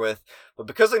it over with. But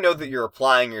because I know that you're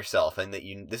applying yourself and that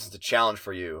this is a challenge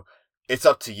for you, it's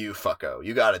up to you, fucko.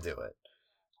 You gotta do it.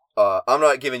 I'm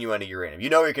not giving you any uranium. You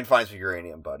know where you can find some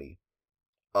uranium, buddy.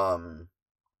 And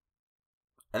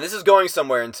this is going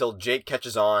somewhere until Jake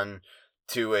catches on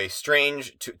to a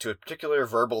particular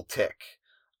verbal tick,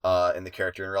 in the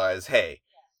character, and realizes, hey,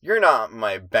 you're not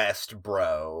my best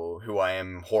bro, who I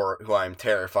am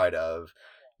terrified of.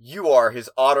 You are his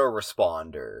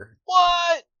autoresponder.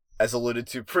 What? As alluded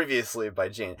to previously by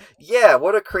Jane. Yeah,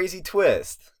 what a crazy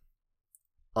twist.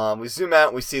 We zoom out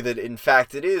and we see that, in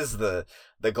fact, it is the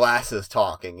glasses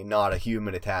talking and not a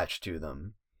human attached to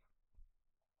them.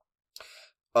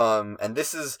 And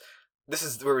this is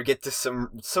where we get to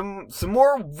some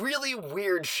more really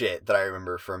weird shit that I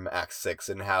remember from Act 6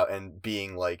 and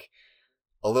being, like,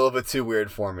 a little bit too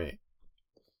weird for me.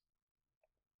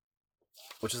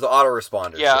 Which is the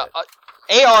autoresponder shit.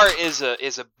 AR is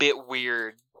a bit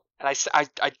weird, and I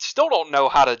still don't know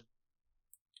how to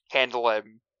handle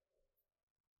him.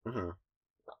 Mm-hmm.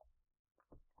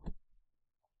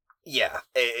 Yeah,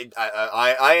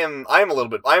 I am a little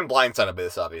bit, I am blindsided by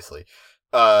this, obviously.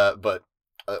 But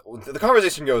the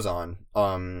conversation goes on.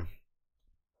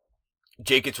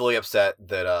 Jake gets really upset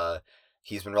that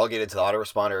he's been relegated to the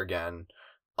autoresponder again.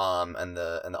 And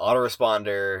the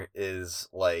autoresponder is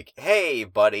like, "Hey,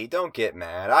 buddy, don't get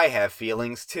mad. I have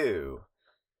feelings too."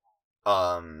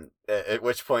 At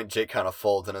which point Jake kind of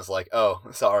folds and is like, "Oh,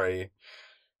 sorry."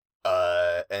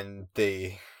 And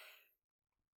they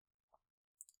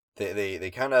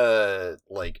kind of,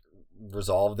 like,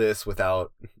 resolve this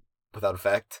without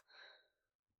effect.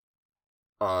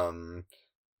 And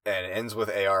it ends with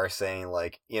AR saying,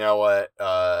 like, you know what,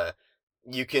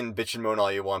 you can bitch and moan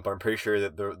all you want, but I'm pretty sure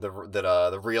that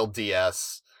the real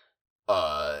DS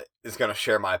is gonna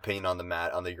share my opinion on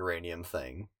the uranium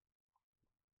thing.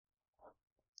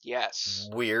 Yes.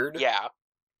 Weird. Yeah.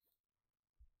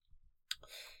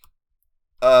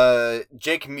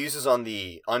 Jake muses on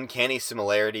the uncanny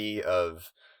similarity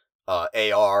of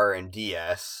AR and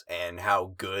DS and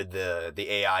how good the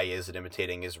AI is at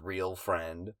imitating his real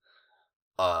friend.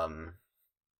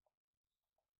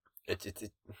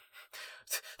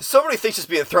 So many things just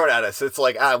being thrown at us. It's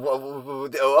like,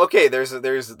 okay, there's an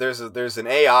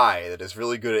AI that is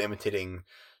really good at imitating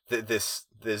this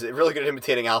really good at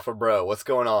imitating Alpha Bro. What's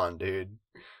going on, dude?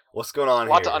 What's going on here?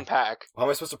 A lot to unpack. How am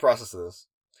I supposed to process this?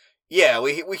 Yeah,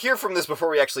 we hear from this before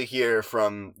we actually hear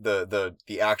from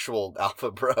the actual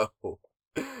Alpha Bro.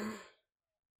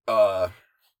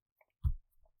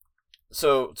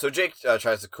 So Jake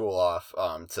tries to cool off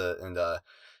and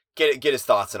get his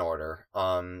thoughts in order.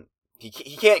 He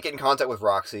can't get in contact with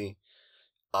Roxy,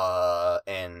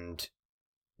 and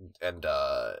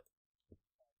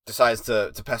decides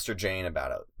to pester Jane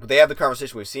about it. But they have the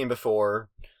conversation we've seen before,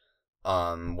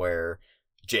 where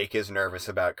Jake is nervous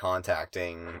about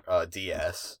contacting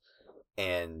DS,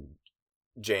 and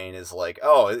Jane is like,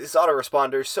 "Oh, this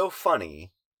autoresponder is so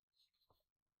funny,"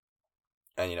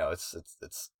 and, you know, it's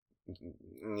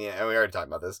yeah, we already talked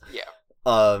about this. Yeah.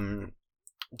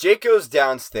 Jake goes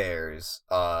downstairs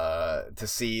to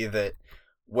see that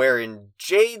where in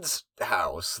Jade's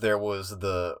house there was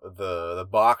the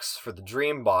box for the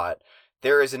Dreambot,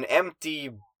 there is an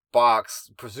empty box,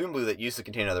 presumably that used to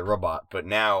contain another robot, but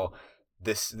now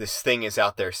this thing is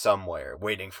out there somewhere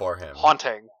waiting for him.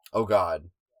 Haunting. Oh god.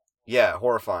 Yeah,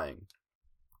 horrifying.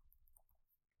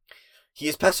 he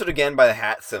is pestered again by the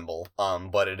hat symbol,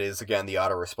 but it is again the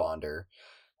autoresponder.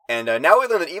 And now we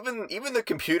learn that even the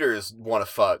computers want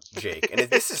to fuck Jake, and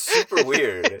this is super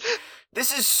weird.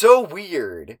 This is so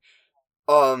weird.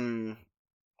 Apparently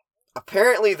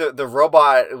the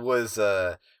robot was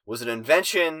an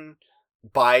invention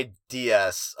by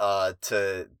DS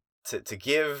to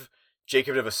give Jake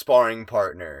a bit of a sparring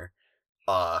partner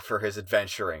for his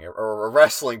adventuring, or a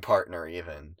wrestling partner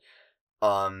even.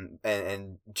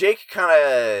 And Jake kind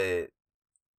of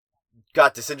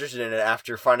got disinterested in it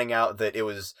after finding out that it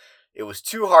was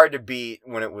too hard to beat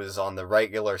when it was on the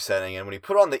regular setting, and when he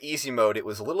put on the easy mode, it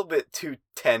was a little bit too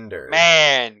tender.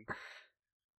 Man.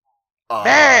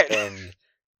 And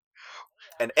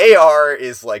AR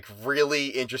is like really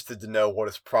interested to know what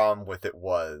his problem with it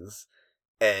was,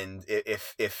 and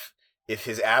if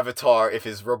his avatar, if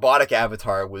his robotic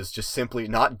avatar was just simply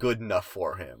not good enough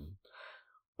for him,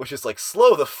 which is like,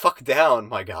 slow the fuck down,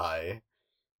 my guy.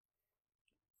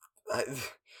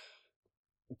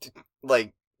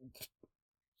 Like,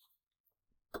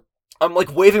 I'm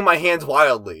like waving my hands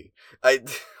wildly.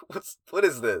 What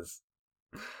is this?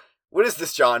 What is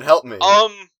this, John? Help me.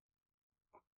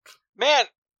 Man,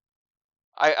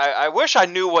 I wish I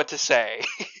knew what to say.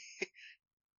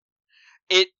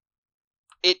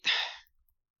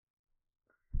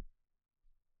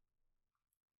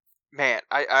 Man,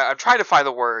 I'm trying to find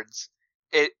the words.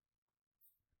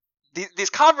 These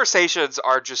conversations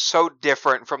are just so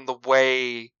different from the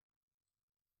way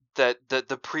that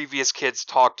the previous kids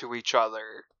talk to each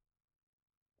other.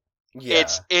 Yeah.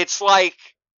 It's like,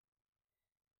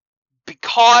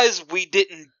 because we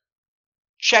didn't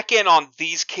check in on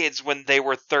these kids when they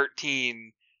were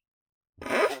 13,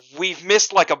 we've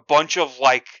missed like a bunch of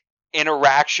like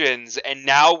interactions, and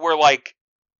now we're like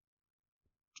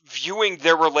viewing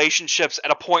their relationships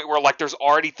at a point where like there's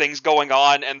already things going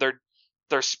on, and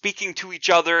they're speaking to each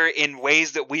other in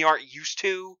ways that we aren't used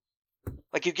to.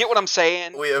 Like, you get what I'm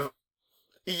saying? We've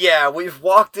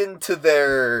walked into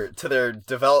their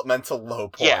developmental low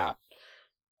point. Yeah.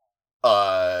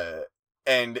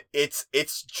 And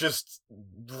it's just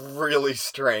really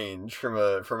strange from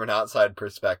an outside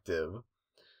perspective.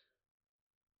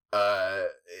 The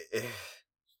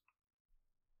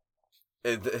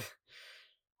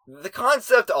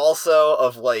concept also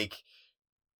of like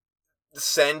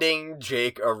sending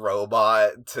Jake a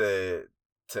robot to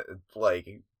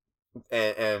like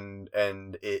and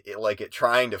it like it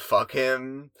trying to fuck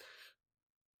him.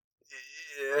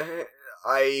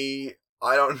 I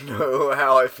don't know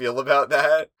how I feel about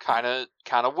that. Kind of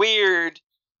weird.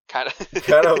 Kind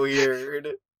of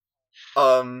weird.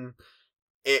 And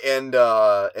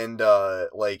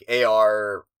like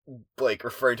AR, like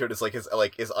referring to it as like his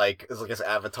his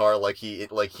avatar, like he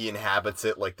inhabits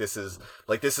it, like this is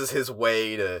his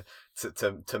way to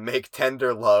make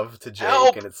tender love to Jake.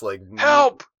 Help! And it's like,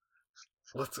 help!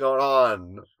 What's going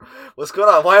on?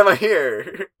 Why am I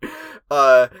here?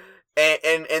 And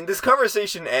this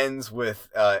conversation ends with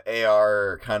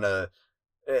AR kind of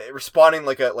responding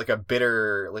like a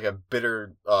bitter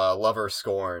lover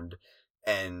scorned,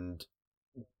 and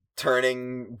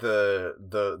turning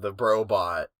the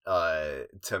Brobot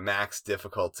to max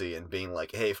difficulty and being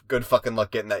like, "Hey, good fucking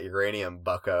luck getting that uranium,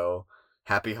 bucko.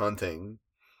 Happy hunting."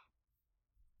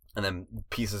 And then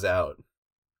pieces out.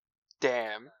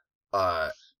 Damn.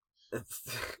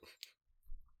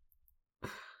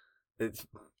 It's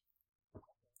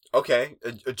okay.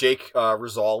 Jake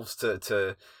resolves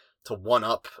to one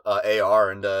up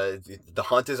AR, and the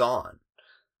hunt is on.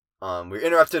 We're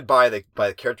interrupted by the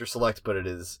character select, but it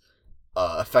is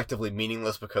effectively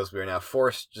meaningless because we are now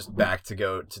forced just back to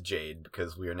go to Jade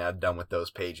because we are now done with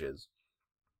those pages.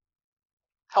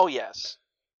 Hell yes.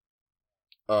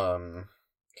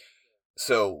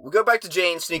 So we go back to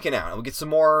Jane sneaking out, and we get some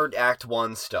more Act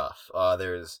 1 stuff.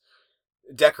 There's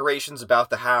decorations about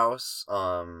the house.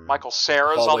 Michael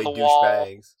Cera's on the wall.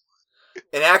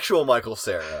 An actual Michael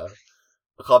Cera.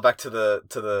 A call back to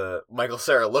the Michael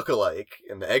Cera lookalike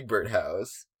in the Egbert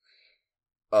house.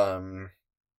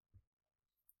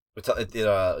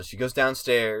 She goes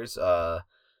downstairs.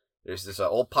 There's this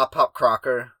old Pop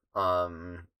Crocker.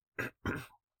 Alpha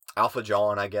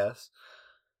John, I guess.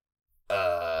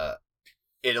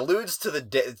 It alludes to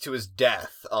to his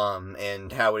death,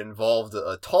 and how it involved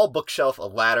a tall bookshelf, a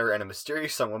ladder, and a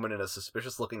mysterious young woman in a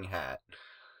suspicious-looking hat.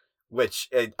 Which,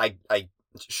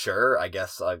 sure, I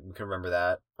guess I can remember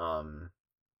that. Young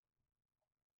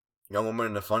woman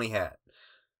in a funny hat.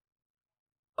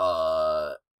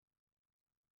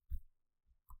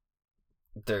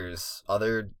 There's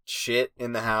other shit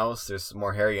in the house. There's some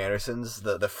more Harry Andersons.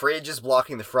 The fridge is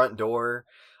blocking the front door.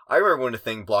 I remember when the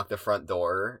thing blocked the front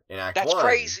door in Act That's 1.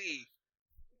 crazy.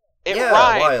 It Yeah,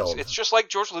 rhymes. wild. It's just like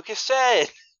George Lucas said.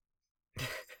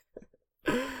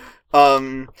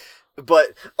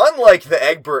 But unlike the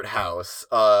Egbert house,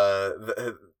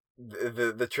 the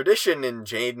tradition in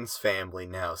Jaden's family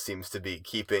now seems to be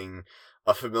keeping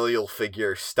a familial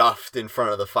figure stuffed in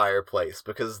front of the fireplace,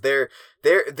 because there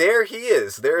he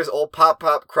is. There's old Pop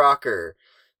Crocker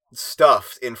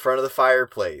stuffed in front of the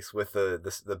fireplace with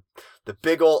the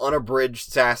big old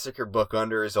unabridged Sassacre book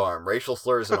under his arm, racial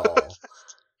slurs and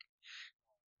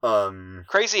all.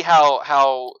 Crazy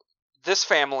how this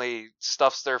family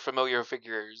stuffs their familiar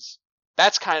figures.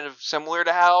 That's kind of similar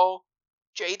to how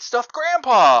Jade stuffed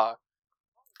Grandpa.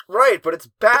 Right, but it's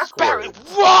backwards.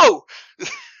 Whoa!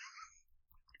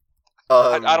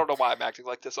 I Um, don't know why I'm acting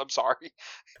like this. I'm sorry.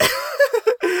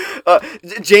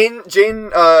 Jane,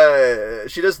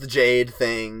 she does the Jade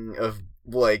thing of,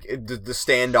 like, the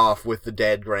standoff with the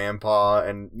dead grandpa,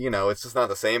 and, you know, it's just not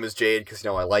the same as Jade, because, you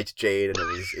know, I liked Jade, and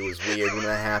it was weird when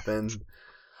that happened.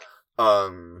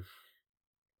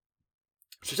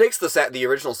 She takes the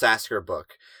original Sassacre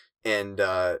book, and,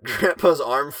 Grandpa's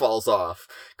arm falls off,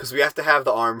 because we have to have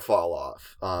the arm fall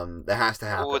off. That has to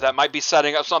happen. Ooh, that might be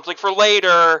setting up something for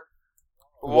later.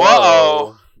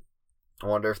 Whoa! I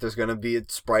wonder if there's gonna be a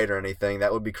sprite or anything.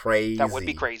 That would be crazy. That would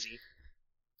be crazy.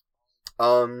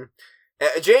 Jane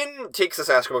takes this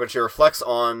Sassacre book and she reflects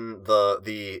on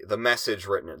the message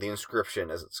written, the inscription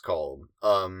as it's called.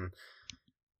 We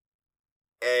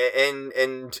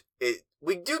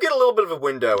do get a little bit of a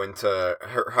window into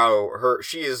how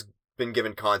she has been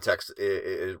given context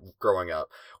growing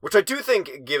up, which I do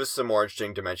think gives some more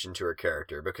interesting dimension to her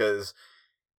character, because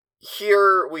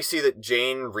here we see that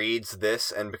Jane reads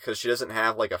this, and because she doesn't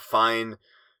have, like, a fine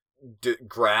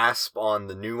grasp on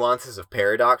the nuances of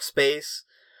paradox space,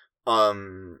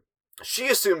 she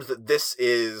assumes that this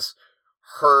is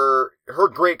her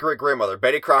great-great-grandmother,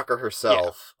 Betty Crocker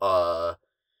herself,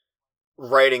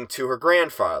 writing to her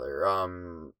grandfather,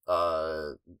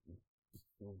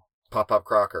 Pop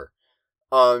Crocker.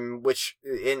 Which,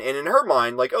 in her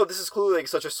mind, like, oh, this is clearly, like,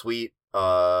 such a sweet,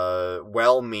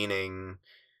 well-meaning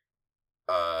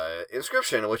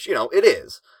inscription, which, you know, it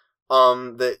is.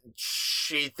 That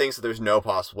she thinks that there's no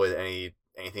possible way that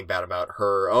anything bad about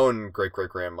her own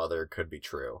great-great-grandmother could be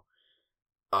true.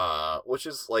 Which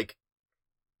is, like,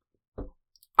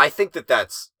 I think that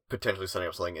that's potentially setting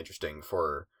up something interesting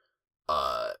for,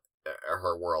 her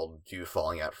worldview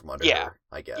falling out from under her,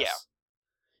 I guess. Yeah.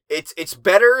 It's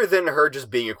better than her just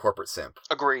being a corporate simp.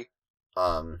 Agree.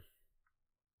 And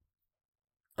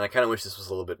I kind of wish this was a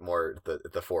little bit more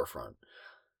at the forefront.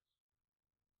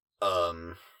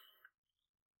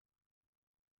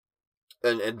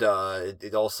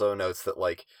 It also notes that,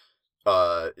 like,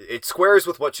 it squares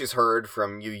with what she's heard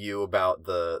from Yu about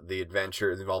the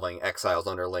adventures involving exiles,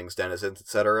 underlings, denizens,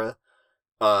 etc.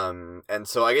 And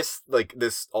so I guess, like,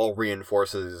 this all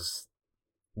reinforces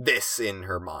this in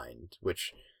her mind,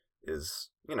 which is,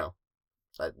 you know,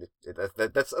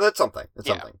 that's something. It's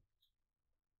something.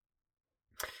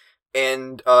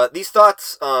 And these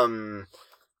thoughts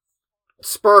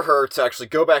spur her to actually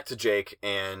go back to Jake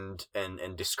and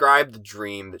describe the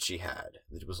dream that she had,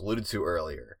 that was alluded to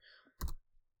earlier.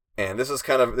 And this is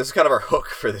kind of our hook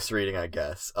for this reading, I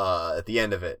guess, at the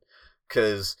end of it,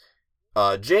 because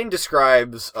Jane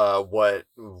describes what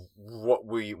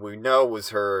we know was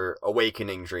her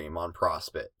awakening dream on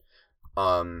Prospect.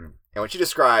 And what she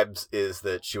describes is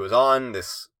that she was on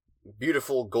this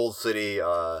beautiful gold city,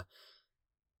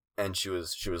 and she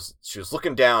was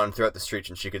looking down throughout the streets,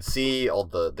 and she could see all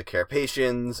the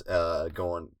Carpathians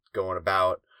going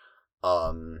about.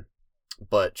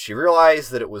 But she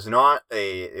realized that it was not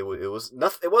it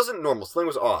wasn't normal. Something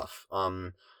was off.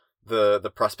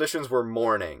 The Prospicians were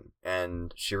mourning,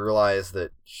 and she realized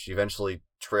that she eventually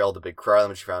trailed a big crowd,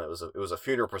 and she found it was a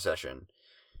funeral procession.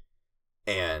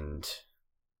 And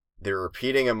they were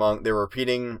repeating,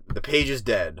 the page is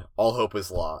dead, all hope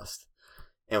is lost.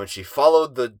 And when she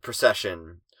followed the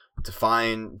procession to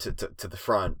the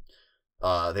front,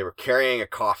 they were carrying a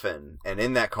coffin, and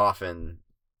in that coffin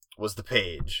was the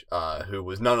page, who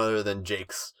was none other than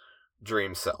Jake's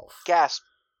dream self. Gasp.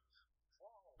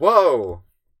 Whoa.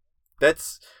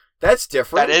 That's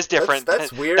different. That is different.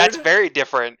 That's weird. That's very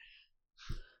different.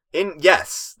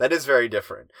 Yes, that is very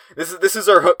different. This is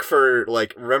our hook for,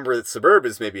 like, remember that Suburb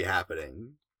is maybe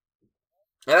happening.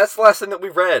 And that's the last thing that we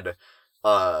read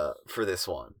for this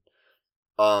one.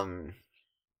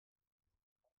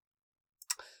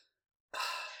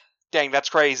 Dang, that's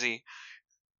crazy.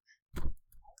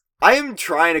 I am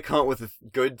trying to come up with a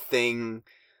good thing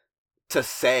to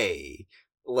say,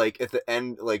 like, at the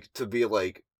end, like, to be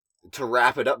like, to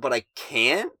wrap it up, but I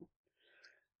can't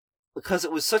because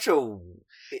it was such a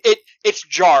It's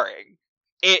jarring.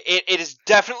 It is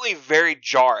definitely very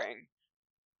jarring.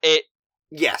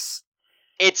 Yes.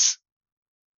 It's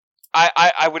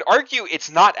I would argue it's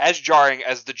not as jarring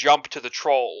as the jump to the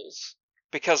trolls,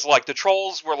 because like the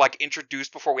trolls were like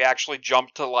introduced before we actually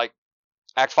jumped to like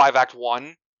Act 5, Act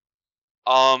 1.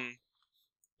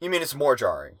 You mean it's more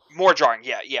jarring? More jarring,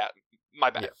 yeah. My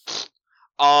bad.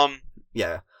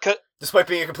 Yeah. Despite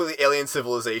being a completely alien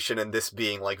civilization and this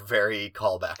being like very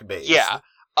callback based. Yeah.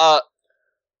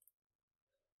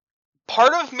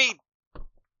 Part of me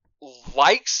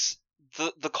likes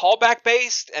the callback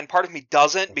based, and part of me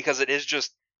doesn't, because it is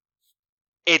just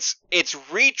it's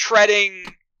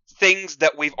retreading things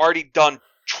that we've already done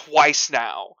twice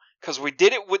now. Because we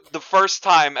did it with the first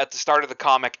time at the start of the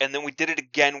comic, and then we did it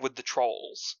again with the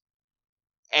trolls.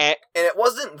 And it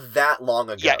wasn't that long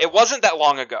ago. Yeah, it wasn't that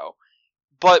long ago.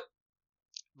 But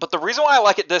the reason why I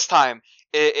like it this time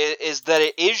is that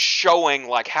it is showing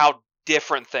like how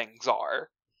different things are.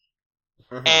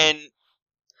 Mm-hmm.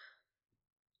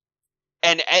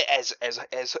 And as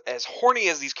horny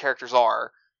as these characters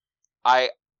are, I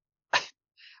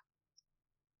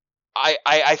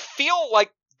feel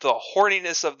like the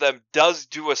horniness of them does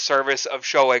do a service of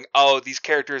showing, oh, these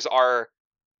characters are,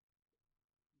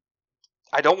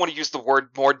 I don't want to use the word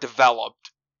more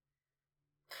developed.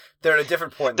 They're at a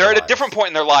different point in their lives. They're at a different point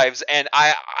in their lives, and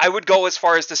I would go as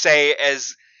far as to say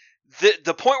as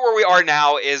the point where we are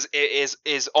now is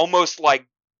almost like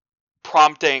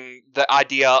prompting the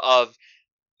idea of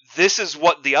this is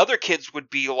what the other kids would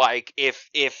be like if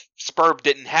Spurb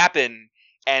didn't happen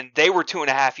and they were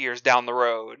 2.5 years down the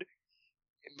road.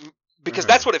 Because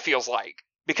that's what it feels like.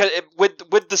 Because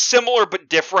with the similar but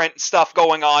different stuff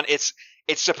going on, it's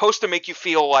supposed to make you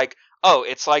feel like, oh,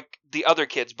 it's like the other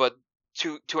kids, but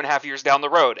 2.5 years down the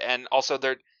road, and also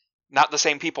they're not the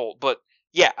same people. But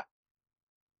yeah,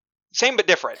 same but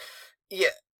different.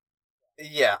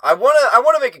 Yeah. I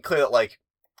wanna make it clear that like,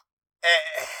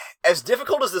 as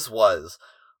difficult as this was,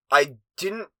 I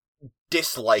didn't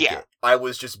dislike it. I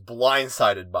was just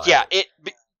blindsided by it.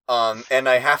 And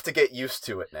I have to get used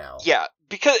to it now. Yeah,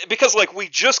 because like we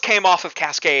just came off of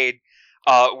Cascade,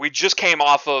 we just came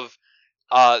off of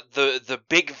the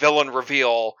big villain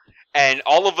reveal, and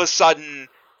all of a sudden,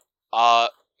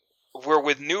 we're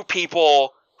with new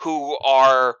people who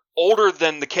are older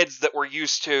than the kids that we're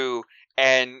used to,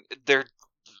 and they're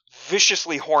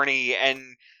viciously horny, and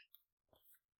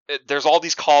there's all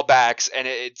these callbacks, and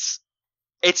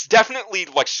it's definitely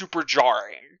like super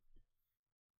jarring.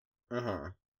 Mm-hmm.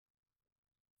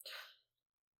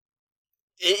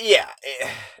 I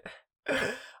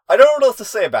don't know what else to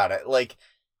say about it. Like,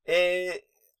 I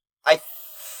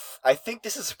think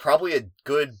this is probably a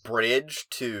good bridge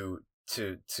to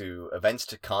events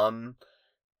to come.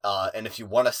 And if you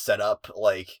want to set up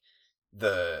like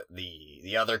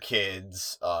the other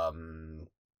kids,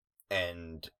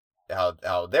 and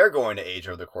how they're going to age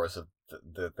over the course of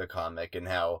the comic, and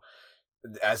how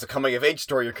as a coming of age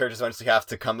story, your characters eventually have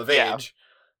to come of age.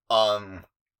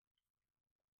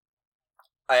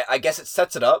 I guess it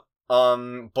sets it up,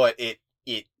 but it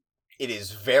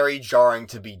is very jarring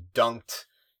to be dunked,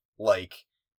 like,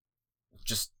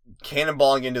 just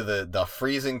cannonballing into the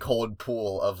freezing cold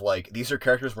pool of, like, these are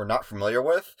characters we're not familiar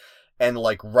with, and,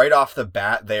 like, right off the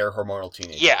bat, they are hormonal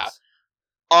teenagers. Yeah.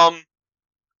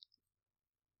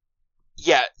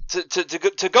 Yeah,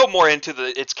 to go more into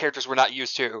its characters we're not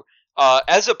used to,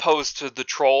 as opposed to the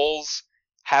trolls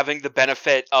having the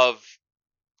benefit of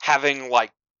having,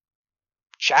 like,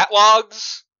 chat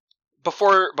logs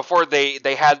before they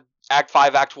had Act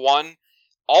 5, Act 1,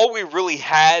 all we really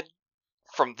had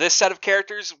from this set of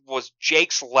characters was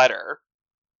Jake's letter.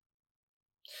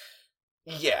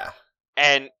 Yeah.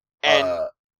 And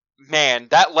man,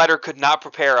 that letter could not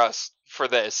prepare us for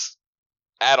this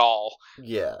at all.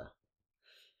 Yeah.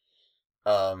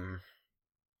 And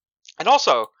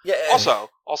also,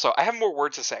 I have more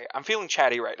words to say. I'm feeling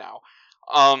chatty right now.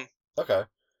 Okay.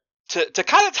 To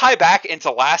kind of tie back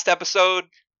into last episode,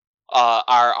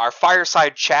 our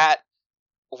fireside chat,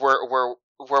 where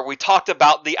we talked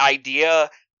about the idea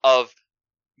of,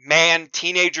 man,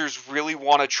 teenagers really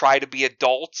want to try to be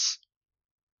adults.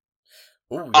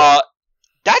 Ooh, yeah.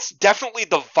 That's definitely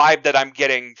the vibe that I'm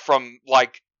getting from,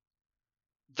 like,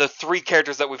 the three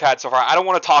characters that we've had so far. I don't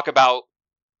want to talk about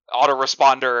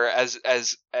Autoresponder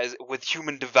as with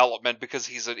human development, because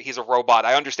he's a robot.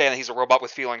 I understand that he's a robot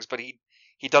with feelings, but he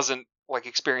doesn't, like,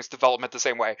 experience development the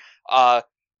same way.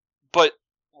 But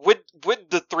with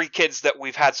the three kids that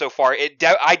we've had so far,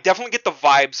 I definitely get the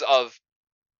vibes of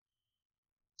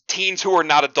teens who are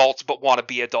not adults but want to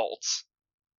be adults.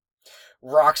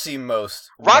 Roxy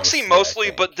Roxy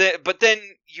mostly, but then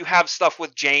you have stuff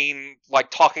with Jane like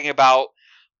talking about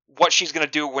what she's gonna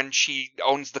do when she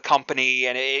owns the company,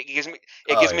 and it gives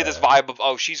me this vibe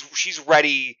of she's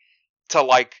ready to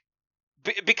like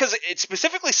because it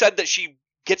specifically said that she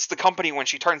gets the company when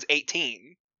she turns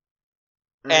 18,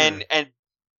 and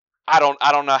I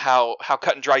don't know how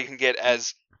cut and dry you can get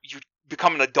as you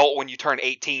become an adult when you turn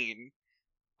 18.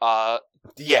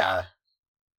 Yeah.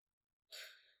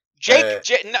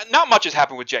 Jake, not much has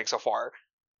happened with Jake so far,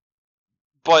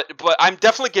 but I'm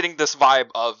definitely getting this vibe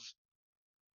of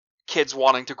kids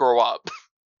wanting to grow up.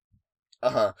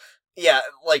 Yeah,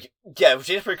 like, Jane's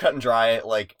pretty cut and dry.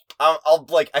 Like, I'll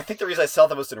I think the reason I sell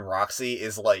the most in Roxy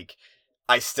is like,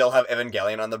 I still have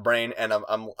Evangelion on the brain, and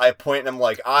I point and I'm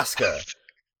like, Asuka,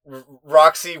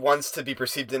 Roxy wants to be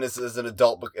perceived as an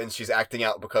adult, and she's acting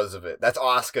out because of it. That's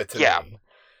Asuka to me.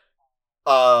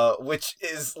 Which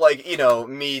is like,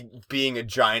 me being a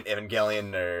giant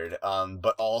Evangelion nerd,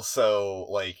 but also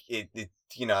like it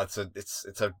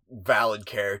it's a valid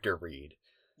character read.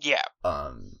 Yeah.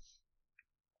 And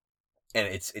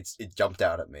it jumped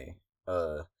out at me.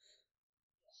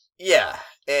 Yeah,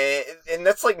 and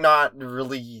that's like not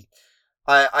really.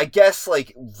 I guess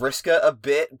like Vriska a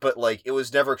bit, but like it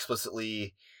was never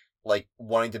explicitly like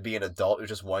wanting to be an adult. It was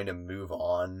just wanting to move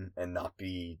on and not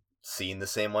be seen the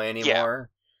same way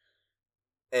anymore.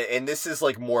 Yeah. And this is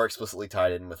like more explicitly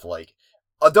tied in with like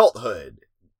adulthood.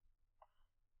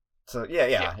 So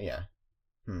yeah.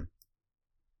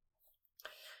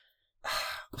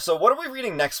 So what are we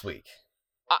reading next week?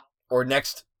 Or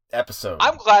next episode?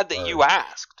 I'm glad that you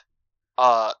asked.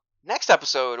 Next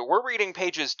episode, we're reading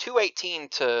pages 218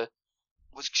 to...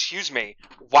 Excuse me.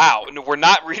 Wow, no, we're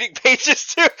not reading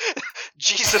pages 2...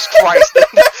 Jesus Christ.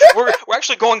 we're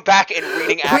actually going back and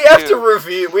reading Act 2.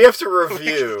 We have to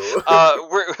review.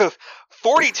 We're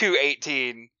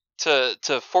 4218 to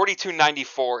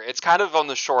 4294. It's kind of on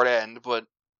the short end, but...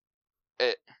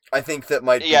 I think that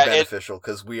might be beneficial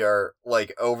because we are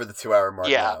like over the 2 hour mark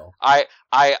now.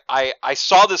 I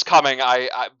saw this coming.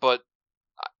 But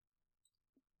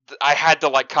I had to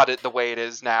like cut it the way it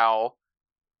is now.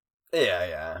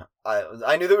 Yeah.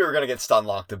 I knew that we were gonna get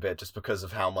stunlocked a bit just because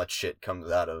of how much shit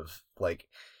comes out of like.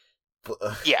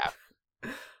 Yeah.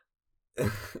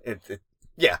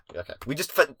 Yeah. Okay. We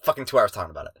just fucking 2 hours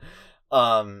talking about it.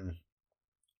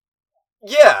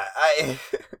 Yeah,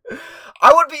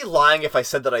 I would be lying if I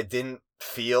said that I didn't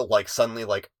feel like suddenly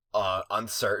like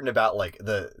uncertain about like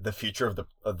the future of the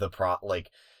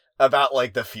about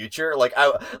like the future. Like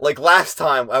last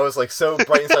time I was like so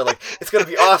bright inside, like it's gonna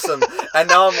be awesome, and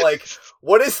now I'm like,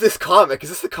 what is this comic? Is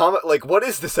this the comic? Like, what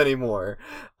is this anymore?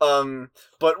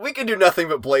 But we can do nothing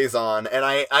but blaze on, and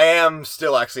I am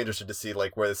still actually interested to see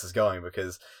like where this is going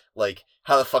because like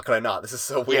how the fuck could I not? This is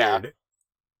so weird. Yeah.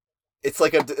 It's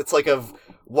like a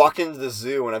walk into the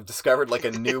zoo and I've discovered like a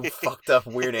new fucked up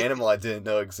weird animal I didn't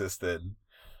know existed.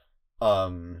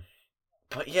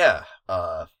 But yeah,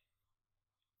 I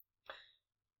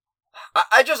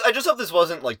just hope this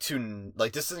wasn't like too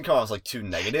like this didn't come out as like too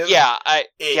negative. Yeah, I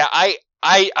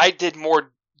did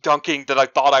more dunking than I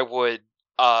thought I would.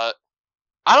 I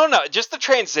don't know, just the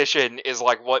transition is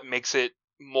like what makes it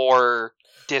more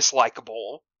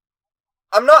dislikable.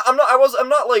 I'm not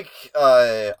like,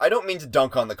 I don't mean to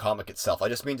dunk on the comic itself. I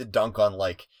just mean to dunk on,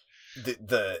 like,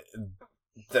 the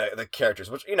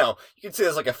characters, which, you can see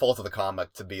as, like, a fault of the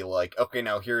comic to be like, okay,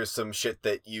 now here's some shit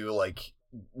that you, like,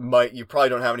 you probably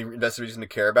don't have any invested reason to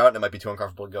care about, and it might be too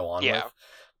uncomfortable to go on with.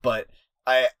 But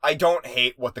I don't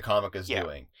hate what the comic is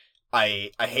doing.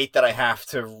 I hate that I have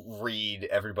to read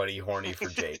everybody horny for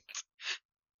Jake.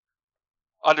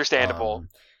 Understandable.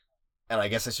 And I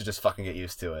guess I should just fucking get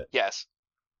used to it. Yes.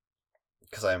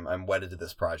 Because I'm wedded to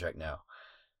this project now.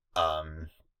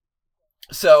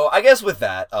 So I guess with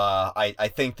that,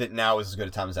 I think that now is as good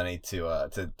a time as any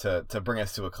to bring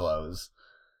us to a close.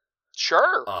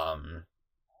 Sure. All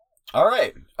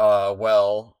right.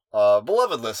 Well,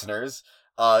 beloved listeners,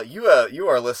 you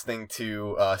are listening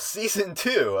to season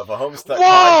 2 of a Homestuck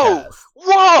podcast.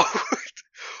 Whoa!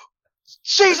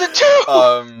 Season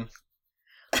 2.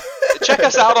 Check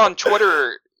us out on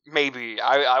Twitter. Maybe.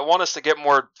 I want us to get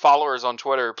more followers on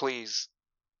Twitter, please.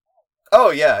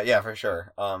 Oh, yeah, for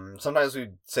sure. Sometimes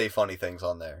we say funny things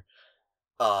on there.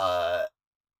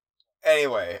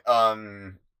 Anyway, I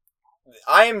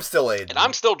am still Aiden. And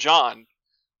I'm still John.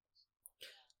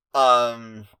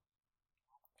 I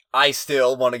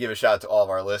still want to give a shout out to all of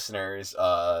our listeners.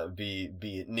 Be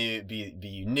you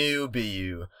new, be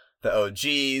you the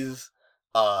OGs.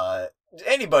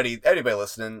 anybody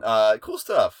listening, cool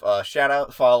stuff. Shout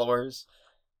out followers.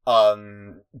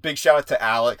 Big shout out to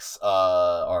Alex,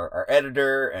 our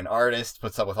editor and artist,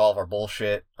 puts up with all of our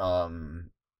bullshit. And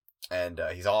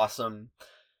he's awesome.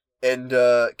 And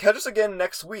catch us again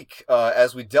next week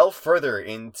as we delve further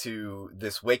into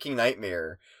this Waking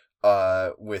Nightmare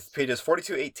with pages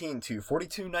 4218 to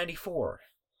 4294.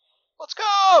 Let's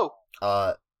go.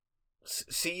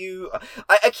 See you.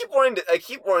 I keep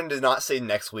wanting to not say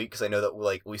next week because I know that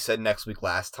like we said next week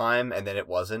last time and then it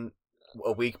wasn't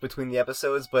a week between the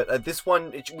episodes. But this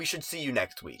one we should see you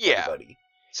next week. Yeah. Everybody.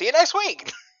 See you next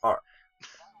week. All right.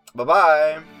 Bye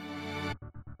bye.